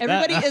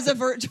 Everybody is a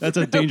virtual. That's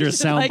a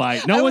dangerous like,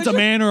 soundbite. No one's a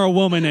man or a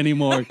woman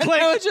anymore.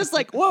 I was just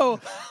like, whoa.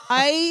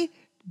 I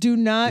do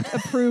not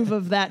approve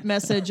of that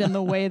message and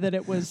the way that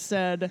it was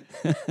said.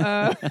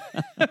 But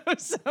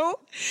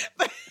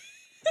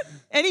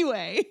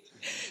anyway,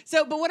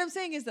 but what I'm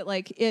saying is that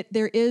like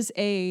there is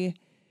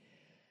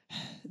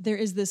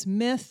this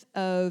myth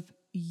of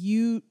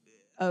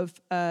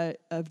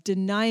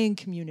denying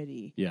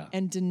community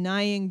and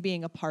denying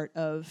being a part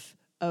of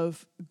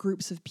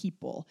groups of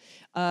people.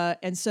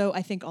 And so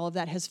I think all of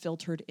that has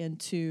filtered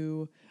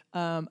into,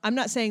 I'm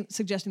not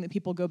suggesting that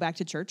people go back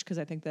to church, because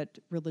I think that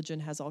religion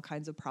has all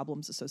kinds of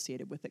problems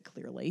associated with it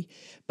clearly.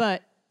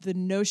 But the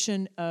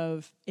notion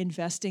of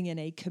investing in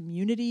a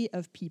community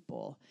of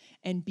people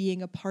and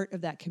being a part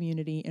of that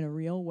community in a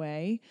real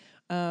way,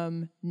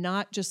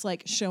 not just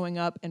like showing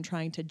up and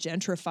trying to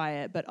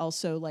gentrify it, but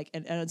also like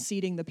and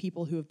unseating the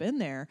people who have been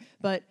there,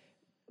 but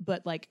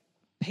like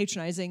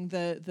patronizing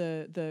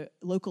the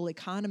local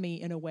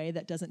economy in a way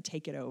that doesn't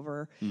take it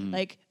over.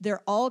 Like there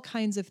are all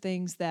kinds of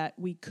things that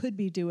we could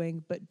be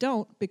doing but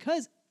don't,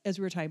 because as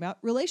we were talking about,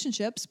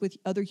 relationships with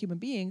other human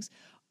beings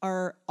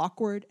are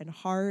awkward and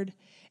hard.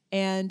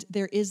 And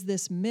there is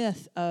this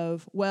myth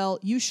of, well,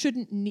 you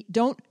shouldn't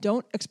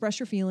don't express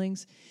your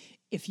feelings.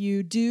 If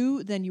you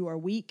do, then you are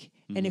weak.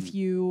 And if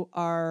you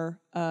are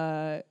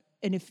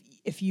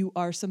if you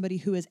are somebody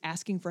who is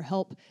asking for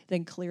help,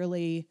 then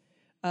clearly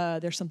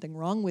there's something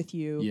wrong with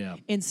you. Yeah.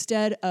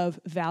 Instead of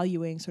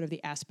valuing sort of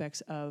the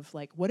aspects of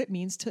like what it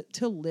means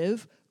to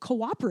live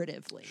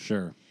cooperatively.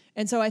 Sure.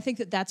 And so I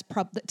think that's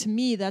to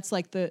me, that's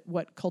like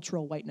what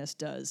cultural whiteness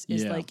does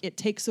is like it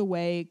takes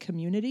away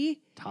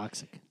community.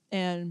 Toxic.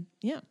 And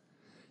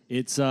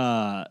it's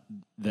that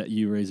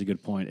you raise a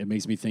good point. It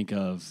makes me think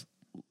of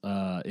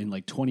in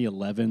like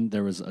 2011,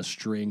 there was a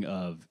string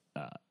of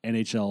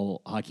NHL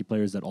hockey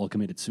players that all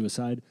committed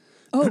suicide.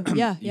 Oh,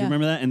 yeah. You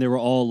remember that? And they were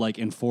all like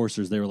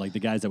enforcers. They were like the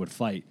guys that would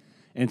fight.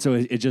 And so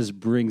it just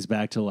brings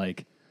back to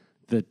like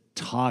the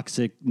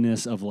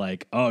toxicness of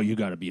like, oh, you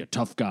got to be a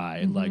tough guy.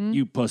 And like,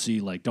 you pussy,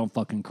 like, don't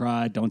fucking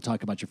cry. Don't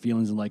talk about your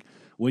feelings. And like,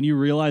 when you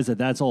realize that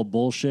that's all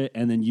bullshit,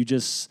 and then you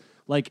just,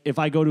 like, if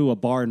I go to a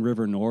bar in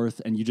River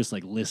North and you just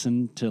like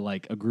listen to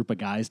like a group of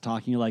guys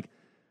talking, you're like,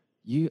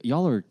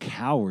 y'all are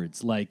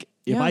cowards. Like,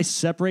 if I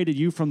separated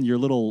you from your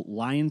little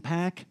lion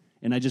pack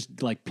and I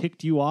just like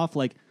picked you off,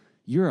 like,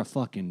 you're a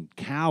fucking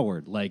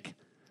coward. Like,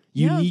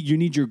 you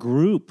need your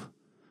group.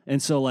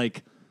 And so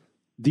like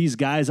these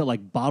guys that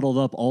like bottled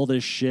up all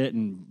this shit,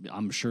 and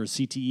I'm sure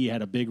CTE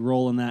had a big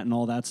role in that and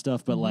all that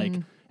stuff, but like,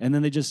 and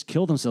then they just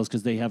kill themselves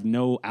because they have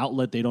no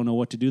outlet. They don't know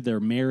what to do. They're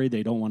married.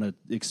 They don't want to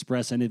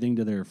express anything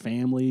to their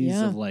families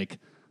of like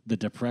the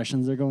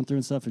depressions they're going through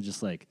and stuff. It's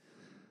just like,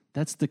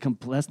 that's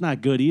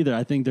not good either.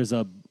 I think there's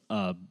a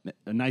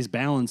nice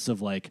balance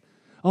of like,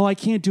 oh, I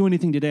can't do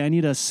anything today. I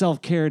need a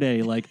self-care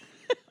day. Like,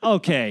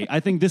 okay, I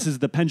think this is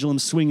the pendulum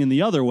swinging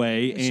the other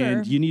way,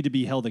 and you need to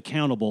be held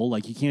accountable.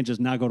 Like, you can't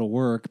just not go to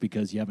work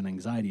because you have an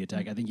anxiety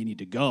attack. I think you need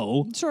to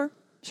go. Sure.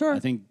 I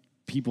think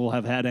people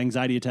have had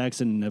anxiety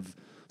attacks and have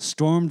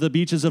stormed the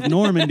beaches of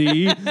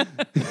Normandy.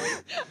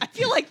 I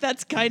feel like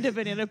that's kind of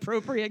an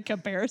inappropriate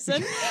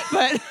comparison,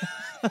 but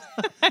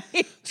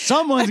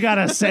someone's got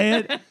to say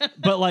it.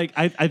 But like,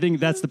 I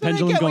think that's the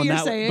pendulum going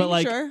that way. But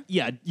like,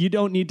 you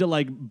don't need to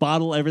like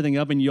bottle everything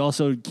up, and you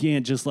also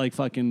can't just like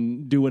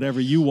fucking do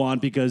whatever you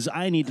want because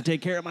I need to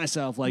take care of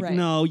myself. Like,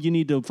 no, you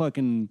need to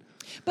fucking.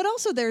 But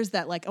also, there's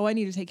that like, oh, I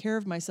need to take care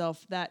of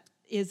myself. That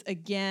is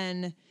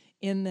again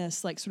in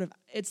this like sort of,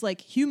 it's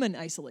like human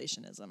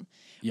isolationism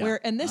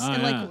where, and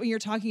like when you're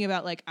talking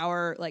about like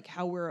our, like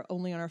how we're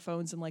only on our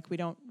phones and like, we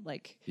don't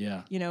like,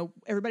 you know,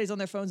 everybody's on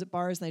their phones at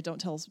bars and they don't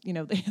tell us, you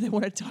know, they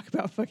want to talk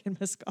about fucking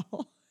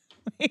mezcal.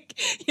 Like,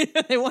 you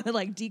know, they want to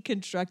like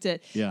deconstruct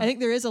it. I think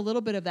there is a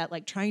little bit of that,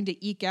 like trying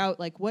to eke out,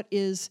 like, what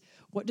does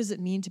it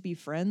mean to be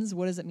friends?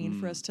 What does it mean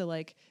for us to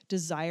like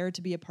desire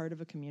to be a part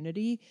of a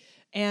community?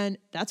 And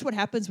that's what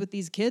happens with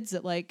these kids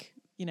that like,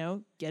 you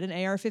know, get an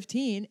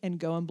AR-15 and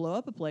go and blow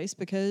up a place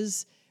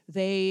because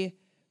they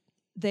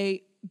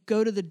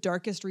go to the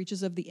darkest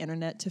reaches of the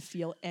internet to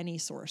feel any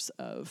source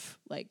of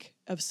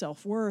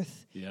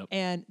self-worth.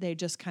 And they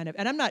just kind of,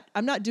 and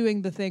I'm not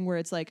doing the thing where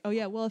it's like, oh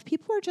yeah, well, if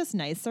people were just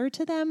nicer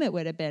to them, it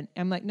would have been,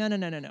 I'm like, no.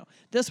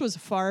 This was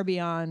far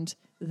beyond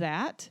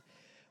that.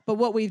 But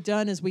what we've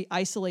done is we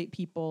isolate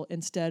people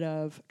instead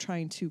of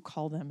trying to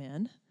call them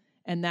in.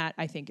 And that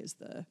I think is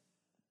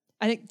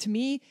I think to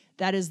me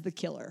that is the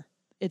killer.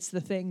 It's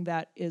the thing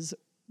that is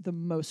the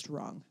most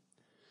wrong.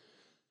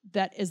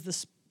 That is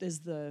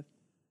the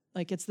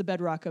like it's the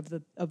bedrock of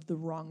the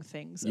wrong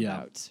things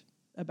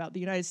about the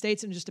United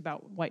States and just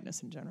about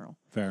whiteness in general.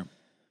 Fair.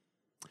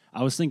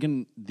 I was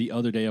thinking the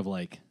other day of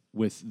like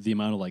with the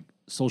amount of like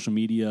social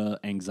media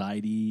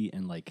anxiety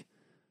and like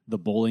the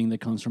bullying that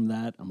comes from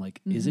that. I'm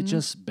like, is it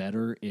just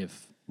better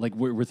if like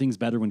were things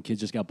better when kids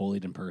just got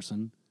bullied in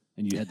person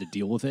and you had to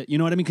deal with it? You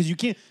know what I mean? Because you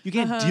can't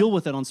deal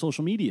with it on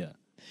social media.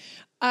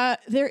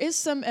 There is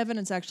some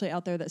evidence actually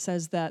out there that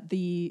says that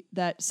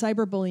that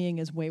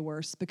cyberbullying is way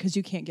worse because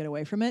you can't get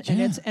away from it,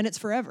 and it's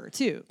forever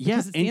too.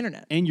 Because it's the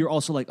internet, and you're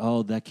also like,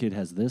 oh, that kid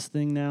has this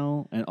thing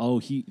now, and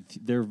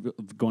they're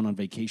going on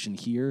vacation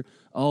here.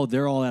 Oh,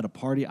 they're all at a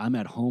party. I'm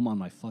at home on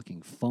my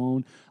fucking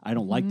phone. I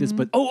don't like this,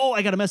 but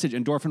I got a message.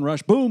 Endorphin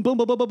rush. Boom, boom,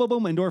 boom, boom, boom, boom,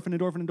 boom.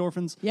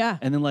 Endorphins. Yeah,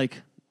 and then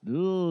like,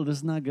 ooh, this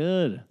is not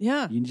good.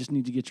 Yeah, you just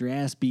need to get your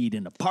ass beat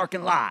in the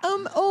parking lot.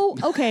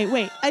 Okay,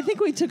 wait. I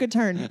think we took a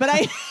turn,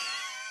 but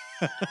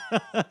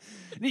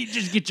you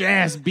just get your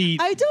ass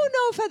beat. I don't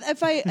know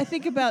if I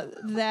think about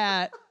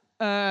that.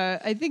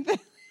 I think that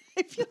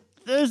I feel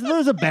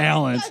there's a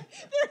balance.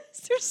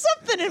 There's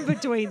something in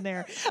between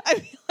there. I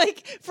feel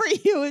like for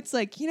you, it's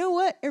like, you know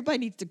what? Everybody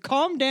needs to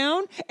calm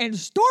down and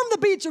storm the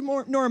beach of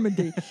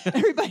Normandy.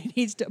 Everybody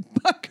needs to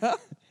buck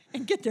up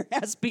and get their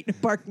ass beat in a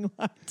parking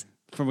lot.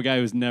 From a guy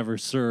who's never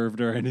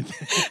served or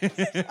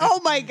anything. Oh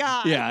my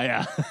God.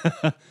 Yeah.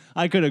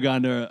 I could have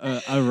gone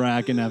to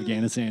Iraq and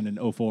Afghanistan in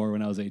 2004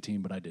 when I was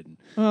 18, but I didn't.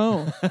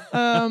 Oh.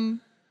 How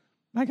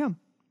come?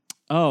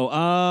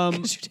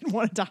 Because you didn't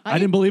want to die? I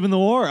didn't believe in the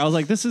war. I was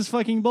like, this is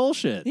fucking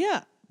bullshit.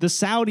 Yeah. The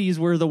Saudis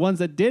were the ones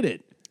that did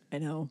it. I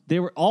know. They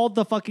were all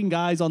the fucking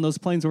guys on those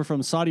planes were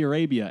from Saudi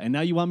Arabia, and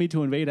now you want me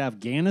to invade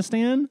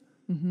Afghanistan?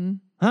 Mm-hmm.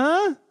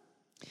 Huh?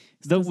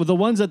 The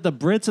ones that the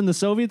Brits and the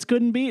Soviets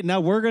couldn't beat, now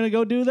we're going to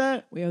go do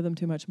that? We owe them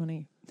too much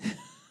money.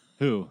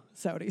 Who?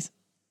 Saudis.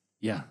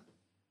 Yeah.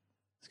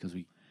 It's because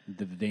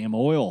the damn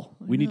oil.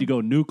 We need to go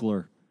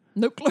nuclear.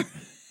 Nuclear.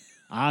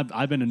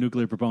 I've been a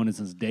nuclear proponent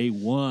since day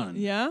one.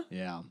 Yeah?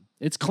 Yeah.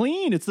 It's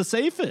clean. It's the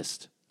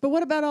safest. But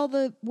what about all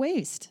the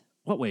waste?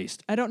 What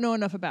waste? I don't know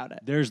enough about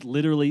it. There's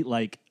literally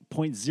like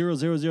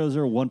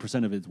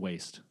 0.00001% of it's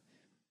waste.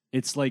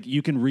 It's like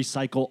you can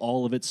recycle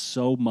all of it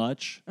so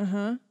much.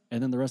 Uh-huh.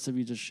 And then the rest of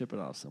you just ship it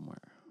off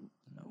somewhere.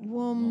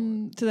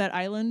 To that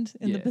island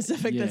in the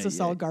Pacific that's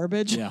just all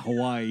garbage. Yeah,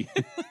 Hawaii.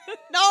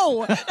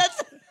 No,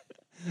 that's...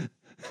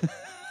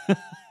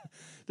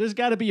 There's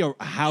got to be a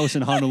house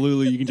in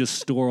Honolulu you can just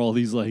store all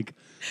these like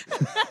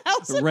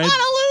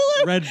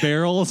red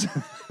barrels.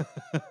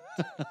 Oh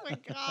my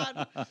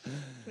God.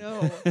 No.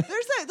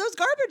 There's those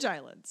garbage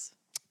islands.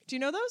 Do you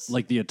know those?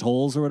 Like the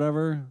atolls or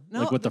whatever?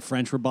 No. Like what the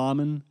French were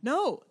bombing?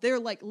 No, they're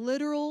like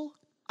literal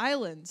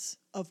islands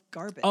of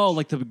garbage. Oh,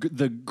 like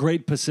the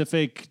Great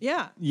Pacific.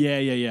 Yeah.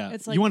 Yeah.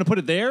 It's like, you want to put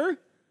it there?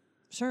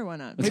 Sure, why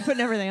not? We're putting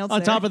everything else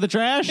on there. top of the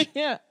trash?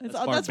 Yeah.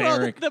 That's where all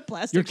the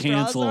plastic You're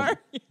canceled. straws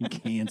are. You're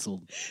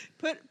canceled.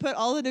 Put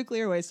all the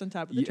nuclear waste on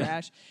top of the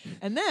trash.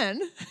 And then...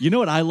 You know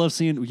what I love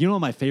seeing? You know what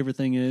my favorite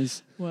thing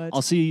is? What?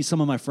 I'll see some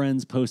of my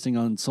friends posting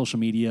on social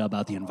media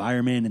about the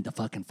environment and the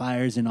fucking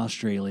fires in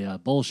Australia.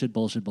 Bullshit.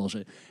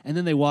 And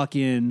then they walk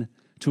in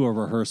to a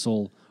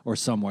rehearsal or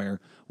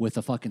somewhere with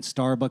a fucking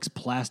Starbucks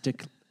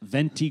plastic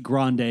Venti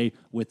Grande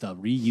with a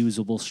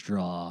reusable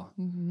straw.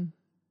 Mm-hmm.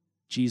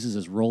 Jesus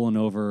is rolling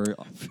over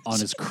on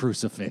his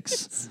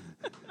crucifix.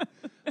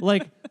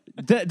 Like,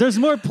 there's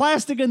more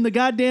plastic in the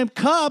goddamn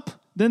cup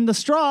than the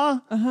straw.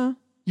 Uh-huh.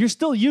 You're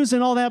still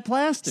using all that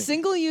plastic.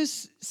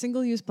 Single-use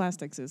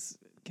plastics is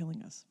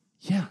killing us.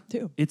 Yeah.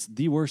 Too. It's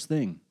the worst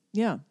thing.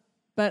 Yeah.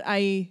 But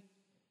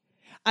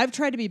I've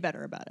tried to be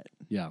better about it.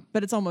 Yeah.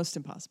 But it's almost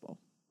impossible.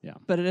 Yeah.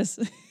 But it is.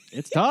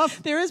 It's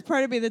tough. There is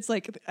part of me that's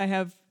like,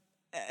 I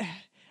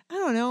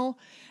don't know.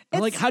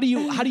 Like, how do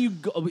you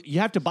go? You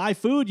have to buy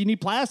food. You need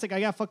plastic.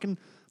 I got fucking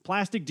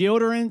plastic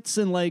deodorants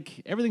and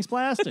like everything's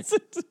plastic.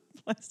 It's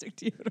plastic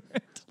deodorant.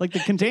 Like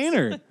the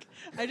container.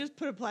 I just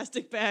put a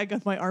plastic bag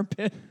on my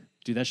armpit.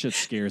 Dude, that shit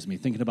scares me.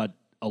 Thinking about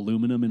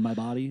aluminum in my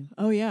body.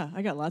 Oh yeah,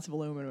 I got lots of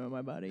aluminum in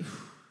my body.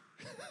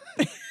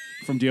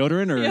 From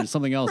deodorant or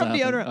something else? From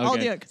happened? deodorant. Okay. All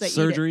deodorant.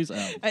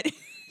 Surgeries.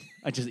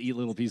 I just eat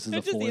little pieces of foil.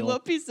 I just eat little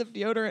pieces of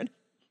deodorant.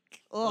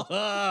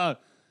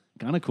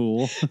 Kind of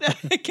cool.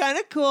 Kind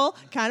of cool.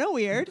 Kind of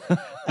weird.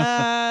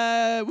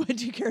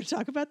 Would you care to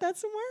talk about that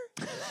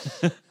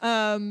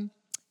somewhere?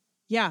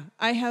 Yeah,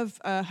 I have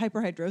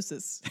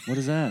hyperhidrosis. What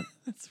is that?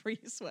 That's where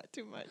you sweat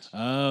too much.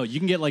 Oh, you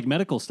can get like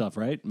medical stuff,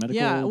 right? Medical.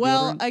 Yeah.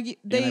 Well,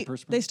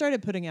 deodorant? they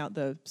started putting out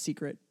the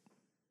secret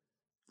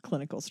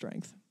clinical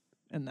strength,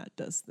 and that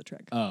does the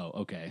trick. Oh,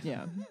 okay.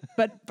 Yeah,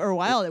 but for a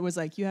while it was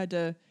like you had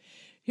to.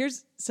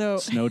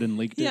 Snowden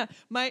leaked it. Yeah,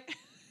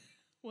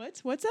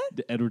 What's that?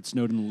 Edward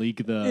Snowden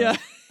leaked the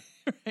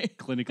right.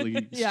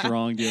 clinically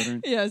strong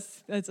deodorant.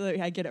 Yes,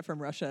 I get it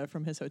from Russia,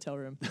 from his hotel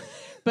room.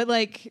 But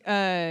like,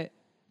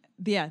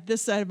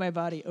 this side of my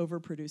body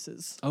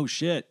overproduces. Oh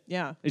shit!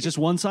 Yeah, it's just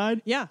one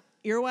side. Yeah,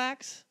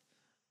 earwax,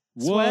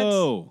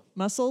 Whoa.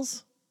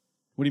 muscles.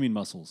 What do you mean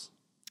muscles?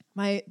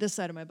 This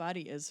side of my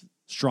body is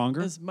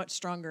Stronger? much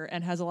stronger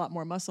and has a lot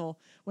more muscle.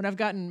 When I've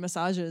gotten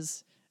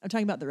massages, I'm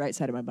talking about the right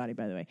side of my body,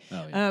 by the way.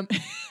 Oh, yeah.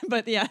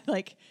 But yeah,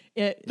 like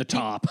it. The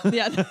top.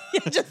 Yeah,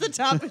 just the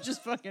top is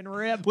just fucking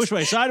ripped. Which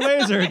way,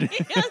 sideways or?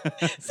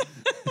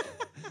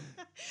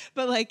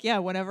 But like, yeah,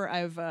 whenever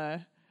I've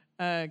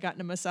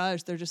gotten a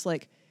massage, they're just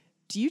like,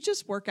 "Do you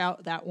just work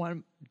out that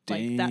one,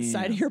 like that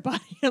side of your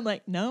body?" I'm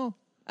like, "No,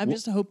 I'm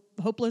just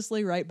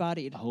hopelessly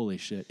right-bodied." Holy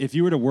shit! If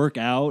you were to work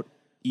out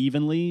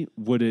evenly,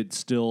 would it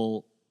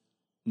still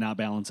not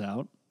balance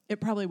out? It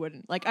probably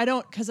wouldn't. Like, I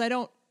don't.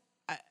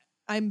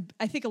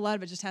 I think a lot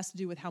of it just has to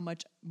do with how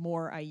much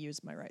more I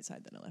use my right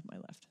side than I left my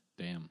left.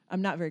 Damn.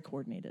 I'm not very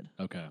coordinated.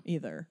 Okay.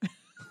 Either.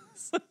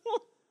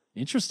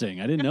 Interesting.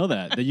 I didn't know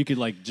that you could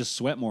like just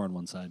sweat more on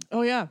one side.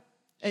 Oh yeah,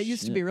 it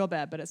used to be real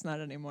bad, but it's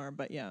not anymore.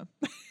 But yeah.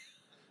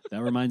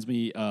 That reminds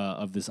me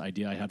of this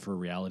idea I had for a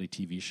reality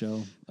TV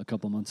show a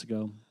couple months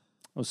ago.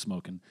 I was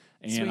smoking,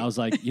 and Sweet. I was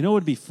like, you know, what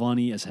would be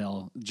funny as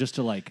hell just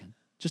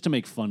to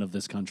make fun of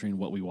this country and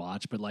what we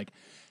watch, but like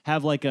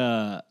have like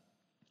a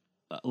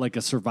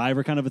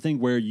Survivor kind of a thing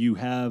where you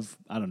have,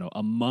 I don't know,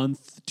 a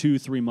month,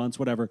 2-3 months,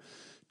 whatever,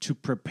 to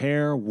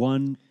prepare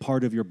one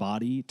part of your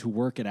body to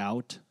work it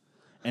out.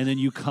 And then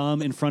you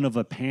come in front of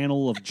a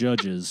panel of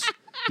judges.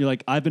 You're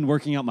like, I've been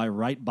working out my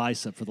right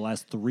bicep for the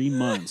last 3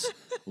 months.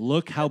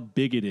 Look how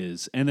big it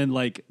is. And then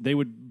like they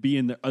would be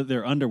in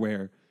their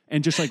underwear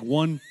and just like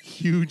one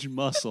huge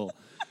muscle.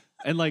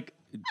 And like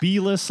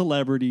B-list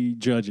celebrity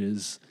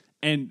judges.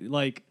 And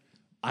like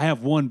I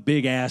have one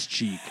big ass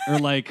cheek. Or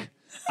like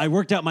I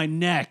worked out my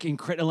neck and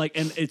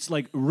it's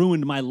like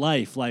ruined my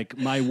life. Like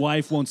my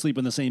wife won't sleep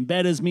in the same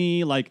bed as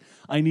me. Like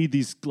I need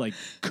these like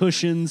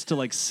cushions to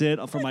like sit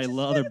for my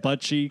other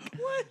butt cheek.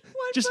 What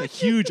Just a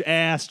huge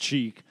ass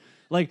cheek.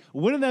 Like,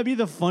 wouldn't that be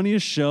the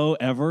funniest show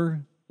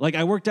ever? Like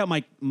I worked out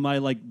my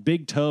like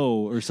big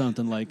toe or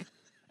something like,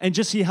 and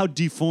just see how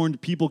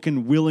deformed people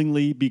can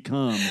willingly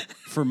become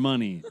for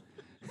money.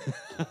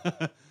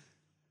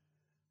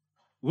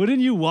 Wouldn't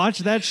you watch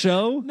that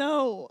show?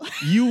 No.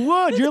 You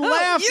would. You're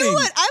laughing. You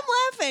would. I'm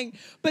laughing.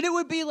 But it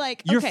would be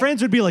like, Your okay,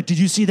 friends would be like, did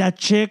you see that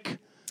chick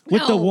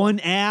with the No. one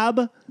ab?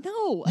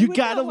 No. I You would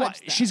gotta not watch.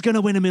 that. She's gonna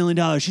win $1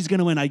 million. She's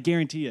gonna win. I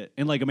guarantee it.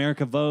 And like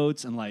America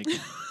votes and like,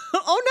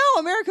 Oh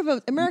no, America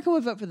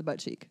would vote for the butt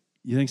cheek.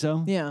 you think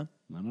so? Yeah.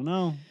 I don't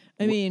know.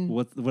 I mean,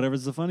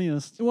 whatever's the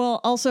funniest. well,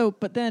 also,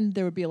 but then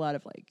there would be a lot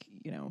of like,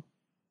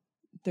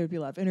 there would be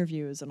a lot of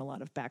interviews and a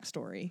lot of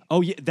backstory.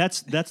 Oh yeah,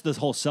 that's the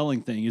whole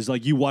selling thing. Is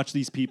like you watch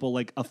these people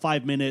like a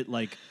 5-minute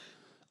like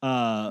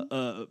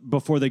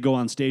before they go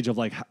on stage of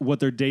like what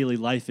their daily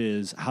life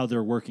is, how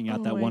they're working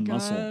out that one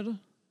muscle.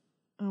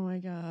 Oh my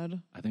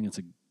god. I think it's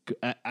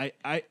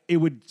it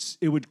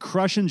would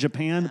crush in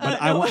Japan,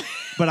 but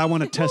I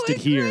want to test it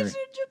here.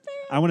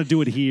 I want to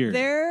do it here.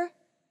 Their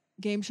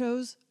game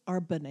shows are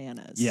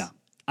bananas. Yeah.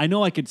 I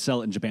know I could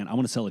sell it in Japan. I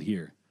want to sell it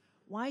here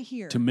Why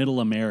here? to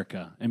middle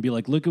America and be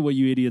like, look at what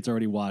you idiots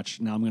already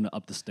watched. Now I'm going to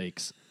up the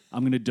stakes.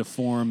 I'm going to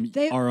deform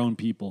our own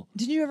people.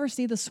 Did you ever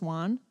see The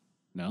Swan?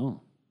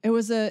 No. It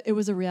was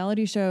a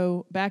reality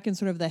show back in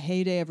sort of the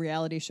heyday of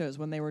reality shows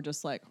when they were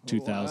just like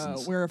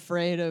 2000s. We're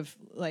afraid of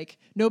like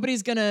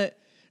nobody's gonna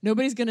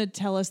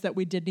tell us that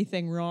we did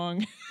anything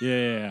wrong.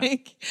 Yeah.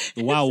 Like,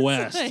 The Wild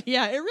West.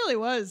 Yeah, it really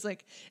was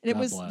like, and it God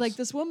was bless. like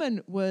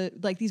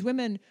these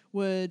women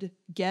would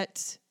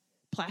get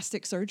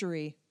plastic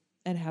surgery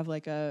and have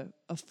like a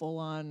full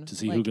on To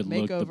see like, who could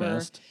makeover. look the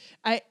best.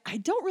 I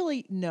don't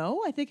really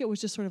know. I think it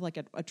was just sort of like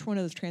one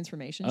of those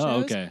transformation shows. Oh,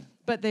 okay.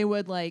 But they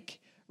would like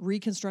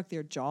reconstruct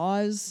their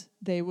jaws.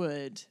 They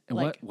would And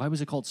like why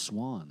was it called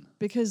Swan?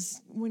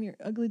 because when you're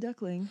ugly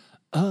duckling,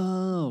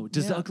 Oh,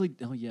 does the Yeah. ugly?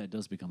 Oh yeah, it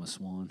does become a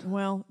swan.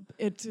 well,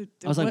 it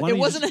I was like, why it don't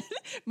you wasn't.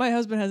 My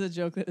husband has a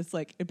joke that it's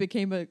like it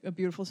became a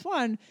beautiful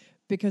swan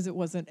because it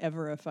wasn't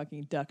ever a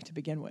fucking duck to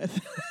begin with.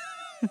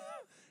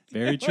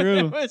 Very It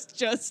true. was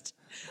just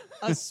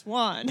a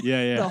swan.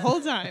 Yeah. The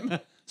whole time.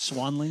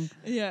 Swanling.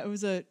 Yeah, it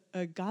was a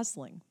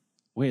gosling.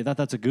 Wait, I thought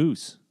that's a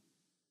goose.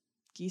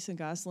 Geese and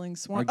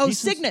goslings. Swan. Are Oh,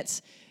 geese and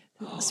cygnets.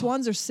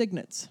 Swans are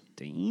cygnets.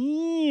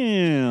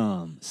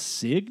 Damn,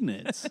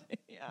 cygnets.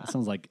 Yeah, That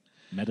sounds like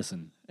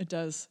medicine. it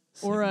does.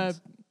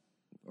 Cygnets.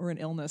 Or an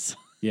illness.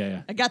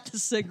 Yeah. I got the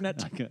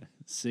cygnet. I got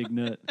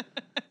cygnet.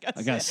 I got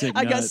I got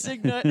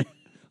cygnet. cygnet.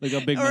 Look how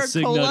big Or my a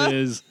cygnet cola.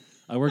 is.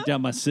 I worked out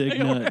my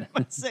cygnet.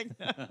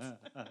 Cygnet.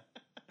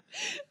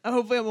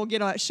 Hopefully, we'll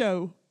get on that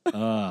show.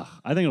 I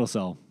think it'll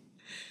sell.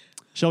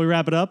 Shall we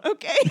wrap it up?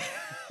 Okay.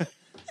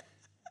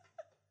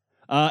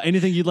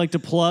 Anything you'd like to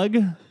plug?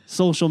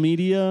 Social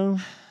media?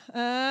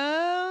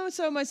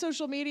 So my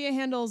social media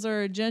handles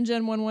are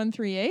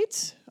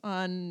JenJen1138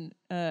 on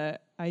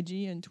IG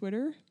and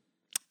Twitter,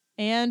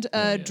 and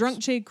yes. Drunk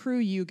J Crew.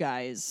 You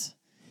guys,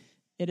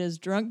 it is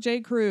Drunk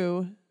J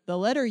Crew, the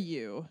letter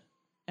U,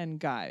 and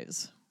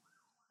guys.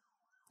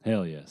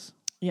 Hell yes.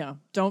 Yeah,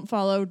 don't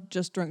follow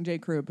just Drunk J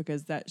Crew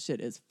because that shit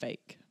is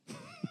fake.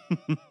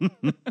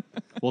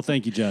 Well,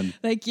 thank you, Jen.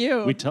 Thank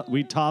you.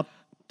 We topped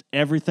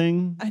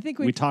everything. I think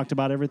we talked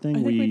about everything.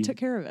 I think we took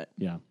care of it.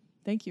 Yeah.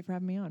 Thank you for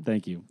having me on.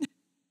 Thank you.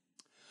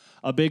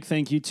 A big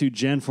thank you to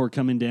Jen for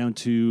coming down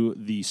to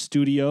the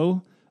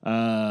studio.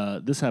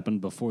 This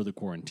happened before the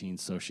quarantine,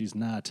 so she's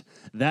not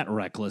that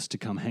reckless to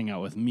come hang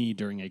out with me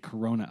during a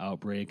corona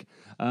outbreak.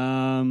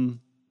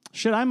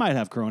 Shit, I might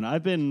have corona.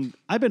 I've been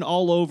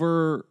all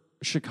over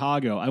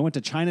Chicago. I went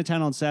to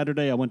Chinatown on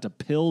Saturday. I went to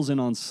Pilsen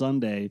on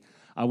Sunday.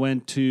 I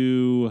went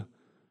to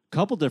a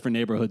couple different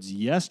neighborhoods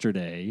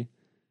yesterday.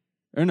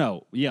 Or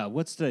no, yeah,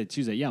 what's today?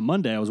 Tuesday. Yeah,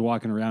 Monday I was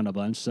walking around a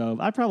bunch, so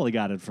I probably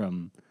got it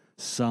from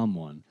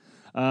someone.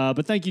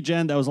 But thank you,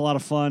 Jen. That was a lot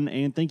of fun.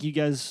 And thank you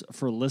guys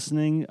for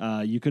listening.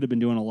 You could have been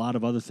doing a lot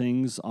of other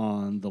things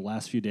on the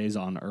last few days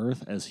on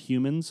Earth as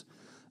humans,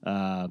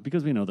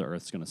 because we know the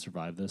Earth's going to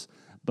survive this,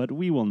 but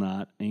we will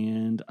not.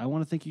 And I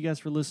want to thank you guys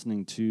for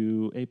listening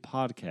to a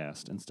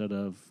podcast instead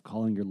of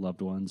calling your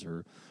loved ones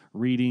or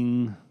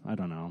reading, I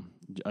don't know,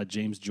 a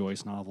James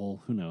Joyce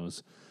novel. Who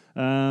knows?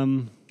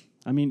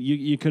 I mean,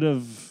 you could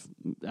have,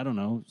 I don't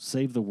know,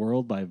 saved the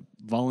world by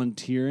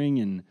volunteering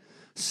in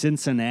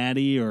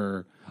Cincinnati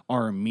or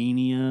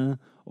Armenia,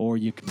 or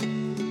you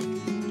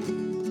could...